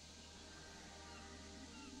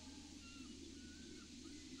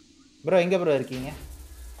 ப்ரோ எங்க ப்ரோ இருக்கீங்க?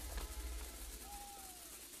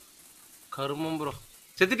 கருமம் ப்ரோ.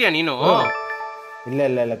 செத்துட்டியா நீனும்?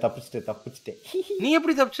 இல்ல தப்பிச்சிட்டேன். நீ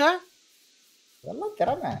எப்படி தப்பிச்ச? அதெல்லாம்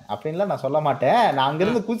திறமை அப்படின்லாம் நான் சொல்ல மாட்டேன். நான்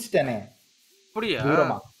அங்கிருந்து குதிச்சிட்டேனே. அப்படியா?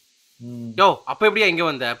 தூரமா. யோ அப்ப எப்படியா இங்க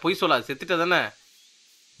வந்த? பொய் சொல்லாத. செத்துட்ட தானே?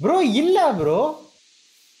 ப்ரோ இல்ல ப்ரோ.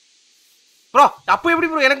 அப்ப எப்படி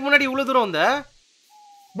ப்ரோ எனக்கு முன்னாடி இவ்வளவு தூரம் வந்த?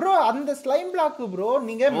 ப்ரோ அந்த ஸ்லைம் பிளாக் ப்ரோ.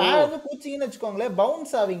 நீங்க மேல இருந்து குதிச்சீங்கன்னு வெச்சுக்கோங்களே,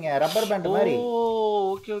 பவுன்ஸ் ஆவீங்க ரப்பர் பேண்ட் மாதிரி.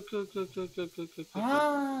 ஓகே.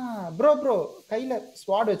 ப்ரோ கையில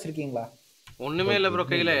ஸ்வாட் வச்சிருக்கீங்களா? ஒண்ணுமே இல்ல ப்ரோ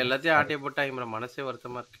கையில. எல்லாத்தையும் ஆட்டிய போட்டாங்க ப்ரோ. மனசே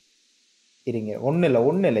வருத்தமா இருக்கு. இருங்க. ஒண்ணு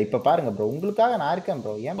இல்ல. இப்ப பாருங்க ப்ரோ. உங்களுக்காக நான் இருக்கேன்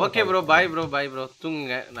ப்ரோ. ஏன்? Okay bro. Bye bro.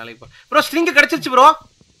 தூங்குங்க. நாளைக்கு ப்ரோ ஸ்ட்ரிங் கிடைச்சிருச்சு ப்ரோ.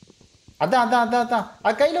 அதான்.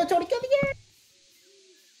 அது கையில வச்சு உடைக்காதீங்க.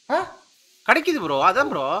 கிடைக்குது ப்ரோ. அதான்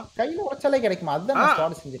ப்ரோ. கையில உடைச்சாலே கிடைக்குமா? அதான் நான்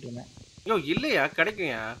ஸ்டார்ட் செஞ்சிட்டு இருந்தேன். யோ இல்லையா,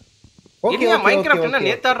 கிடைக்கும்யா. ஓகே மைன்கிராஃப்ட் என்ன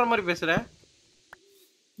நேத்தாடுற மாதிரி பேசுற?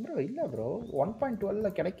 ப்ரோ இல்ல ப்ரோ 1.12ல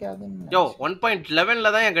கிடைக்காதுன்னு. யோ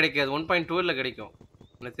 1.11ல தான் கிடைக்காது. 1.12ல கிடைக்கும்.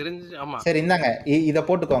 எனக்கு தெரிஞ்சு. ஆமா சரி இந்தாங்க. இத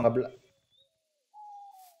போட்டுக்கோங்க.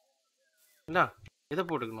 என்ன இத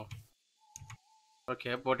போட்டுக்கணும்? ஓகே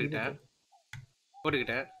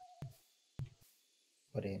போட்டுக்கிட்டேன்.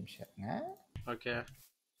 ஒரே நிமிஷம்ங்க. ஓகே.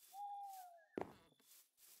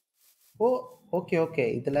 ஓகே.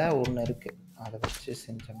 இதுல ஒண்ணு இருக்கு. அத வச்சு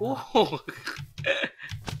செஞ்சேன்.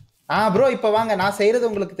 ப்ரோ இப்ப வாங்க. நான் செய்யறது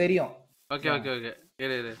உங்களுக்கு தெரியும். ஓகே.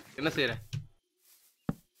 இரு. என்ன செய்யற?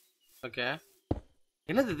 ஓகே.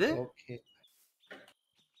 என்னது இது? ஓகே.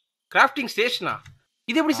 கிராஃப்டிங் ஸ்டேஷனா?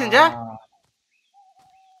 இது எப்படி செஞ்ச?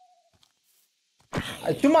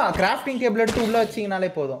 சும்மா கிராஃப்டிங் டேபிள் எடுத்து உள்ள வச்சீங்கனாலே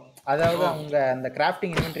போதும். அதாவது உங்க அந்த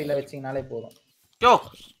கிராஃப்டிங் இன்வென்டரியில வச்சீங்கனாலே போதும். யோ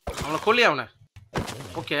அவன கொல்லி அவன.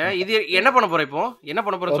 ஓகே. இது என்ன பண்ண போற இப்போ? என்ன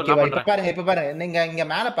பண்ண போறன்னு சொல்ல பண்றேன். இப்ப பாருங்க. நீங்க இங்க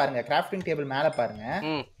மேல பாருங்க. கிராஃப்டிங் டேபிள் மேல பாருங்க.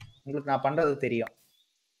 உங்களுக்கு நான் பண்றது தெரியும்.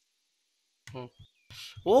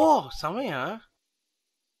 சமயா.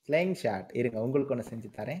 ஃளைங் ஷாட். இருங்க உங்களுக்கு ஒன்னு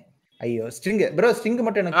செஞ்சு தரேன். ஐயோ ஸ்ட்ரிங் ப்ரோ. ஸ்ட்ரிங்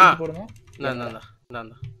மட்டும் எனக்கு தூக்கி போடுங்க.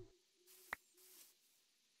 நான்.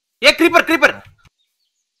 கிரீப்பர்.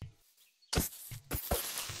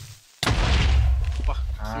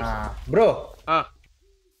 ப்ரோ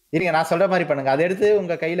இருங்க நான் சொல்ற மாதிரி பண்ணுங்க. அதை எடுத்து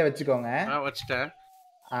உங்க கையில வச்சுக்கோங்க. வச்சிட்டேன்.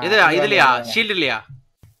 இது இதுலயா ஷீல்ட் இல்லையா?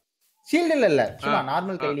 ஷீல்ட் இல்ல சும்மா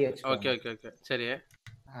நார்மல் கையிலேயே வச்சுக்கோங்க. ஓகே ஓகே ஓகே சரி.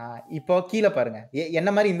 இப்போ கீழ பாருங்க. என்ன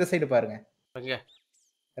மாதிரி இந்த சைடு பாருங்க. ஓகே.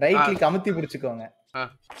 ரைட் கிளிக் அமுத்தி பிடிச்சுக்கோங்க.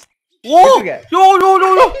 ஓ யோ யோ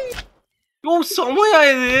யோ யோ யோ சமயா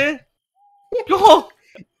இது. யோ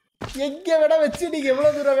எங்க வேணா வச்சு நீங்க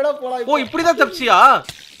எவ்வளவு தூரம் வேணா போலாம். ஓ இப்படி தான் தப்பிச்சியா?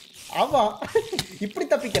 ஆமா இப்படி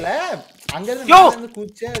தப்பிக்கல. அங்க இருந்து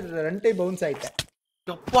குதிச்ச ரெண்டு டைம் பவுன்ஸ் ஆயிட்டேன்.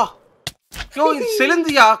 அப்பா யோ இது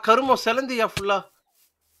செலந்தியா கருமோ செலந்தியா ஃபுல்லா.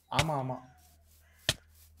 ஆமா ஆமா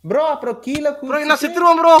ப்ரோ அப்புறம் கீழ ப்ரோ நான்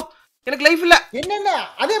செத்துருவேன் ப்ரோ. எனக்கு லைஃப் இல்ல. என்னென்ன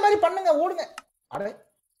அதே மாதிரி பண்ணுங்க ஓடுங்க. அட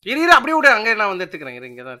இரு அப்படியே விடு. அங்க நான் வந்து எடுத்துக்கிறேன்.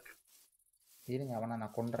 இங்க தான் இருக்கு. இருங்க அவனை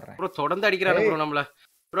நான் கொன்றறேன். ப்ரோ தொடர்ந்து அடிக்கறானே ப்ரோ நம்மள.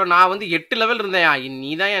 ப்ரோ நான் வந்து 8 லெவல் இருந்தேன்.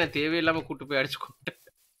 நீ தான் எனக்கு தேவையில்லாம கூட்டி போய் அடிச்சு கொண்டு.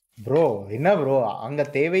 ப்ரோ என்ன ப்ரோ அங்க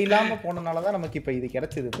தேவையில்லாம போனனால தான் நமக்கு இப்ப இது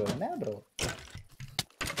கிடைச்சது ப்ரோ. என்ன ப்ரோ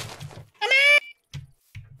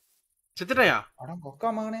செத்துட்டயா? அட கொக்கா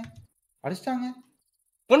மகனே அடிச்சிட்டாங்க.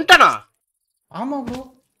 கொன்டனா? ஆமா ப்ரோ.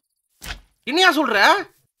 என்னையா சொல்ற?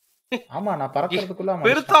 ஆமா நான் பறக்கிறதுக்குள்ள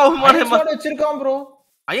பெருத்த அவமானமா வச்சிருக்கான் ப்ரோ.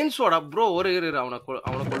 Iron soda bro. இரு அவன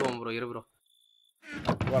கொல்லுவோம் ப்ரோ. இரு ப்ரோ.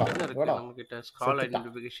 நம்ம கிட்ட ஸ்கால்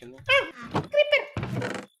ஐடென்டிஃபிகேஷன்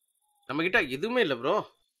நம்ம கிட்ட எதுவுமே இல்ல ப்ரோ.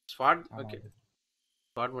 ஸ்வாட் ஓகே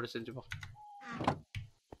ஸ்வாட் மட்டும் செஞ்சுப்போம்.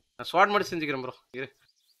 நான் ஸ்வாட் மட்டும் செஞ்சுக்கிறேன் ப்ரோ. இரு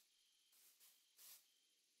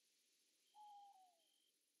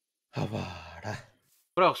அவாடா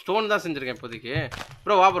ப்ரோ ஸ்டோன் தான் செஞ்சிருக்கேன் இப்போதைக்கு.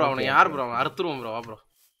 ப்ரோ வா ப்ரோ. அவனை யார் ப்ரோ? அவன் அறுத்துருவோம் ப்ரோ. வா ப்ரோ.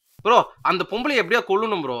 ப்ரோ அந்த பொம்பளை எப்படியா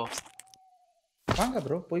கொல்லணும் ப்ரோ. வாங்க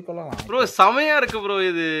ப்ரோ போய் கொல்லலாம் ப்ரோ. சமையா இருக்கு ப்ரோ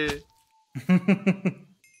இது.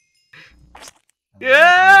 ஏ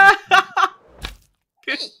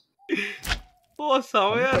ஓ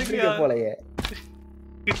சமையா இருக்கு போலயே.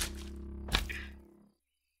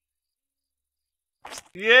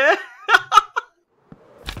 ஏ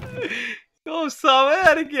ஓ சமையா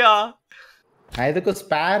இருக்கியா? நான் எதுக்கு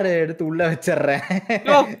ஸ்பேர் எடுத்து உள்ள வச்சிரறேன்.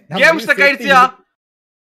 யோ கேம் ஸ்டக் ஆயிடுச்சியா?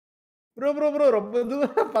 ப்ரோ ரொம்ப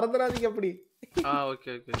தூரம் பறந்துறாதீங்க அப்படி. ஓகே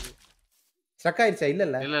ஓகே ஸ்டக் ஆயிடுச்சா?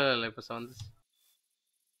 இல்ல இப்ப வந்துச்சு.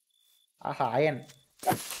 ஆஹா அயன்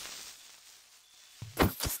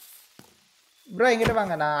ப்ரோ எங்கிட்ட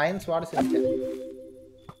வாங்க. நான் அயன் ஸ்வாட் செஞ்சேன்.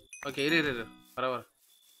 ஓகே இரு பரவாயில்ல.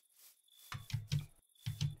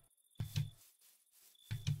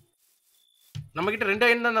 நம்ம கிட்ட 2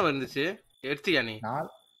 அயன் தான் வந்துச்சு. எடுத்தியா நீ?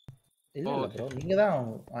 இல்ல ப்ரோ நீங்க தான்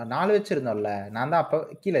 4 வச்சிருந்தோம்ல. நான் தான் அப்ப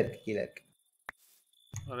கீழ இருக்கு.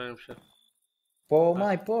 ஒரு நிமிஷம் போமா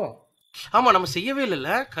இப்போ. ஆமா நம்ம செய்யவே இல்லல.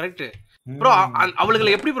 Correct bro. அவளுகளை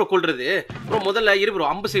எப்படி ப்ரோ கொல்றது ப்ரோ? முதல்ல இரு ப்ரோ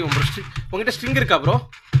அம்பு செய்வோம் ப்ரோ. உங்ககிட்ட ஸ்ட்ரிங் இருக்கா ப்ரோ?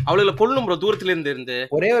 அவளுகளை கொல்லணும் ப்ரோ தூரத்துல இருந்து.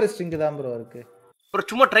 ஒரே ஒரு ஸ்ட்ரிங் தான் ப்ரோ இருக்கு ப்ரோ.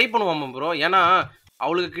 சும்மா ட்ரை பண்ணுவாமா ப்ரோ. ஏன்னா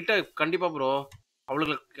அவளுக்கு கிட்ட கண்டிப்பா ப்ரோ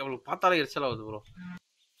அவளுக்கு பார்த்தாலே எரிச்சல் ஆகுது ப்ரோ.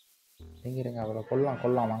 இருங்க அவளை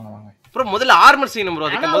கொல்லலாம் வாங்க ப்ரோ. முதல்ல ஆர்மர் செய்யணும் ப்ரோ.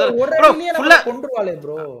 அதுக்கு முதல்ல ப்ரோ ஃபுல்லா கொன்றுவாளே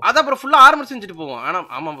ப்ரோ. அதான் ப்ரோ ஃபுல்லா ஆர்மர் செஞ்சுட்டு போவோம்.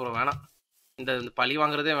 ஆமா ப்ரோ வேணாம். இந்த பழி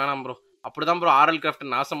வாங்குறதே வேணாம் ப்ரோ. அப்படிதான் ப்ரோ ஆரல்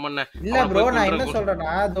கிராஃப்ட் நாசம் பண்ண. இல்ல ப்ரோ நான் என்ன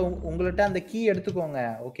சொல்றேன்னா உங்கள்ட்ட அந்த கீ எடுத்துக்கோங்க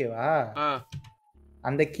ஓகேவா?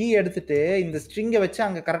 அந்த கீ எடுத்துட்டு இந்த ஸ்ட்ரிங்கை வச்சு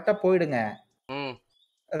அங்க கரெக்டா போயிடுங்க.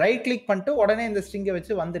 ரைட் கிளிக் பண்ணிட்டு உடனே இந்த ஸ்ட்ரிங்கை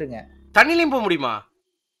வச்சு வந்துருங்க. தண்ணிலையும் போக முடியுமா?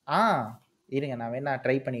 இருங்க நான் வேணா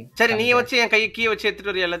ட்ரை பண்ணி. சரி நீ வச்சு என் கையை கீ வச்சு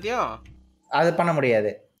எடுத்துட்டு வரியா எல்லாத்தையும்? அது பண்ண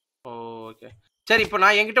முடியாது. ஓகே சரி. இப்போ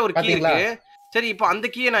நான் என்கிட்ட ஒரு கீ இருக்கு. சரி இப்போ அந்த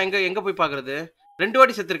கீயை நான் எங்க போய் பாக்குறது? 2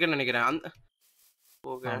 வாட்டி செத்துருக்கேன்னு நினைக்கிறேன்.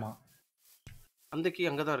 ஓகே அந்த கீ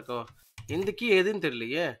அங்கதான் இருக்கோ. எந்த கீ எதுன்னு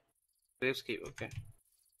தெரியலையே. Graves key okay.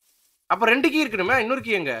 அப்ப 2 கீ இருக்கணுமே. இன்னொரு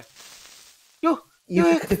கீ எங்க? யோ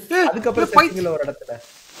அதுக்கு அப்புறம் செட்டிங்ல ஒரு இடத்துல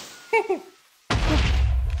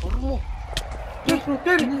ஒருமோ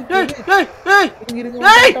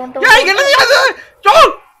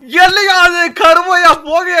என்னையா அது கருமையா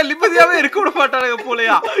போகையா நிம்மதியாவே இருக்க விட மாட்டானுங்க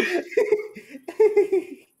போலையா?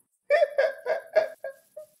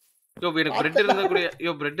 எனக்கு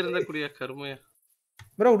பிரெட் இருந்தா கூடிய கருமையா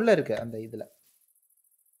ப்ரோ உள்ள இருக்கு அந்த இதுல.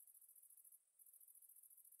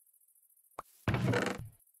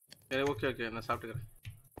 ஓகே நான் சாப்பிட்டுக்கிறேன்.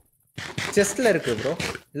 செஸ்ட்ல இருக்கு ப்ரோ.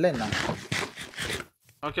 இல்ல என்ன?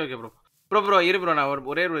 ஓகே ப்ரோ இரு ப்ரோ. நான்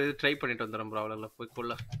ஒரே ஒரு இது ட்ரை பண்ணிட்டு வந்துறேன் ப்ரோ. அவள போய்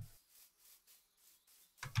கொல்ல.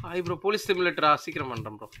 ப்ரோ போலீஸ் சிமுலேட்டரா சீக்கிரம்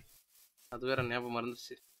பண்றேன் ப்ரோ. அது வேற ஞாபகம்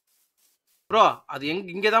மறந்துச்சு ப்ரோ. அது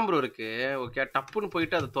இங்க தான் ப்ரோ இருக்கு. ஓகே டப்புன்னு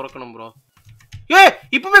போயிட்டு அதை திறக்கணும் ப்ரோ.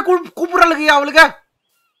 இப்பவே கூப்பிடுறாளுங்கயா அவளுங்க.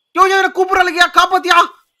 என்ன கூப்பிடுறாளுங்கயா காப்பாத்தியா?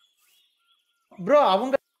 ப்ரோ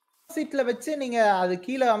அவங்க சீட்ல வச்சு நீங்க அது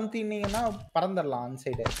கீழ அமுத்தினீங்கன்னா பறந்துடலாம் அந்த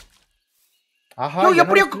சைடு.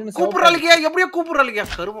 எப்படியோ கூப்பிடுறாளுங்கயா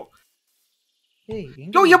கருமம்.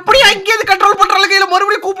 எப்படியா இங்கே கண்ட்ரோல் பண்றாளுங்க? இல்ல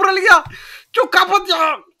மறுபடியும் கூப்பிடுறாளுங்கயா? காப்பாத்தியா?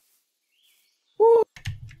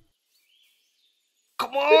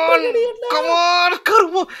 Come on come on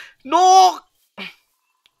கர்மோ no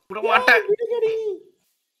விட மாட்டேன்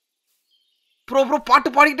ப்ரோ ப்ரோ பாட்டு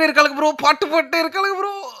பாடிக்கிட்டே இருக்காளுங்க ப்ரோ பாட்டு பாடிட்டே இருக்காளுங்க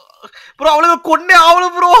ப்ரோ ப்ரோ அவளுக்கு கொன்னே ஆவல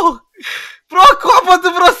ப்ரோ ப்ரோ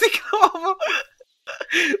காப்பாத்து ப்ரோ சீக்கிரம்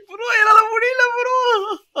ப்ரோ என்னால முடியல ப்ரோ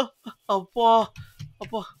அப்பா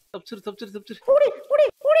அப்பா தப்சிரு தப்சிரு தப்சிரு ஓடி ஓடி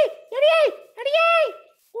ஓடி அடியே அடியே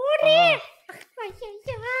ஓடி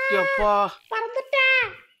அப்பா பறந்துட்டேன்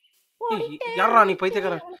யாரா நீ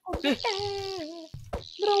பைத்தியக்காரன்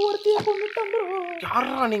ப்ரோ ஒருத்திய கொன்னுட்டேன் ப்ரோ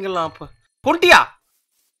யாரா நீங்கலாம் அப்ப கொன்ட்டியா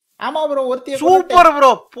ஆமா ப்ரோ ஒருத்திய சூப்பர் ப்ரோ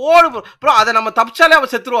போடு ப்ரோ ப்ரோ அத நம்ம தப்பிச்சாலே அவ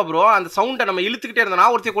செத்துருவா ப்ரோ அந்த சவுண்ட நம்ம இழுத்துக்கிட்டே இருந்தா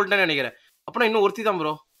நான் ஒருத்திய கொல்லிட்டேன்னு நினைக்கிறேன் அப்பனா இன்னும் ஒருத்தி தான்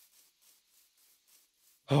ப்ரோ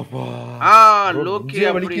அப்பா லோக்கி நெஞ்சே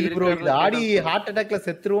அப்படி வலிக்குது ப்ரோ இது இருக்காருன்னு ஆடி கேட்டான் ஹார்ட் அட்டாக்ல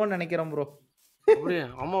செத்துருவோம்னு நினைக்கிறேன் ப்ரோ அப்படியே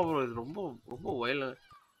ஆமா ப்ரோ இது ரொம்ப ரொம்ப வயலன்ட்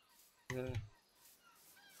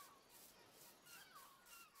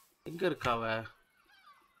எங்க இருக்கா அவ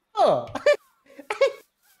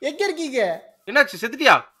எங்க இருக்கீங்க என்னாச்சு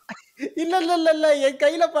செத்துட்டியா இல்ல இல்ல இல்ல இல்ல என்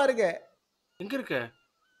கையில பாருங்க எங்க இருக்க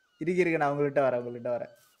இருக்க நான் உங்ககிட்ட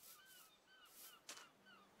வரேன்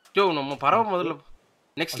யோ நம்ம பரவ முதல்ல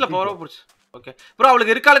நெக்ஸ்ட்ல பரவ போச்சு ஓகே ப்ரோ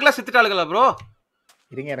அவளுக்கு இருக்காளுங்களா செத்துட்டாளுங்களா ப்ரோ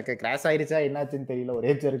இருங்க எனக்கு கிராஷ் ஆயிருச்சா என்னாச்சுன்னு தெரியல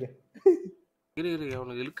ஒரே இருக்கு இரு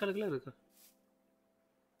அவனுக்கு இருக்காளுங்களா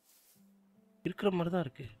இருக்கிற மாதிரி தான்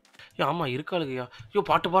இருக்கு ஆமா இருக்காளுங்கய்யா ஐயோ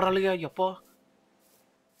பாட்டு பாடுறாளுங்கய்யா எப்பா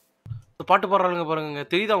பாட்டு பாடுறாளுங்க பாருங்க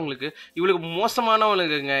தெரியுதா உங்களுக்கு இவளுக்கு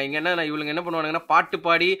மோசமானவளுங்க இங்க என்ன இவளுங்க என்ன பண்ணுவானுங்கன்னா பாட்டு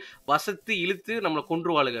பாடி வசத்து இழுத்து நம்மளை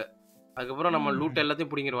கொன்றுவாளுங்க அதுக்கப்புறம் நம்ம லூட்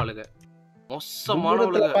எல்லாத்தையும் பிடிங்கிருவாளுங்க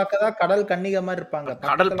மோசமானவளுங்க பார்க்கதான் கடல் கன்னிகை மாதிரி இருப்பாங்க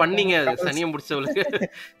கடல் பண்ணிங்க சனியம் முடிச்சவளுக்கு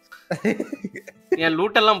என்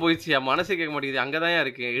லூட்டெல்லாம் போயிடுச்சு என் மனசு கேட்க மாட்டேங்குது அங்கதான்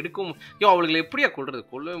இருக்கு எடுக்கும் யோ அவளுக்கு எப்படியா கொள்றது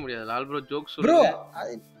கொள்ளவே முடியாது லால் ப்ரோ ஜோக் சொல்லுங்க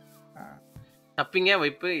தப்பிங்க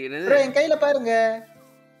வைப்பு என் கையில பாருங்க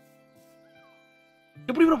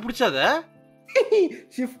எப்படி ப்ரோ பிடிச்சாத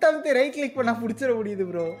ஷிஃப்ட் அமுத்தி ரைட் கிளிக் பண்ணா பிடிச்சிட முடியுது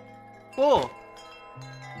ப்ரோ ஓ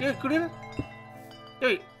ஏய் குடி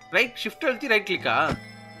ஏய் ரைட் ஷிஃப்ட் அழுத்தி ரைட் கிளிக்கா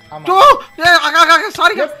ஆமா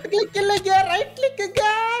சாரி லெஃப்ட் கிளிக் இல்லங்க ரைட் கிளிக்குங்க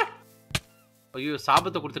ஐயோ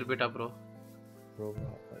சாபத்தை கொடுத்துட்டு போய்ட்டா ப்ரோ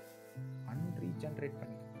அன்ரீஜெனரேட்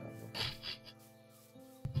பண்ணிட்டா ப்ரோ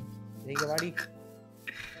நீங்க வாடி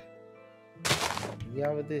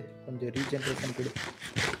யாவது கொஞ்சம் ரீஜெனரேஷன் கொடு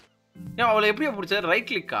ஏன் அவளை எப்படியா பிடிச்ச ரைட்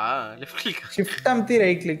கிளிக்கா லெஃப்ட் கிளிக்கா ஷிஃப்ட் அமுத்தி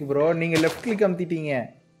ரைட் கிளிக் ப்ரோ நீங்க லெஃப்ட் கிளிக் அமுத்திட்டீங்க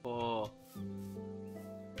ஓ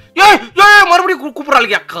ஏய் மறுபடியும்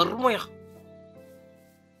கூப்பிடுறாளுயா கர்மயா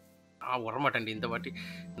வரமாட்டேன்டி இந்த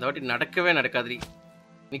வாட்டி நடக்கவே நடக்காதுடி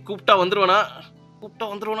நீ கூப்பிட்டா வந்துருவனா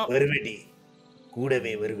வருவடி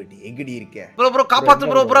கூடவே வருவடி எங்கடி இருக்க ப்ரோ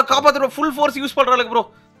காப்பாத்து bro full force use பண்றாளுங்க bro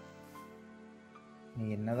நீ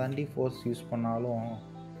என்னதாண்டி ஃபோர்ஸ் யூஸ் பண்ணாலும்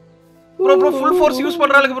bro full force use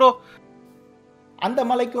பண்றாளுங்க bro அந்த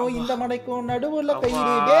மலைக்கும் இந்த மலைக்கும் நடுவுல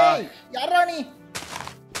கயிறு டேய் யாரா நீ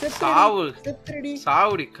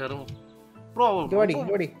சாவுடி கரும் ப்ரோ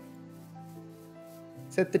ஓடி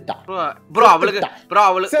செத்துட்டா ப்ரோ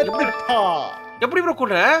அவளுக்கு எப்படி ப்ரோ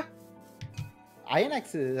கொன்ன அயன்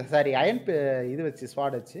ஆக்ஸ் சாரி அயன் இது வச்சு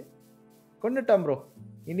ஸ்வாட் வச்சு கொன்னுட்டான் ப்ரோ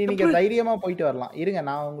இனி நீங்க தைரியமா போயிட்டு வரலாம் இருங்க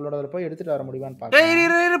நான் உங்களோட போய் எடுத்துட்டு வர முடியுமான்னு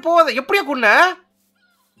பாக்கிறேன் போவாத எப்படியா கொன்ன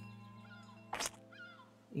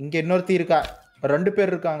இங்க இன்னொருத்தி இருக்கா ரெண்டு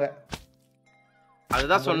பேர் இருக்காங்க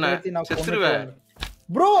அதுதான் சொன்னேன் செத்துருவேன்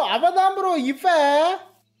ப்ரோ அவதான் ப்ரோ இவ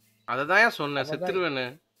அததான் சொன்னேன் செத்துருவேன்னு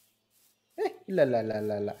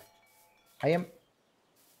இல்ல ஐயம்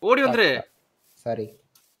ஓடி வந்துரு சாரி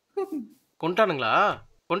கொண்டாளுங்களா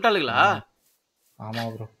ஆமா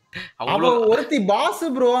ப்ரோ அவ ஒருத்தி பாஸ்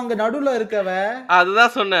ப்ரோ அங்க நடுவுல இருக்கவ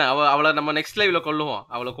அதுதான் சொன்னேன் அவளை நம்ம நெக்ஸ்ட் லைவ்ல கொல்லுவோம்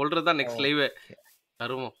அவளை கொல்றதுதான் நெக்ஸ்ட் லைவ்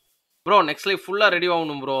தருவோம் ப்ரோ நெக்ஸ்ட் லைவ் ஃபுல்லா ரெடி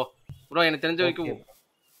ஆகணும் ப்ரோ எனக்கு தெரிஞ்ச வரைக்கும்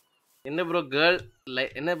என்ன ப்ரோ கேர்ள்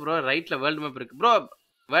என்ன ப்ரோ ரைட்ல வேர்ல்டு மேப் இருக்கு ப்ரோ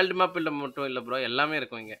வேர்ல்டு மேப் இல்ல மட்டும் இல்ல ப்ரோ எல்லாமே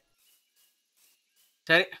இருக்கும் இங்க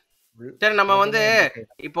சரி நம்ம வந்து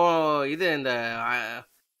இப்போ இது இந்த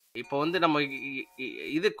இப்போ வந்து நம்ம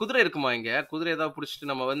இது குதிரை இருக்குமா இங்க குதிரை ஏதாவது பிடிச்சிட்டு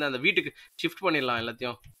நம்ம வந்து அந்த வீட்டுக்கு ஷிஃப்ட் பண்ணிடலாம்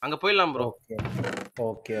எல்லாத்தையும் அங்க போயிடலாம் ப்ரோ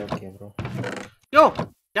ஓகே ப்ரோ யோ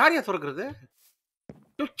யாரையா திறக்கிறது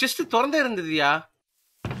யோ செஸ்ட் திறந்தே இருந்ததுயா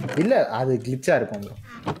இல்ல அது கிளிச்சா இருக்கும் ப்ரோ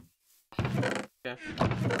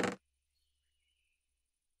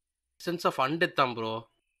சென்ஸ் ஆஃப் அன்டெத் தான் ப்ரோ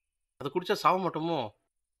அது குடிச்சா சாவ மாட்டோமோ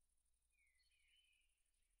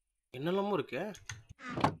என்னெல்லாமோ இருக்கு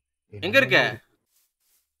எங்க இருக்க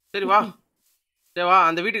சரி வா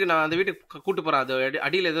அந்த வீட்டுக்கு நான் அந்த வீட்டுக்கு கூட்டு போறேன் அது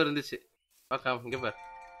அடியில ஏதோ இருந்துச்சு பாக்கா இங்க பாரு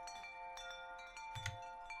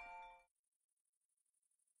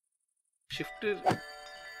ஷிஃப்ட்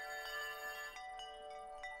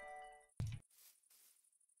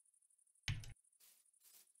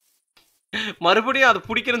மறுபடியும் அதை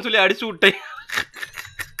பிடிக்கிறேன்னு சொல்லி அடிச்சு விட்டேன்.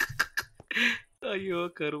 ஐயோ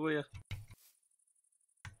கருமையா.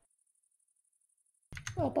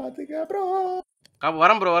 பாத்துக்க ப்ரோ.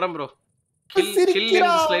 வரேன் ப்ரோ.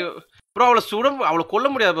 ப்ரோ அவளை கொல்ல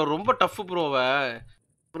முடியாது ப்ரோ, ரொம்ப டஃப் ப்ரோ.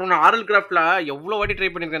 ப்ரோ நான் ஆரல் கிராஃப்ட்ல எவ்வளவு வாட்டி ட்ரை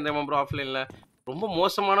பண்ணிருக்கேன் தெரியுமா ப்ரோ ஆஃப்லைன்ல. ரொம்ப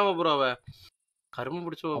மோசமானவ ப்ரோ அவ. கரும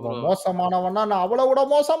பிடிச்சவ ப்ரோ. மோசமானவனா நான் அவளை விட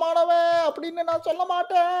மோசமானவன் அப்படின்னு நான் சொல்ல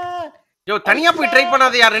மாட்டேன். யோ தனியா போய் ட்ரை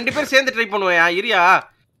பண்ணாதயா, 2 பேரும் சேர்ந்து ட்ரை பண்ணுவையா இரியா.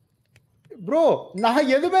 ப்ரோ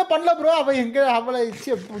நான் எதுவுமே பண்ணல ப்ரோ. அவ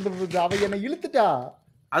என்ன இழுத்துட்டா.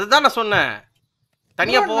 அதுதான் நான் சொன்னேன்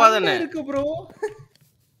தனியா போவாதன்னு இருக்கு ப்ரோ.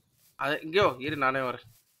 அது இங்கயோ இரு நானே வரேன்.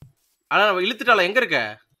 ஆனா அவ இழுத்துட்டால. எங்க இருக்க?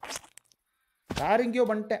 வேற எங்கயோ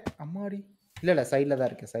பண்ணிட்டேன். அம்மாடி. இல்ல சைடுல தான்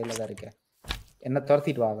இருக்கேன். என்ன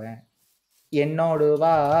துரத்திட்டு வா அவன். என்னோடு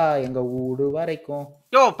வா எங்க ஊடு வரைக்கும்.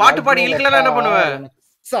 யோ பாட்டு பாடி இழுக்கலன்னா என்ன பண்ணுவ?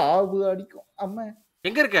 சாவு அடிக்கும். அம்மா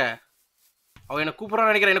எங்க இருக்க? அவ என்ன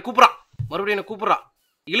கூப்பிடுறான்னு நினைக்கிறேன். என்ன கூப்பிடுறா, மறுபடியும் என்ன கூப்பிடுறா.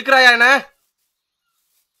 இழுக்கறாயா என்ன?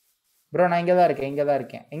 ப்ரோ நான் இங்க தான்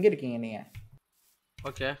இருக்கேன். எங்க இருக்கீங்க நீங்க?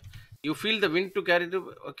 Okay you feel the wind to carry to.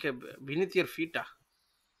 Okay beneath your feet.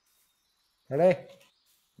 அடே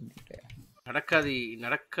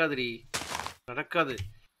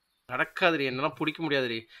நடக்காதுடி என்னலாம் பிடிக்க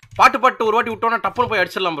முடியாதுடி. பாட்டு ஒரு வாட்டி விட்டோம்னா டப்புன்னு போய்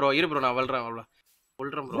அடிச்சிடலாம் ப்ரோ. இரு ப்ரோ நான் கொல்றேன்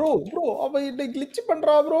ப்ரோ. அவ என்ன கிளிட்ச்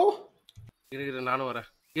பண்றா ப்ரோ. இரு நானும்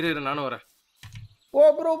வரேன். ஓ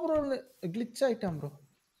ப்ரோ கிளிட்ச் ஆயிட்டான் ப்ரோ.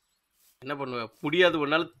 என்ன பண்ணுவ? முடியாது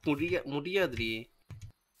ஒன்னால முடியாதுடி.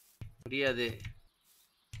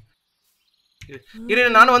 இரு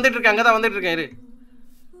நானும் வந்துட்டு இருக்கேன். அங்கதான் வந்துட்டு இருக்கேன். இரு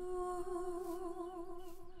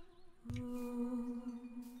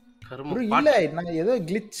இல்ல நான் ஏதோ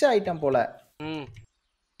கிளிட்ச் ஆயிட்டேன் போல.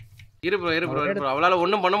 இரு ப்ரோ அவளால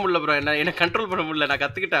ஒண்ணும் பண்ண முடியல ப்ரோ. என்ன கண்ட்ரோல் பண்ண முடியல. நான்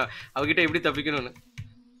கத்துக்கிட்டேன் அவகிட்ட எப்படி தப்பிக்கணும்னு.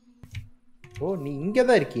 ஓ நீ இங்க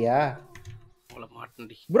தான் இருக்கியா? அவள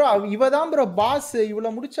மாட்டேன்டி ப்ரோ. இவ தான் ப்ரோ பாஸ். இவள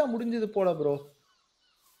முடிச்சா முடிஞ்சது போல ப்ரோ.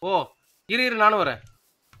 ஓ இரு நானும் வரேன்.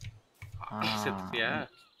 செத்துட்டியா?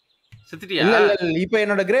 இல்ல இப்போ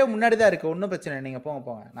என்னோட கிரேவ் முன்னாடி தான் இருக்கு. ஒண்ணும் பிரச்சனை இல்ல. நீங்க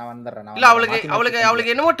போங்க நான் வந்துறேன். இல்ல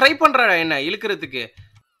அவளுக்கு என்னமோ ட்ரை பண்றா என்ன இழுக்கிறதுக்கு.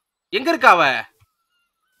 எங்க இருக்கா அவ?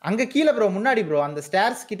 அங்க கீழ ப்ரோ, முன்னாடி ப்ரோ, அந்த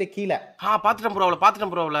ஸ்டேர்ஸ் கிட்ட கீழ. பாத்துட்டேன் ப்ரோ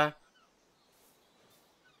அவள.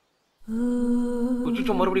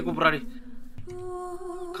 குச்சிட்டு மறுபடியும் கூப்பிடுறாடி.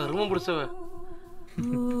 கருமம் பிடிச்சவ.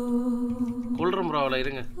 கொல்றேன் ப்ரோ அவள.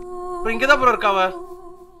 இருங்க ப்ரோ. இங்கதான் ப்ரோ இருக்கா அவ.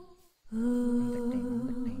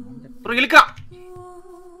 ப்ரோ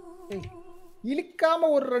இழுக்காம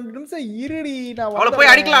ஒரு 2 நிமிஷம் இருடி. நான் அவளை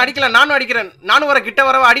போய் அடிக்கலாம். நானும் அடிக்கிறேன். நானும் வரேன். கிட்ட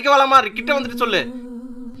வரவா அடிக்க வரலாமா? கிட்ட வந்துட்டு சொல்லு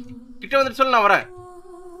நான் வரேன்.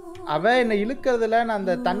 அவ என்ன இழுக்கிறதுல நான்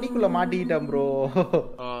அந்த தண்ணிக்குள்ள மாட்டிக்கிட்டேன் ப்ரோ.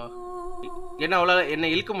 என்ன அவளால என்ன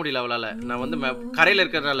இழுக்க முடியல அவளால. நான் வந்து கரையில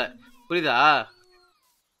இருக்கிறதுனால. புரியுதா?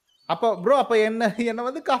 அப்ப என்ன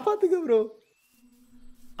வந்து காப்பாத்துங்க ப்ரோ.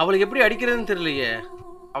 அவளுக்கு எப்படி அடிக்கிறதுன்னு தெரியலையே.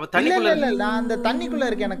 அவ தண்ணிக்குள்ள இல்ல நான் அந்த தண்ணிக்குள்ள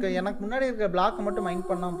இருக்கேன். எனக்கு முன்னாடி இருக்க பிளாக் மட்டும் மைண்ட்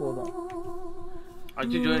பண்ணா போதும்.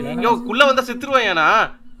 அச்சோ எங்கோ குள்ள வந்தா செத்துருவாயானா?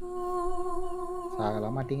 சாகல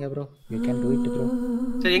மாட்டீங்க bro. You can to it bro.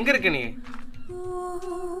 சரி எங்க இருக்க நீ?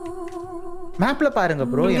 மேப்ல பாருங்க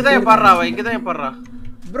ப்ரோ. இங்க தான் பாறா.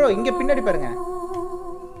 ப்ரோ இங்க பின்னாடி பாருங்க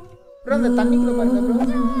ப்ரோ. அந்த தண்ணிக்குள்ள பாருங்க ப்ரோ.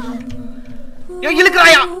 ஏய்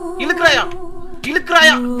இழுக்கறாயா.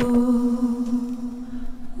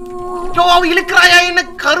 ஜோ அவ இழுக்கறாயா என்ன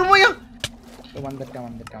கருமையா.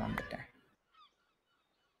 வந்துட்டேன்.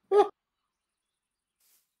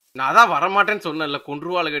 நான் தான் வர மாட்டேன்னு சொன்னேன்ல.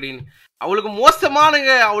 கொன்றுவாளுகடின்னு. அவளுக்கு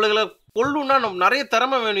மோசமானங்க. அவளுகளை கொல்லுன்னா நிறைய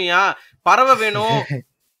திறமை வேணும்யா. பறவை வேணும்.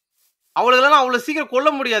 அவளுக்கெல்லாம் அவ்வளவு சீக்கிரம் கொல்ல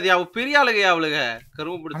முடியாது. அவ பெரிய ஆளுகையா அவளுக.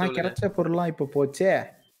 கரும பிடிச்சவளுக. கிடைச்ச பொருள்லாம் இப்ப போச்சே.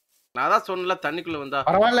 நான் தான் சொன்னல தண்ணிக்குள்ள வந்தா.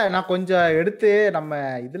 பரவாயில்ல நான் கொஞ்சம் எடுத்து நம்ம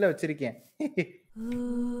இதுல வச்சிருக்கேன்.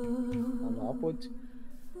 போச்சு.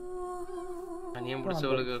 தனியம்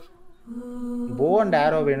பிடிச்சவளுக. போ அண்ட்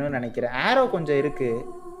ஆரோ வேணும்னு நினைக்கிறேன். ஆரோ கொஞ்சம் இருக்கு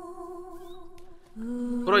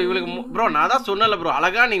ப்ரோ. இவளுக்கு ப்ரோ நான் தான் சொன்னல ப்ரோ.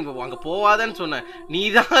 அழகா நீங்க அங்க போவாதன்னு சொன்ன. நீ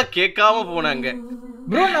தான் கேட்காம போனாங்க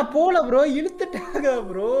ப்ரோ. நான் போல ப்ரோ. இழுத்துட்டாங்க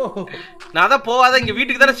ப்ரோ. நான் தான் போவாத. இங்க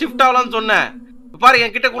வீட்டுக்கு தானே ஷிஃப்ட் ஆகலாம்னு சொன்னேன். பாரு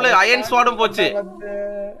என் கிட்டக்குள்ள அயன் ஸ்வாடும் போச்சு.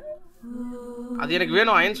 அது எனக்கு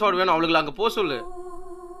வேணும். அயன் ஸ்வாட் வேணும். அவளுக்கு அங்க போ சொல்லு.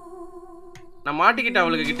 நான் மாட்டிக்கிட்டேன்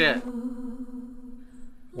அவளுக்கு கிட்ட.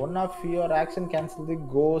 One of your action cancel the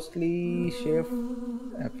ghostly shape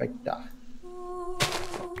effect.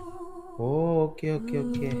 Okay.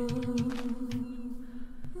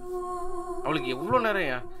 அவளுக்கு எவ்வளவு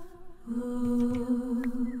நேரம்?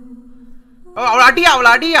 அவள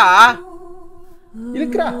அடியா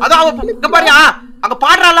இழுக்குறா. அதான் அவ பாரியா அங்க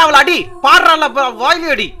பாடுறாள். அவள அடி பாடுறாள்.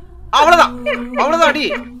 வாயில அடி. அவ்வளவுதான் அடி.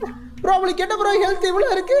 ப்ரோ அவளுக்கு என்ன ப்ரோ ஹெல்த்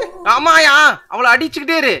இவ்வளவு இருக்கு? ஆமாயா, அவளை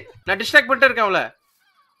அடிச்சுக்கிட்டே இரு. நான் டிஸ்ட்ராக்ட் பண்ணிட்டே இருக்கேன் அவளை.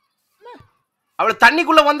 அவளை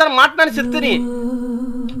தண்ணிக்குள்ள வந்தா மாட்டினான்னு செத்து நீ.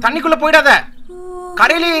 தண்ணிக்குள்ள போயிடாத.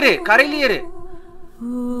 கரையிலே இரு, கரையிலே இரு.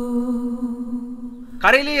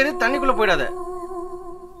 கரையிலே இரு, தண்ணிக்குள்ள போயிடாத.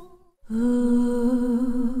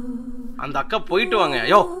 அந்த அக்கா போயிட்டு வாங்க.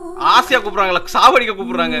 ஐயோ ஆசையா கூப்பிடுறாங்களா, சாவடிக்க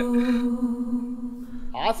கூப்பிடுறாங்க.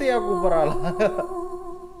 ஆசையா கூப்பிடுறாளா?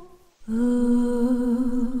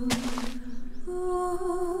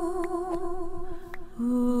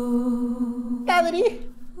 தாதரி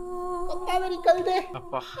தாதரி கல்தே.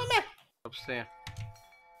 அப்பா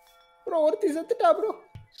ப்ரோ ஒருத்தி செத்துட்டா ப்ரோ.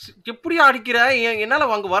 எப்படியா அடிக்கிற? என்னால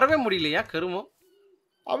அங்க வரவே முடியலையா கருமம்.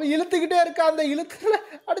 அவன் இழுத்துக்கிட்டே இருக்கா, அந்த இழுத்துல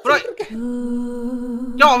அடிச்சிட்டு இருக்கேன்.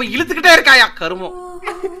 அவன் இழுத்துக்கிட்டே இருக்காயா கருமம்.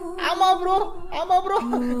 ஆமா ப்ரோ, ஆமா ப்ரோ,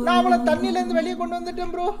 நான் அவளை தண்ணில இருந்து வெளியே கொண்டு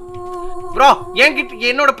வந்துட்டேன் ப்ரோ. ப்ரோ என்கிட்ட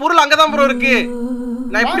என்னோட பொருள் அங்கதான் ப்ரோ இருக்கு.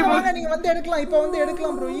 நான் எப்படி வாங்க நீங்க வந்து எடுக்கலாம், இப்ப வந்து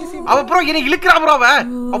எடுக்கலாம் ப்ரோ, ஈஸி. அவ ப்ரோ என்ன இழுக்குறா ப்ரோ,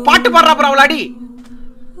 அவ பாட்டு பாடுறா ப்ரோ, அவள அடி.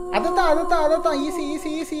 அததான் ஈஸி ஈஸி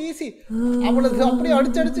ஈஸி ஈஸி. அவளுக்கு அப்படியே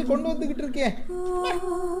அடிச்சு கொண்டு வந்துகிட்டு இருக்கேன்.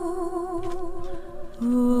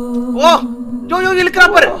 ஓ யோ யோ இழுக்குறா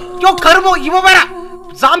பாரு. யோ கருமம், இவ வேற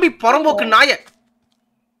ஜாம்பி பரம்போக்கு நாய.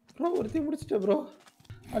 ப்ரோ ஒருத்தி முடிச்சிட்ட ப்ரோ,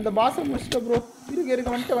 அந்த பாஸை முடிச்சிட்ட ப்ரோ. இருக்க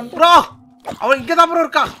வந்துட்டு ப்ரோ அவ இங்கதான் ப்ரோ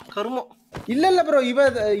இருக்கா கருமம். இல்ல ப்ரோ,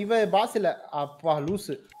 இவ பாஸ் இல்ல. அப்பா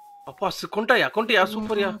லூசு. அப்பா கொண்டாயா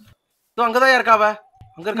சூப்பர்யா. இதோ அங்கதான் இருக்கா அவ,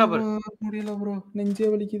 அங்க இருக்கா பாரு. முடியல ப்ரோ, நெஞ்சே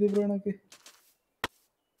வலிக்குது ப்ரோ எனக்கு.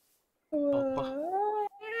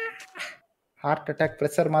 ஹார்ட் அட்டாக்,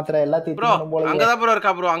 பிரஷர் மாத்திரை எல்லாத்தையும் தின்னணும் போல. அங்கதான் ப்ரோ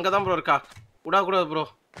இருக்கா ப்ரோ, அங்கதான் ப்ரோ இருக்கா. விடா கூடாது ப்ரோ.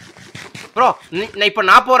 ப்ரோ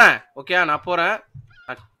நான் போறேன். ஓகே நான் போறேன்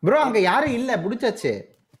ப்ரோ. அங்க யாரும் இல்ல, முடிச்சாச்சு.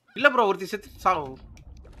 இல்ல ப்ரோ ஒருத்தி செத்து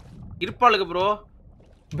இருப்பாளுங்க ப்ரோ.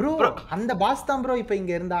 ப்ரோ அந்த பாஸ் தான் ப்ரோ இப்ப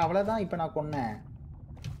இங்க இருந்தா, அவ்வளவுதான் இப்ப நான் கொன்னேன்.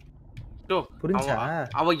 புரிஞ்சா?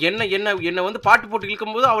 அவ என்ன வந்து பாட்டு போட்டு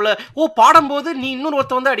இழுக்கும் போது அவளை பாடும்போது நீ இன்னொரு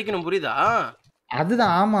ஒருத்த வந்து அடிக்கணும், புரியுதா?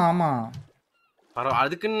 அதுதான். ஆமா ஆமா பரவாயில்ல,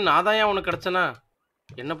 அதுக்குன்னு நான் தான் உனக்கு கிடைச்சனா.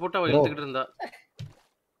 என்ன போட்டு அவ இழுத்துக்கிட்டு இருந்தா.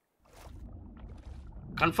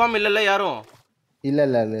 கன்ஃபார்ம் இல்லல்ல யாரும்?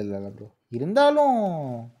 இல்ல ப்ரோ, இருந்தாலும்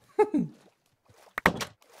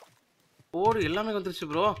எல்லாமே வந்துருச்சு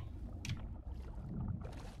ப்ரோ.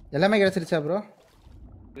 எல்லாமே கிடைச்சிருச்சா ப்ரோ?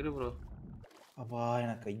 இரு ப்ரோ. அப்பா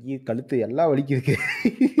எனக்கு கை கழுத்து எல்லாம் வலிக்குது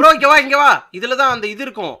ப்ரோ. இங்க வா இதுல தான் அந்த இது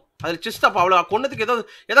இருக்கும். அதுல செஸ்ட் அப்ப அவள கொன்னதுக்கு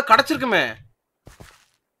ஏதோ கிடைச்சிருக்குமே.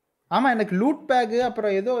 ஆமா எனக்கு லூட் பேக்,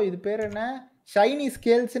 அப்புறம் ஏதோ இது பேர் என்ன, ஷைனி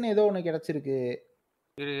ஸ்கேல்ஸ்னு ஏதோ ஒன்று கிடைச்சிருக்கு.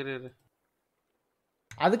 இரு.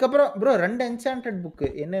 அதுக்கப்புறம் ப்ரோ 2 என்சாண்டட் புக்கு.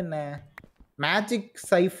 என்னென்ன, மேஜிக்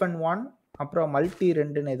சைஃபன் 1, அப்புறம் மல்டி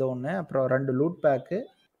 2ன்னு ஏதோ ஒன்று, அப்புறம் 2 லூட் பேக்கு,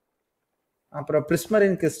 அப்புறம்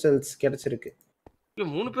பிரிஸ்மரின் கிறிஸ்டல்ஸ் கிடைச்சிருக்கு.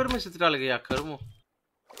 3 பேருமே செத்துட்டாளுங்கயா கருமம்.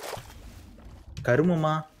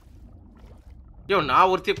 கருமமா? நான்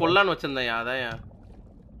ஒருத்திய கொல்லான்னு வச்சிருந்தேன். அதான்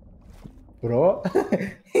ப்ரோ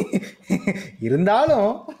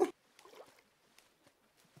இருந்தாலும்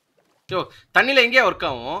தண்ணில எங்கேயா ஒர்க்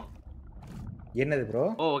ஆகும்? என்னது ப்ரோ?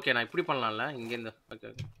 ஓகே நான் இப்படி பண்ணலாம்ல இங்க இருந்து. ஓகே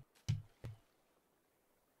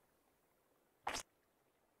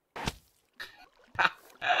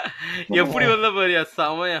எப்படி வந்த பாரியா,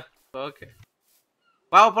 சமயா. ஓகே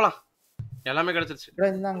வா போலாம். எல்லாமே கிடைச்சிருச்சு.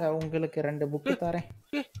 இந்தாங்க உங்களுக்கு 2 புக்கு தரேன்.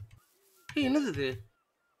 என்னது இது?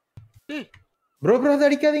 ப்ரோ அது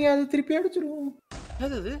அடிக்காதீங்க, அது திருப்பி அடிச்சிரும்.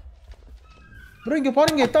 என்னது இது ப்ரோ? இங்க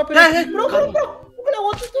பாருங்க எத்தா பேர். ப்ரோ உங்களை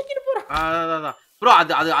ஓட்டி தூக்கிட்டு போறேன். அதான் ப்ரோ.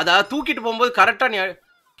 அது தூக்கிட்டு போகும்போது கரெக்டா நீ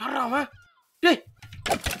யாரா அவன்? டேய்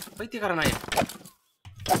பைத்தியக்கார நாயே.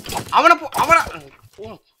 அவன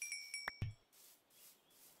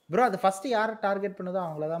ப்ரோ அது ஃபர்ஸ்ட் யாரை டார்கெட் பண்ணதோ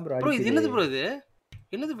அவங்கள தான் ப்ரோ அடிக்குது. இது என்னது ப்ரோ இது?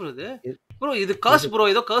 என்னது ப்ரோ இது? ப்ரோ இது கர்ஸ் ப்ரோ,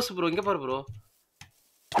 ஏதோ கர்ஸ் ப்ரோ. இங்க பாரு ப்ரோ.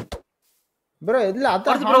 ப்ரோ இல்ல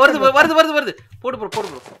அதான் ப்ரோ வருது. போடு ப்ரோ.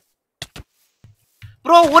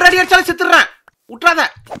 ப்ரோ ஒரு அடி அடிச்சால செத்துறேன். உட்றாத.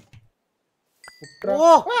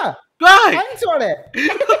 ஓ டேய் ஹன்சோட.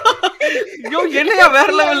 யோ என்னையா வேற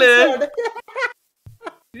லெவல்.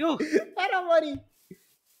 யோ வேற மாதிரி.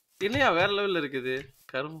 என்னையா வேற லெவல்ல இருக்குது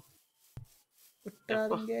கரும.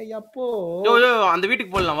 உட்றாதீங்க யப்போ. யோ அந்த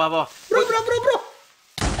வீட்டுக்கு போலாம் வா. ப்ரோ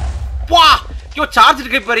வா. யோ சார்ஜ்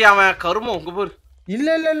கீப்பர் அவன் கரும. உங்க பாரு. இல்ல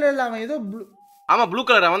அவன் ஏதோ ஆமா ப்ளூ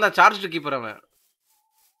கலர். அவன் தான் சார்ஜ் கீப்பர்.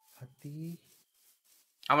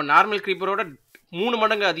 அவன் நார்மல் கிரீப்பரோட 3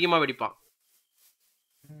 மடங்கு அதிகமா வெடிப்பான்.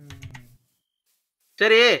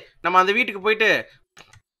 சரி நம்ம அந்த வீட்டுக்கு போயிட்டு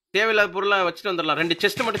தேவையில்லாத பொருள்லாம் வச்சுட்டு வந்துடலாம். 2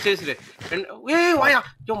 செஸ்ட் மட்டும் சேசிடு. வாயா.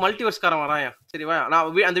 யோ மல்டிவர்ஸ் காரன் வராயா. சரி வா,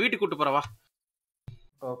 நான் அந்த வீட்டுக்கு கூட்டு போறேன் வா.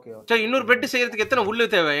 Okay okay. சரி இன்னொரு பெட் செய்யறதுக்கு எத்தனை உள்ளு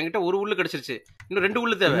தேவை? என்கிட்ட ஒரு உள்ளு கிடைச்சிருச்சு. இன்னும் 2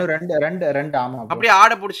 உள்ளு தேவை. இன்னும் 2 ஆமா ப்ரோ. அப்படியே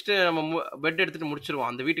ஆட புடிச்சிட்டு நம்ம பெட் எடுத்துட்டு முடிச்சிருவோம்.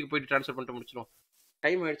 அந்த வீட்டுக்கு போயிட்டு ட்ரான்ஸ்ஃபர் பண்ணிட்டு முடிச்சிருவோம்.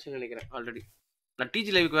 டைம் ஆயிடுச்சுன்னு நினைக்கிறேன் ஆல்ரெடி. நான்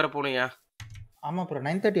டிஜி லைவுக்கு வேற போணும்யா. ஆமா ப்ரோ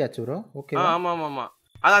 9:30 ஆச்சு ப்ரோ. ஓகேவா? ஆமா ஆமா ஆமா.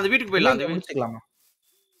 அத அந்த வீட்டுக்கு போயிடலாம். அந்த முடிச்சுக்கலாமா?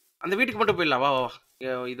 அந்த வீட்டுக்கு மட்டும் போயிடலாம். வா வா.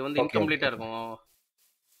 இது வந்து இன்கம்ப்ளீட்டா இருக்கும்.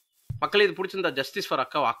 மக்களே இது பிடிச்சிருந்தா ஜஸ்டிஸ் ஃபார்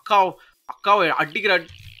அக்காவை அடிக்கிற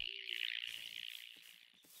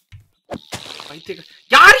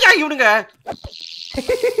யாரையா இவனுங்க?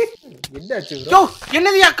 யோ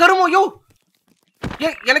என்னதுயா கருமோ? யோ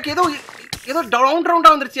எனக்கு ஏதோ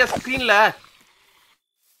ரவுண்டா வந்துருச்சியா ஸ்கிரீன்ல.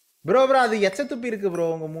 ப்ரோ அது எச்ச துப்பி இருக்கு ப்ரோ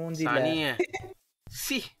உங்க மூஞ்சில. சனியே.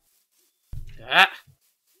 சி.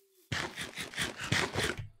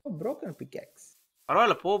 broken pickaxe.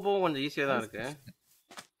 பரவாயில்ல போ கொஞ்சம் ஈஸியா தான் இருக்கு.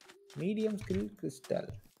 Medium skill crystal.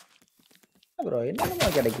 ப்ரோ என்னமா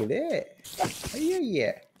கிடைக்குது? ஐயோ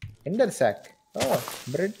எண்டர் சாக். ஓ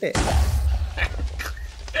பிரெட்.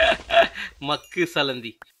 மக்கு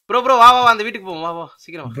சலந்தி. ப்ரோ வா அந்த வீட்டுக்கு போவோம். வா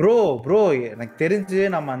சீக்கிரம். ப்ரோ எனக்கு தெரிஞ்சு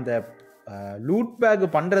நம்ம அந்த லூட் பேக்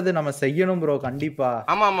பண்றது நம்ம செய்யணும் ப்ரோ கண்டிப்பா.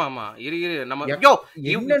 ஆமா இரு நம்ம யோ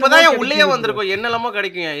இப்பதான் உள்ளே வந்திருக்கோம். என்னெல்லாமோ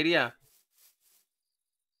கிடைக்கும் இரியா.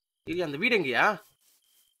 அந்த வீடு எங்கயா?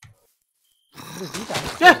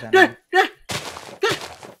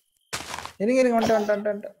 இருங்க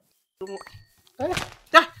வந்துட்டேன்.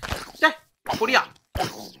 பொடியா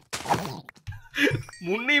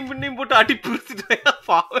முன்னையும் போட்டு அடி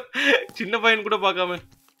பிடிச்சிட்டா சின்ன பையன் கூட பார்க்காம.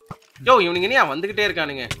 யோ இவனுங்க என்ன வந்துகிட்டே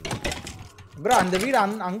இருக்கானுங்க ப்ரோ. அந்த வீடு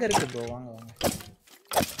அங்க இருக்கு ப்ரோ. வாங்க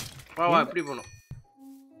வா எப்படி போணும்?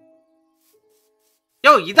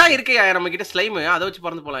 யோ இதான் இருக்கையா நம்ம கிட்ட ஸ்லைம். அதை வச்சு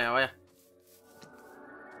பறந்து போலாம். வாயா.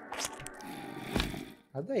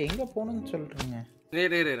 அதான் எங்க போணும்னு சொல்றீங்க?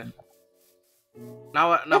 இரு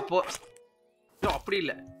நான் போ. யோ அப்படி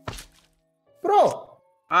இல்ல ப்ரோ.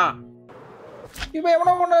 இப்போ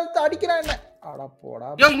எவனோ முன்னால அடிக்கிறான் என்ன? அட போடா.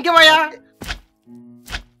 யோ இங்க வாயா.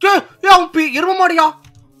 யோ எரும மாடியா?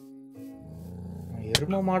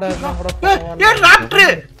 எரும மாடா இருந்தா கூட பரவாயில்லை. ஏ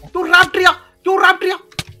ராப்டர். யூ ராப்டரியா?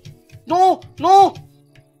 நோ.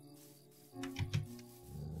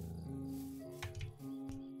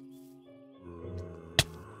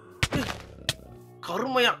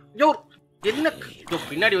 கருமையா. யோ என்ன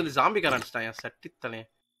பின்னாடி வந்து ஜாம்பிக்கார அடிச்சிட்டான் சட்டித்தனே.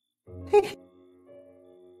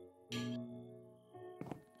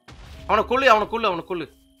 அவனை கொல்லு.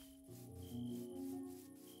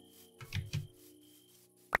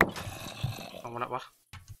 அவனை வா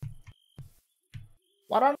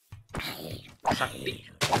வரான். சக்தி.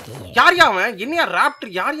 யாரியா அவன்? என்னையா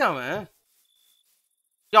ராப்டர்? யாரியா அவன்?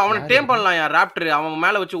 அவனை டேம் பண்ணலாம் ராப்டர். அவன்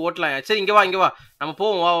மேல வச்சு ஓட்டலாம். சரி இங்க வா நம்ம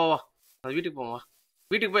போவோம். வா அந்த வீட்டுக்கு போவோம். வா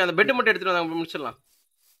வீட்டுக்கு போய் அந்த பெட் மட்டும் எடுத்துட்டு வந்து முடிச்சிடலாம்.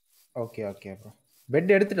 Okay bro.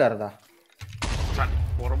 பெட் எடுத்துட்டு வரதா?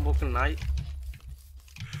 புறம்போக்கு நாய்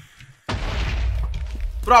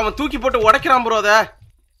ப்ரோ. அவன் தூக்கி போட்டு உடைக்கிறான் ப்ரோ. அத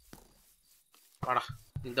வாடா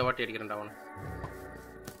இந்த வாட்டி அடிக்கிறேன்டா அவனை.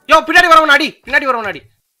 யோ பின்னாடி வரவன் அடி.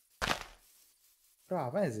 ப்ரோ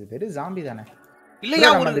அவன் வெறும் ஜாம்பி தானே.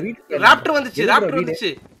 இல்லையா ஒரு ராப்டர்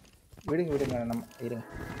வந்துச்சு. விடுங்க நம்ம இருங்க.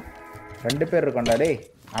 2 பேர் இருக்கோம்டா டேய்.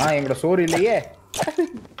 ஆனா எங்கட சோறு இல்லையே.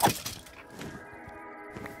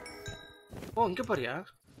 ஓ இங்க பாரியா.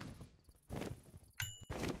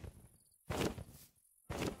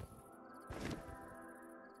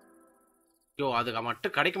 யோ அதுக்கு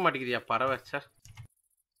மட்டும் கிடைக்க மாட்டேங்குதியா பறவை? சார்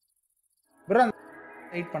ப்ரோ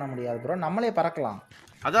வெயிட் பண்ண முடியாது ப்ரோ. நம்மளே பறக்கலாம்.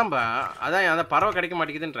 அதான் அந்த பறவை கிடைக்க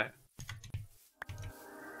மாட்டேங்குதுன்றேன்.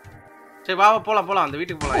 சரி வா போலாம் அந்த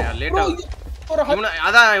வீட்டுக்கு போலாம். லேட்டா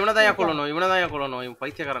இவனதான் கொல்லணும். இவன்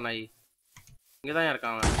பைத்தியக்கார நாய். இங்கதான்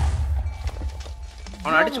இருக்கான் அவன்.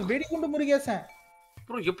 அவன் அடிச்சு வெடிகுண்டு முருகேசன்.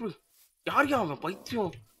 ப்ரோ எப்படி யாரியா அவன்?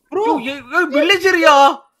 பைத்தியம் ப்ரோ. வில்லேஜரியா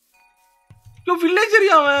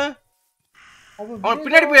அவன்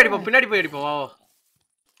பின்னாடி போய் அடிப்போம். வா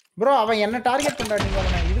ப்ரோ அவன் என்ன டார்கெட் பண்றான். நீங்க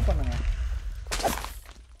அவனை இது பண்ணுங்க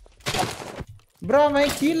ப்ரோ.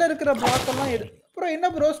 அவன் கீழ இருக்கிற பிளாக் எல்லாம் ப்ரோ. என்ன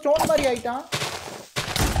ப்ரோ ஸ்டோன் மாதிரி ஆயிட்டான்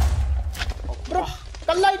ப்ரோ.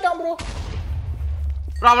 கல்லாயிட்டான் ப்ரோ.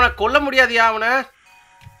 அவனை கொல்ல முடியாதியா அவனை?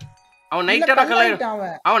 அவன்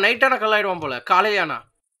நைட்டான கல்லாயிடுவான் போல. காலையானா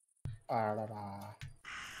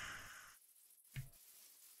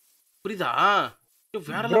புரியுதா?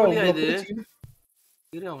 வேற லெவலியா இது.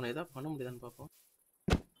 இரு அவனை ஏதாவது பண்ண முடியுதான்னு பாப்போம்.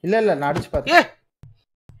 இல்ல நான் அடிச்சு பார்த்தேன்.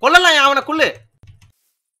 கொல்லலாம் அவனை. கொல்லு.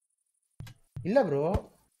 இல்ல ப்ரோ.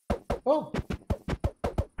 ஓ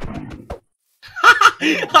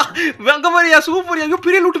அங்க பாரியா சூப்பரியா.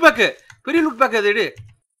 பெரிய லூட் பேக் அது எடு.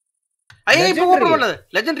 ஐயா இப்போ ஓபன் பண்ணாத.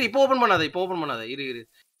 லெஜெண்டரி இப்போ ஓபன் பண்ணாத. இரு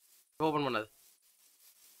இப்போ ஓபன் பண்ணாத.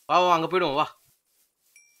 வா அங்க போய்டுவோம். வா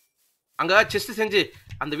அங்க செஸ்ட் செஞ்சு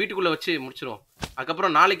அந்த வீட்டுக்குள்ள வச்சு முடிச்சிருவோம்.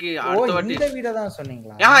 அதுக்கப்புறம் நாளைக்கு அடுத்த வாட்டி இந்த வீட தான்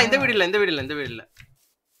சொன்னீங்களா? இந்த வீடு இல்ல, இந்த வீடு இல்ல, இந்த வீடு இல்ல.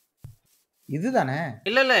 இதுதானே?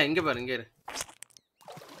 இல்ல இங்க பாரு, இங்க இரு.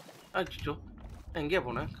 அச்சோ, எங்கேயா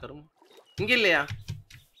போன கருமம்? இங்க இல்லையா?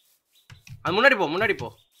 அது முன்னாடி போ, முன்னாடி போ.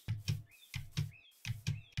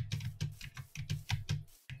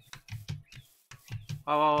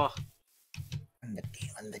 வா வா வா.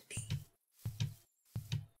 வந்துட்டே.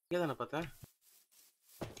 இங்க தானே பார்த்தேன்.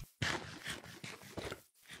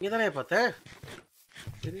 இங்க தானே பார்த்தேன்.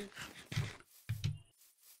 சரி.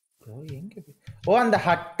 ஓ அந்த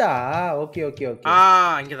ஹட்டா? Okay okay okay.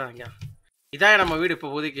 இங்கதான் இங்க. இதான் நம்ம வீடு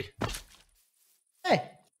இப்ப போதைக்கு.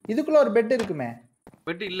 இதுக்குள்ள ஒரு பெட் இருக்குமே.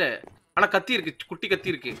 பெட் இல்ல. ஆனா கத்தி இருக்கு, குட்டி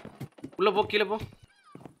கத்தி இருக்கு. உள்ள போ, கீழ போ.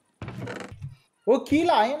 ஓ கீழ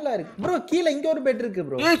அயன்ல இருக்கு. ப்ரோ கீழ இங்க ஒரு பெட் இருக்கு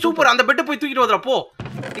ப்ரோ. ஏய் சூப்பர், அந்த பெட் போய் தூக்கிட்டு வரடா போ.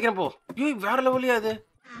 சீக்கிரம் போ. ஏய் வேற லெவலியா அது.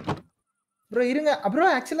 ப்ரோ இருங்க. ப்ரோ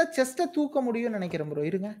ஆக்சுவலா செஸ்ட தூக்க முடியும்னு நினைக்கிறேன் ப்ரோ.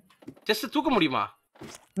 இருங்க. செஸ்ட் தூக்க முடியுமா?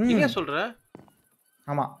 என்ன சொல்ற?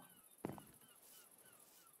 ஆமா.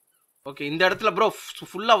 ஓகே, இந்த இடத்துல ப்ரோ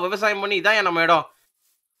ஃபுல்லா விவசாயம் பண்ணி இதான் நம்ம இடம்.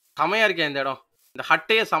 சமையா இருக்கே இந்த இடம். இந்த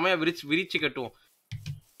ஹட்டையே சமையா விரிச்சு கட்டுவோம்.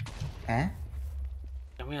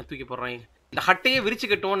 சமையா தூக்கி போடுறாங்க. இந்த ஹட்டையே விரிச்சு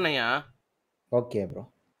கட்டுவோம்னையா. Okay bro.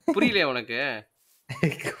 புரியலையா உனக்கு?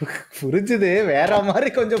 புரிஞ்சுது, வேற மாதிரி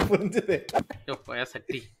கொஞ்சம் புரிஞ்சுது.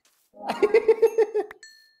 சட்டி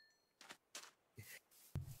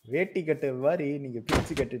வேட்டி கட்டு மாதிரி நீங்க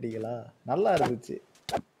பிரிச்சு கட்டிட்டீங்களா? நல்லா இருந்துச்சு.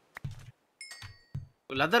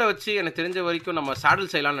 லெதரை வச்சு எனக்கு தெரிஞ்ச வரைக்கும் நம்ம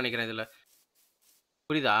சாடல் செய்யலாம்னு நினைக்கிறேன் இதுல.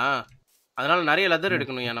 புரியுதா? அதனால நிறைய லெதர்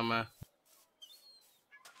எடுக்கணும். நம்ம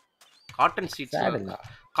காட்டன் சீட்ஸ் இருக்கா?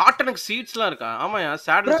 காட்டனுக்கு சீட்ஸ்லாம் இருக்கா? ஆமாயா,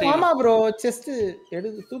 சாடல் செய்யணும். ஆமா ப்ரோ, செஸ்ட்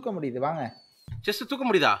எடுத்து தூக்க முடியுது. வாங்க. செஸ்ட் தூக்க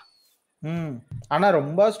முடியுதா? ஆனா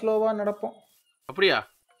ரொம்ப ஸ்லோவா நடப்போம். அப்படியா?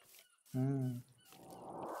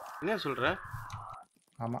 என்ன சொல்ற?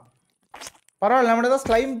 ஆமா பரவாயில்ல, நம்மள தான்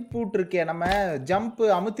ஸ்லைம் பூட் இருக்கே. நம்ம ஜம்ப்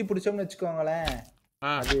அமுத்தி பிடிச்சோம்னு வச்சுக்கோங்களேன்,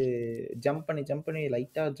 அது ஜம்ப் பண்ணி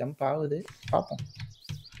லைட்டா ஜம்ப் ஆகுது. பாப்போம்.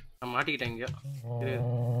 நான் மாட்டிக்கிட்டேன் இங்க.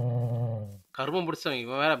 கர்மம் பிடிச்சவன்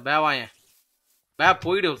இவன் வேற. பேவாயன்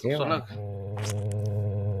போயிடு சொன்ன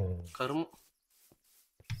கருமம்.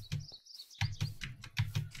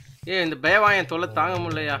 இந்த பேவாயன் தொல்லை தாங்க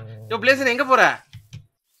முடியலையா? பிளேசன் எங்க போற?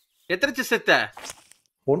 எத்தனை செத்த?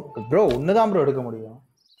 ப்ரோ ஒண்ணுதான் ப்ரோ எடுக்க முடியும்.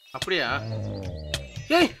 அப்படியா?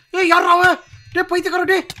 யாரா அவன்?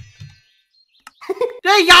 பைத்தியக்காரன்.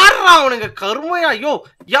 யாரா அவனுங்க? கருமையா.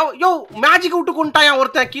 யோ மேஜிக் விட்டு கொண்டாயா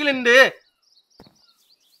ஒருத்தன் கீழ இருந்து.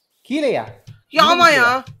 கீழையா? ஆமாயா,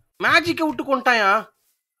 மேஜிக்க விட்டு கொண்டாயா.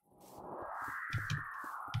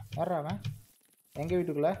 வர்றான் எங்க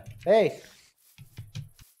வீட்டுக்குள்ள. ஏய்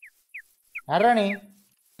அரணி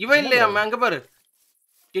இவன் இல்லையா? அங்க பாரு.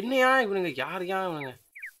 என்னையா இவனுங்க? யாரையா இவனுங்க?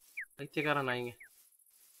 பைத்தியக்காரன் நாய்ங்க.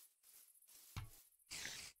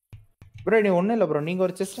 ப்ரோ நீ ஒண்ணும் இல்ல ப்ரோ, நீங்க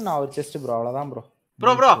ஒரு செஸ்ட் நான் ஒரு செஸ்ட் ப்ரோ, அவ்வளவுதான் ப்ரோ.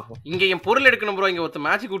 ப்ரோ இங்க என் பொருள் எடுக்கணும் ப்ரோ. இங்க ஒருத்த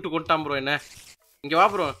மேஜிக் விட்டு கொண்டான் ப்ரோ என்ன. இங்க வா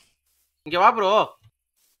ப்ரோ, இங்க வா ப்ரோ.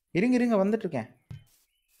 இருங்க வந்துட்டு இருக்கேன்.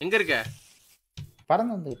 எங்க இருக்க?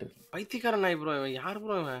 பறந்து வந்துட்டு இருக்கேன். பைத்தியக்காரன் நாய் ப்ரோ. இவன் யார்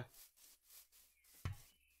ப்ரோ இவன்?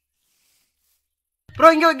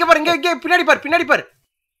 ப்ரோ இங்க பாரு, இங்க பின்னாடி பாரு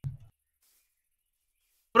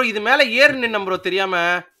ப்ரோ. இது மேல ஏறி நின்னம் ப்ரோ தெரியாம,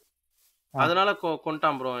 அதனால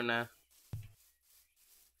கொண்டான் ப்ரோ என்ன.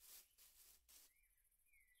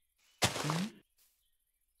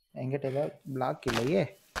 எங்கிட்ட ஏதாவது பிளாக் இல்லையே.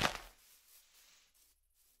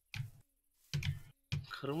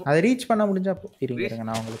 அதை ரீச் பண்ண முடிஞ்சா இருங்க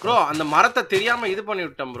நான் உங்களுக்கு. ப்ரோ அந்த மரத்தை தெரியாம இது பண்ணி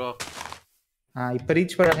விட்டேன் ப்ரோ. இப்ப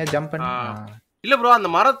ரீச் பண்ணுங்க, ஜம்ப் பண்ணி. இல்ல ப்ரோ, அந்த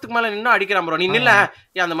மரத்துக்கு மேல நின்னு அடிக்கிறான் ப்ரோ. நீ நில்ல.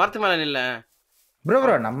 அந்த மரத்துக்கு மேல நில்ல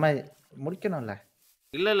ப்ரோ. நம்ம முடிக்கணும்ல.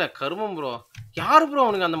 இல்ல கருமம் ப்ரோ. யாரு ப்ரோ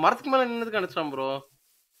அவனுங்க அந்த மரத்துக்கு மேல நின்னதுக்கு அடிச்சான் ப்ரோ.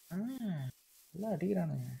 எல்லாம்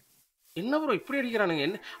அடிக்கிறானுங்க. என்ன ப்ரோ இப்படி அடிக்கிறானுங்க?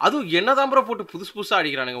 என்ன அதுவும் என்னதான் ப்ரோ போட்டு புதுசா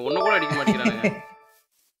அடிக்கிறானுங்க. ஒண்ணு கூட அடிக்க மாட்டேங்கிறானுங்க.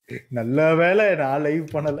 நல்ல வேலை நான் லைவ்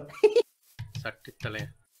பண்ணல. சட்டி தலை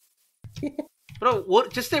ப்ரோ. ஒரு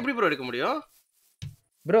செஸ்ட் எப்படி ப்ரோ எடுக்க முடியும்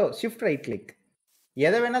ப்ரோ? Shift right click.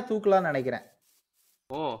 எதை வேணா தூக்கலாம்னு நினைக்கிறேன்.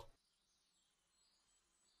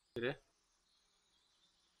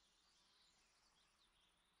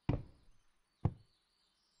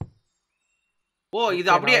 இது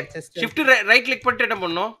அப்படியே ஷிஃப்ட் ரைட் கிளிக் பண்ணிட்டு என்ன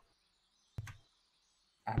பண்ணனும்?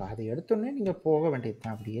 அதை எடுத்தோன்னே நீங்க போக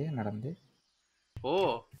வேண்டியதுதான் அப்படியே நடந்து.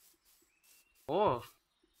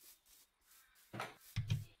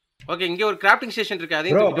 ஓகே, இங்க ஒரு கிராஃப்டிங் ஸ்டேஷன் இருக்கு.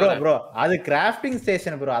 அதே ப்ரோ அது கிராஃப்டிங்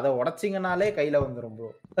ஸ்டேஷன் ப்ரோ. அதை உடைச்சிங்கனாலே கையில வந்துரும் ப்ரோ.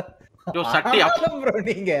 சட்டி ப்ரோ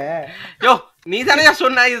நீங்க நீ தானே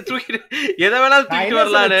சொன்ன இது தூக்கி எதை வேணாலும் தூக்கிட்டு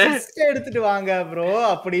வரலாம்னு. எடுத்துட்டு வாங்க ப்ரோ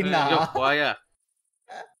அப்படின்னா.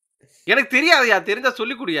 எனக்கு தெரியாதுயா, தெரிஞ்சா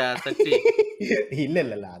சொல்லி குடுயா சட்டி.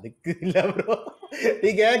 இல்ல அதுக்கு இல்ல ப்ரோ.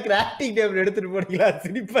 நீங்க கிராஃப்டிங் டேபிள் எடுத்துட்டு போனீங்களா?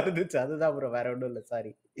 சிரிப்பா இருந்துச்சு. அதுதான் ப்ரோ, வேற ஒண்ணும் இல்ல.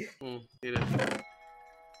 சாரி. இரு.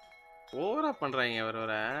 ஓவரா பண்றாங்க வர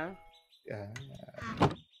வர.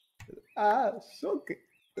 ஷோக்கு.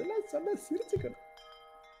 இதெல்லாம் சொன்னா சிரிச்சுக்கணும்.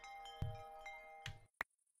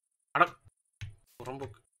 அட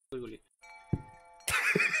புறம்போக்கு புலிகுலி.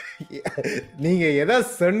 நீங்க எதை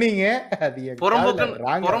சொன்னீங்க? அது என் காதுல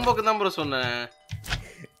ராங்கா. புறம்போக்கு தான் ப்ரோ சொன்னேன்.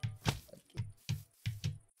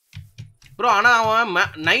 ப்ரோ ஆனா அவன்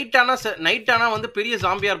நைட் ஆனா வந்து பெரிய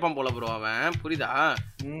ஜாம்பியா இருப்பான் போல ப்ரோ அவன். புரியுதா?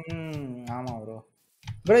 ஆமா ப்ரோ.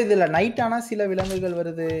 ப்ரோ இதுல நைட் ஆனா சில விலங்குகள்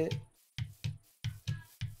வருது.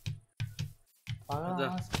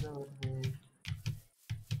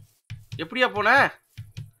 எப்படியா போன?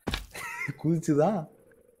 குதிச்சுதான்.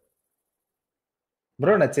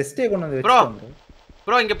 ப்ரோ நான் செஸ்டே கொண்டு வந்து வச்சிட்டேன் ப்ரோ.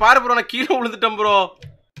 ப்ரோ இங்க பாரு ப்ரோ, நான் கீழே விழுந்துட்டேன் ப்ரோ.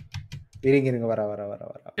 இருங்க வர.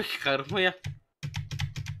 கருமையா.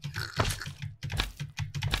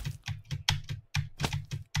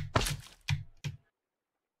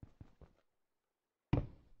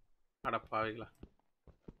 அட பாவிகளா.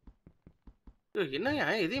 என்னங்க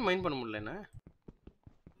எதையும் மைண்ட் பண்ண முடியல என்ன?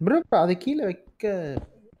 ப்ரோ அது கீழே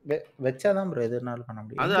வச்சாதான் ப்ரோ எதுனாலும் பண்ண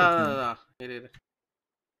முடியும். அதான்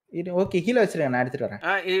இரு ஓகே, கீழே வச்சிருங்க, நான் எடுத்துட்டு வரேன்.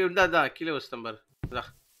 இந்தா கீழே வச்சிட்டேன் பாரு.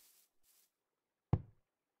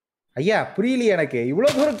 ஐயா புரியலையே எனக்கு,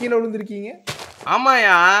 இவ்வளவு தூரம் கீழே விழுந்திருக்கீங்க.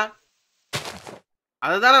 ஆமாயா,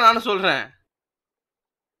 அதுதானே நானும் சொல்றேன்.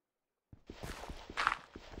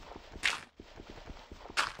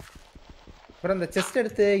 அப்புறம் இந்த செஸ்ட்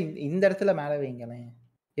எடுத்து இந்த இடத்துல மேலே வைங்களேன்.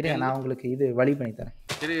 இருங்க நான் உங்களுக்கு இது வழி பண்ணி தரேன்.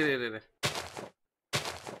 இரு.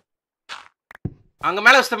 அங்க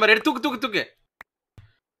மேல வச்சிட்டேன் பாரு, எடுத்து தூக்கு.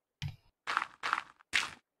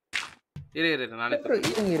 இரு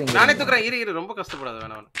நானே தூக்குறேன். இரு ரொம்ப கஷ்டப்படாத,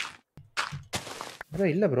 வேணாம் ப்ரோ.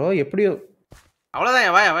 இல்ல ப்ரோ, எப்படியோ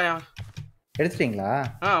அவ்வளவுதான். வாயா எடுத்துட்டீங்களா?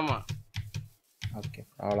 ஆமா. ஓகே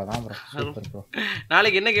அவ்வளவுதான் ப்ரோ. Super bro.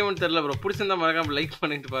 நாளைக்கு என்ன கேம்னு தெரியல ப்ரோ. பிடிச்சிருந்தா மறக்காம லைக்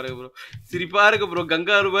பண்ணிட்டு பாருங்க ப்ரோ. சிரிப்பா இருக்கு ப்ரோ,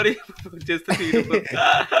 கங்காரு மாதிரி செஸ்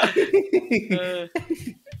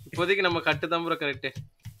இப்போதைக்கு நம்ம கட்டு தான் ப்ரோ கரெக்ட்.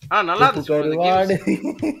 நல்லா இருந்துச்சு.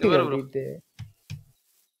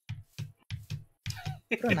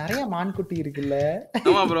 நிறைய மான்குட்டி இருக்குல்ல.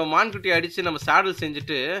 ஆமா ப்ரோ, மான்குட்டி அடிச்சு நம்ம சாடல்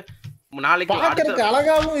செஞ்சுட்டு நாளைக்கு பாக்குறதுக்கு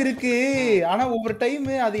அழகாவும் இருக்கு. ஆனா ஒவ்வொரு டைம்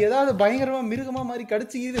அது ஏதாவது பயங்கரமா மிருகமா மாதிரி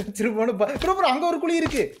கடிச்சு இது வச்சிருப்போம். ப்ரோ அங்க ஒரு குழி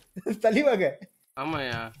இருக்கு, தள்ளிவாங்க.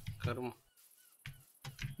 ஆமாயா கருமம்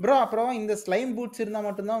ப்ரோ. அப்புறம் இந்த ஸ்லைம் பூட்ஸ் இருந்தா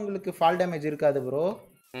மட்டும்தான் உங்களுக்கு ஃபால் டேமேஜ் இருக்காது ப்ரோ.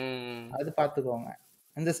 அது பாத்துக்கோங்க.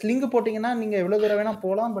 இந்த ஸ்லிங் போட்டீங்கன்னா நீங்க எவ்வளவு தூரம் வேணா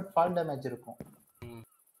போலாம், பட் ஃபால் டேமேஜ் இருக்கும்.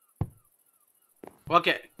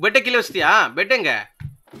 ஓகே, பெட் கீழ வச்சிட்டியா? பெட் எங்க?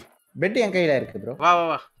 பெட் என் கையில இருக்கு ப்ரோ.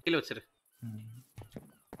 வா கீழ வச்சிரு.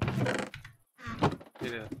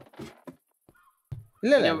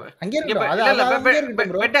 இல்ல அங்க இருக்கு.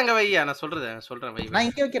 பெட் அங்க வையா, நான் சொல்றேன் வை. நான்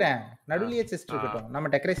இங்க வைக்கிறேன். நடுவுலயே செஸ்ட் இருக்கட்டும், நம்ம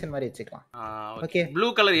டெக்கரேஷன் மாதிரி வச்சுக்கலாம். ஓகே. ப்ளூ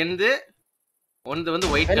கலர் எந்து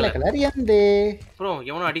வந்து ஒயிட் கலர் எந்து. ப்ரோ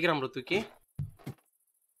எவனோ அடிக்கிறான் ப்ரோ தூக்கி.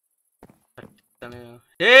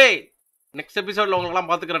 ஏய் நெக்ஸ்ட் எபிசோட்ல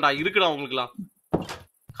உங்களுக்குலாம் பாத்துக்கறேன்டா. இருக்குடா உங்களுக்குலாம்.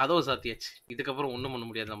 கதவு சாத்தியாச்சு, இதுக்கப்புறம் ஒண்ணும் பண்ண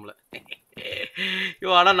முடியாது நம்மள.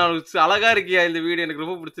 ஆனா நான் அழகா இருக்கியா இந்த வீடியோ, எனக்கு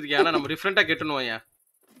ரொம்ப பிடிச்சிருக்கு. ஆனா நம்ம டிஃபரெண்டா கெட்டணும்யா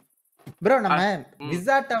ப்ரோ. நம்ம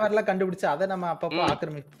விசார்ட் டவர்ல கண்டுபிடிச்சு அதை நம்ம அப்பப்போ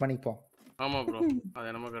ஆக்கிரமிப்பு பண்ணிப்போம். ஆமா ப்ரோ,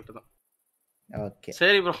 அது நம்ம கரெக்ட் தான். ஓகே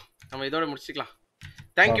சரி ப்ரோ, நம்ம இதோட முடிச்சுக்கலாம்.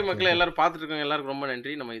 தேங்க்யூ மக்களே, எல்லாரும் பார்த்துட்டு இருக்கோங்க. எல்லாருக்கும் ரொம்ப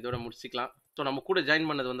நன்றி. நம்ம இதோட முடிச்சுக்கலாம். ஸோ நம்ம கூட ஜாயின்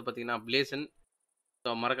பண்ணது வந்து பார்த்தீங்கன்னா பிளேசன்.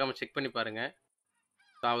 ஸோ மறக்காமல் செக் பண்ணி பாருங்க.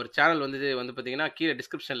 ஸோ அவர் சேனல் வந்து பார்த்தீங்கன்னா கீழே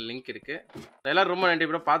டிஸ்கிரிப்ஷனில் லிங்க் இருக்கு. எல்லாரும் ரொம்ப நன்றி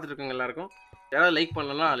ப்ரோ, பார்த்துட்டு இருக்கோங்க. எல்லாருக்கும் யாராவது லைக்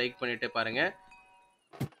பண்ணலாம், லைக் பண்ணிட்டே பாருங்க.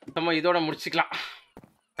 நம்ம இதோட முடிச்சுக்கலாம்.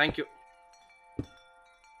 தேங்க்யூ.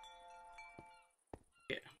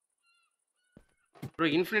 ப்ரோ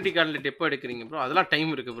இன்ஃபினிட்டி கார்ட்லெட் எப்போ எடுக்கிறீங்க ப்ரோ? அதெல்லாம்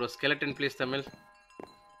டைம் இருக்குது ப்ரோ. ஸ்கெலட்டன் ப்ளீஸ் தமிழ்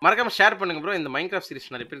மறக்காமல் ஷேர் பண்ணுங்கள் ப்ரோ. இந்த மைன்கிராஃப்ட்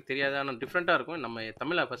சீரிஸ் நிறைய பேருக்கு தெரியாது, ஆனால் டிஃப்ரெண்ட்டாக இருக்கும். நம்ம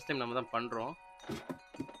தமிழில் ஃபஸ்ட் டைம் நம்ம தான் பண்ணுறோம்.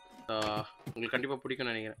 உங்களுக்கு கண்டிப்பாக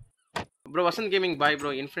பிடிக்கும்னு நினைக்கிறேன் bro. Vasanth gaming bye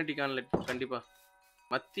bro. Infinity கார்ட்லெட் கண்டிப்பாக.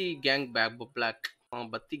 மத்தி கேங் பிளாக்.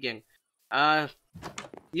 பத்தி கேங்.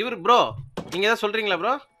 இவர் ப்ரோ நீங்கள் எதாவது சொல்கிறீங்களா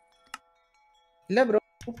ப்ரோ? இல்லை ப்ரோ,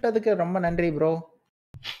 கூப்பிட்டதுக்கு ரொம்ப நன்றி ப்ரோ.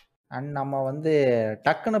 அண்ட் நம்ம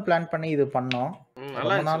டக்குன்னு பிளான் பண்ணி இது பண்ணோம்.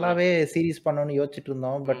 ரொம்ப நாளாவே சீரிஸ் பண்ணணும்னு யோசிச்சுட்டு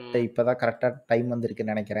இருந்தோம், பட் இப்பதான் கரெக்டா டைம்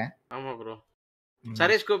வந்திருக்குன்னு நினைக்கிறேன். ஆமா ப்ரோ.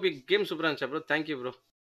 சரேஸ்கோபி கேம் சூப்பரா இருந்துச்சு ப்ரோ. Thank you bro.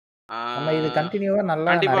 நம்ம இது கண்டினியூவா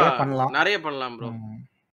நல்லா நிறைய பண்ணலாம் ப்ரோ.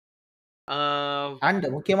 அண்ட்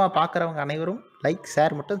முக்கியமா பாக்குறவங்க அனைவரும் லைக்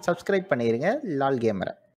ஷேர் மட்டும் சப்ஸ்கிரைப் பண்ணிருங்க. லால்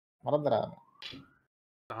கேமரை மறந்துடாம.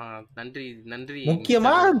 நன்றி நன்றி.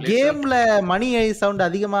 முக்கியமா கேம்ல மணி சவுண்ட்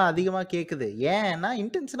அதிகமா கேக்குது. ஏன்னா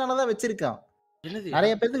இன்டென்ஷனலா தான் வச்சிருக்கான்.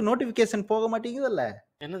 நிறைய பேருக்கு நோட்டிபிகேஷன் போக மாட்டேங்குதுல்ல.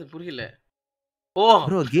 என்னது புரியல? ஓ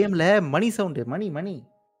ப்ரோ கேம்ல மணி சவுண்ட் மணி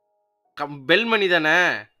பெல் மணி தானே.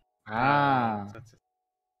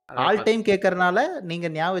 ஆல் டைம் கேக்குறனால நீங்க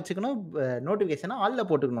ஞாபகம் வச்சுக்கணும், நோட்டிபிகேஷனை ஆல்ல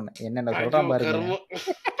போட்டுக்கணும். என்னென்ன சொல்றான் பாருங்க.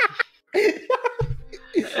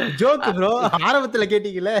 Joke bro. ஆரம்பத்துல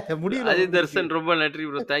கேட்டீங்கல முடியல. அஜித் தர்ஷன் ரொம்ப நன்றி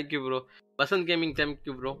bro. Thank you bro. Vasanth gaming thank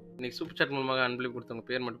you bro. இன்னைக்கு சூப்பர் சாட் மூலமாக அன்பளிப்பு கொடுத்தவங்க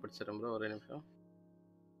பேர் மட்டும் படிச்சிடறேன் ப்ரோ. ஒரே நிமிஷம்.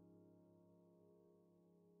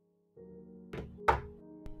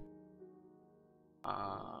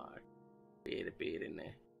 பேர் என்ன?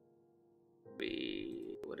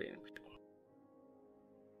 ஒரே நிமிஷம்.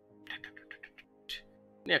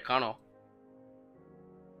 காணோம்.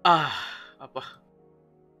 அப்பா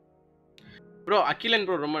ப்ரோ. அகிலன்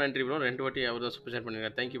ப்ரோ ரொம்ப நன்றி ப்ரோ. 2 வாட்டி அவர் தான் சூப்பர் சாட்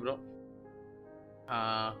பண்ணிருக்காரு. Thank you bro.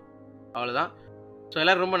 அவ்வளோதான். ஸோ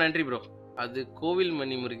எல்லாரும் ரொம்ப நன்றி ப்ரோ. அது கோவில்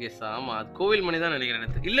மணி முருகேஷா? ஆமாம், அது கோவில் மணி தான் நினைக்கிறேன்.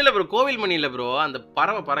 எனக்கு இல்லை ப்ரோ, கோவில் மணி இல்லை ப்ரோ, அந்த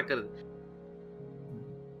பறவை பறக்கிறது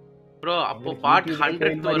ப்ரோ. அப்போ பார்ட்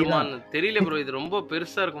 100 வருமானு தெரியல ப்ரோ. இது ரொம்ப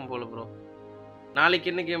பெருசாக இருக்கும் போல ப்ரோ. நாளைக்கு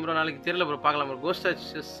என்ன கேம் ப்ரோ? நாளைக்கு தெரியல ப்ரோ, பார்க்கலாம் ப்ரோ. கோஸ்ட்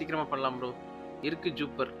சீக்கிரமாக பண்ணலாம் ப்ரோ. இருக்கு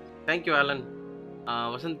super. Thank you Alan.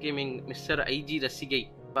 Vasanth gaming, mister IG ரசிகை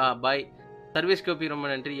பாய். சர்வீஸ் கோபி ரொம்ப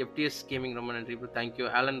நன்றி. எஃப்டிஎஸ் கேமிங் ரொம்ப நன்றி ப்ரோ. Thank you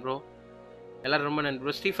Alan bro. எல்லாரும் ரொம்ப நன்றி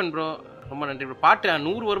ப்ரோ. ஸ்டீஃபன் ப்ரோ ரொம்ப நன்றி ப்ரோ. பாட்டு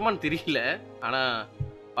 100 வருமானு தெரியல, ஆனால்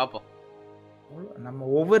பார்ப்போம். நம்ம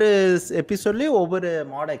ஒவ்வொரு எபிசோட்லேயும் ஒவ்வொரு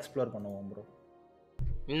மாடை எக்ஸ்ப்ளோர் பண்ணுவோம் ப்ரோ.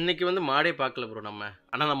 இன்னைக்கு வந்து மாடே பார்க்கல ப்ரோ நம்ம.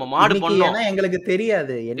 ஆனால் நம்ம மாடு பண்ணோம், எங்களுக்கு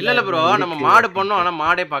தெரியாது. இல்லை ப்ரோ, நம்ம மாடு பண்ணோம் ஆனால்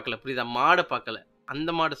மாடே பார்க்கல. புரியுதா? மாடை பார்க்கல.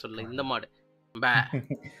 அந்த மாடு சொல்ல, இந்த மாடு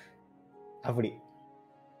அப்படி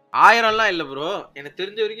 1000லாம் இல்லை ப்ரோ. எனக்கு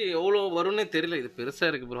தெரிஞ்ச வரைக்கும் எவ்வளோ வரும்னே தெரியல. இது பெருசாக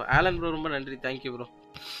இருக்கு ப்ரோ. ஆலன் ப்ரோ ரொம்ப நன்றி. Thank you bro.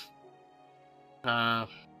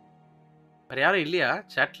 வேற யாரும் இல்லையா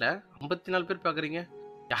சேட்ல? 54 பேர் பார்க்குறீங்க.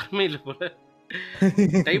 யாருமே இல்லை போல.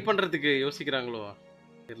 டைப் பண்ணுறதுக்கு யோசிக்கிறாங்களோ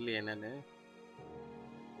தெரியல என்னன்னு.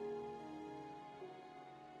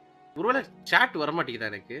 ஒருவேளை சேட்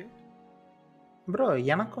வரமாட்டேங்குதா எனக்கு ப்ரோ?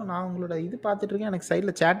 எனக்கும் நான் உங்களோட இது பார்த்துட்டு இருக்கேன், எனக்கு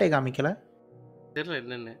சைடில் சேட்டே காமிக்கல. தெரியல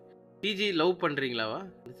என்னன்னு. டிஜி லவ் பண்றீங்களாவா?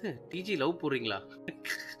 டிஜி லவ் போடுறீங்களா?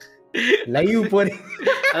 லைவ் போறீங்க?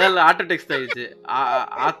 அதான் ஆட்டோ டெக்ஸ்ட் ஆயிடுச்சு.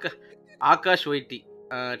 ஆகாஷ் ஒய்டி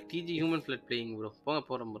டிஜி ஹியூமன் ஃபிளட் பிளேயிங் ப்ரோ. போங்க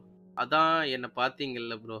போகிறோம் ப்ரோ. அதான் என்ன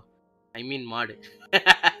பார்த்தீங்கல்ல ப்ரோ. ஐ மீன் மாடு.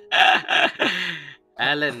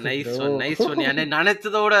 Alan nice one, nice one. என்ன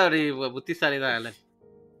நினைச்சதோட ஒரு புத்திசாலி தான் ஆலன்.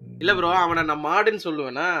 இல்லை ப்ரோ, அவனை நான் மாடுன்னு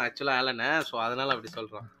சொல்லுவேன்னா ஆக்சுவலாக ஆலனை. ஸோ அதனால அப்படி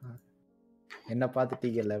சொல்கிறான். என்ன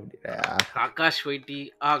பார்த்துட்டீங்கல்ல அப்படி. ஆகாஷ் ஒய்டி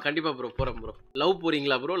கண்டிப்பாக ப்ரோ போகிறேன் ப்ரோ. லவ்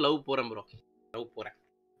போகிறீங்களா ப்ரோ? லவ் போகிறேன் ப்ரோ. லவ் போகிறேன்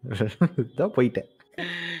தான் போயிட்டேன்.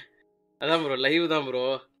 அதான் ப்ரோ, லைவ் தான் ப்ரோ.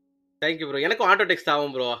 Thank you bro. எனக்கும் ஆட்டோ டெக்ஸ்ட்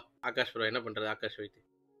ஆகும் ப்ரோ. ஆகாஷ் ப்ரோ என்ன பண்ணுறது? ஆகாஷ் ஒய்டி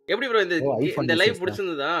எப்படி ப்ரோ இந்த லைவ்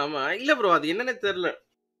பிடிச்சிருந்ததா? ஆமாம். இல்லை ப்ரோ, அது என்னன்னு தெரில.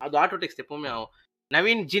 அது ஆட்டோ டெக்ஸ்ட் எப்போவுமே ஆகும்.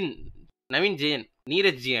 Naveen Jayan,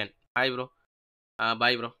 Neeraj ஜியன் hi bro.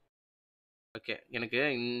 Bye bro. Okay, எனக்கு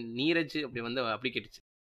நீரஜ் அப்படி வந்து அப்படி கேட்டுச்சு.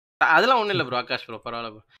 அதெல்லாம் ஒன்றும் இல்லை ப்ரோ. ஆகாஷ் ப்ரோ பரவாயில்ல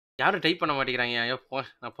ப்ரோ. யாரும் டைப் பண்ண மாட்டேங்கிறாங்க. ஐயோ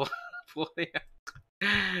நான் போறேன் ப்ரோ.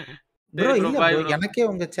 இல்ல ப்ரோ, எனக்கே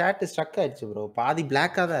உங்க சாட் ஸ்ட்ரக் ஆயிடுச்சு ப்ரோ. பாதி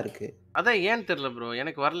பிளாக்கா தான் இருக்கு. அதான் ஏன்னு தெரியல ப்ரோ.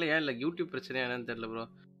 எனக்கு வரலையா இல்லை யூடியூப் பிரச்சனையா என்னன்னு தெரியல ப்ரோ.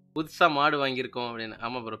 புதுசா மாடு வாங்கியிருக்கோம் அப்படின்னு.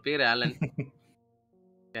 ஆமா ப்ரோ, பேர் Alan.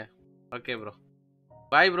 Okay bro,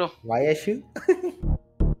 bye bro.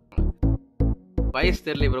 வயசு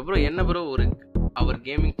தெரியல ப்ரோ. ப்ரோ என்ன ப்ரோ, ஒரு அவர்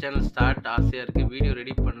கேமிங் சேனல் ஸ்டார்ட் ஆசையா இருக்கு. வீடியோ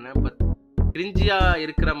ரெடி பண்ணேன், பட் கிரிஞ்சியா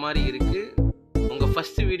இருக்கிற மாதிரி இருக்கு. உங்க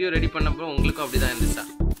ஃபர்ஸ்ட் வீடியோ ரெடி பண்ணப்போ உங்களுக்கும் அப்படிதான் இருந்துச்சா?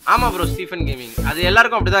 ஆமா ப்ரோ, ஸ்டீஃபன் கேமிங். அது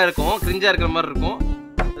எல்லாருக்கும் அப்படிதான் இருக்கும், கிரிஞ்சா இருக்கிற மாதிரி இருக்கும்.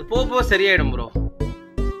 அது போக போக சரியாயிடும் ப்ரோ.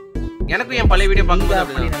 எனக்கும் என் பழைய வீடியோ பார்க்கும்போது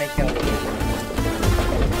அப்படிதான்.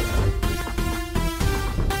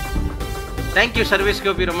 தேங்க்யூ சர்வீஸ்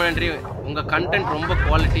கோபி, ரொம்ப நன்றி. உங்க கண்டென்ட் ரொம்ப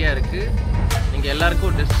குவாலிட்டியா இருக்கு. நீங்க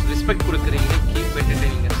எல்லாருக்கும் ரெஸ்பெக்ட் கொடுக்குறீங்க. Keep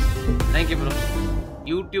entertaining. Thank you bro.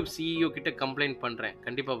 YouTube CEO கிட்ட கம்ப்ளைண்ட் பண்றேன்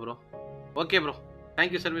கண்டிப்பா bro. Okay bro,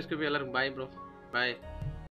 thank you service Gopi. எல்லாருக்கும் பாய் ப்ரோ. பாய்.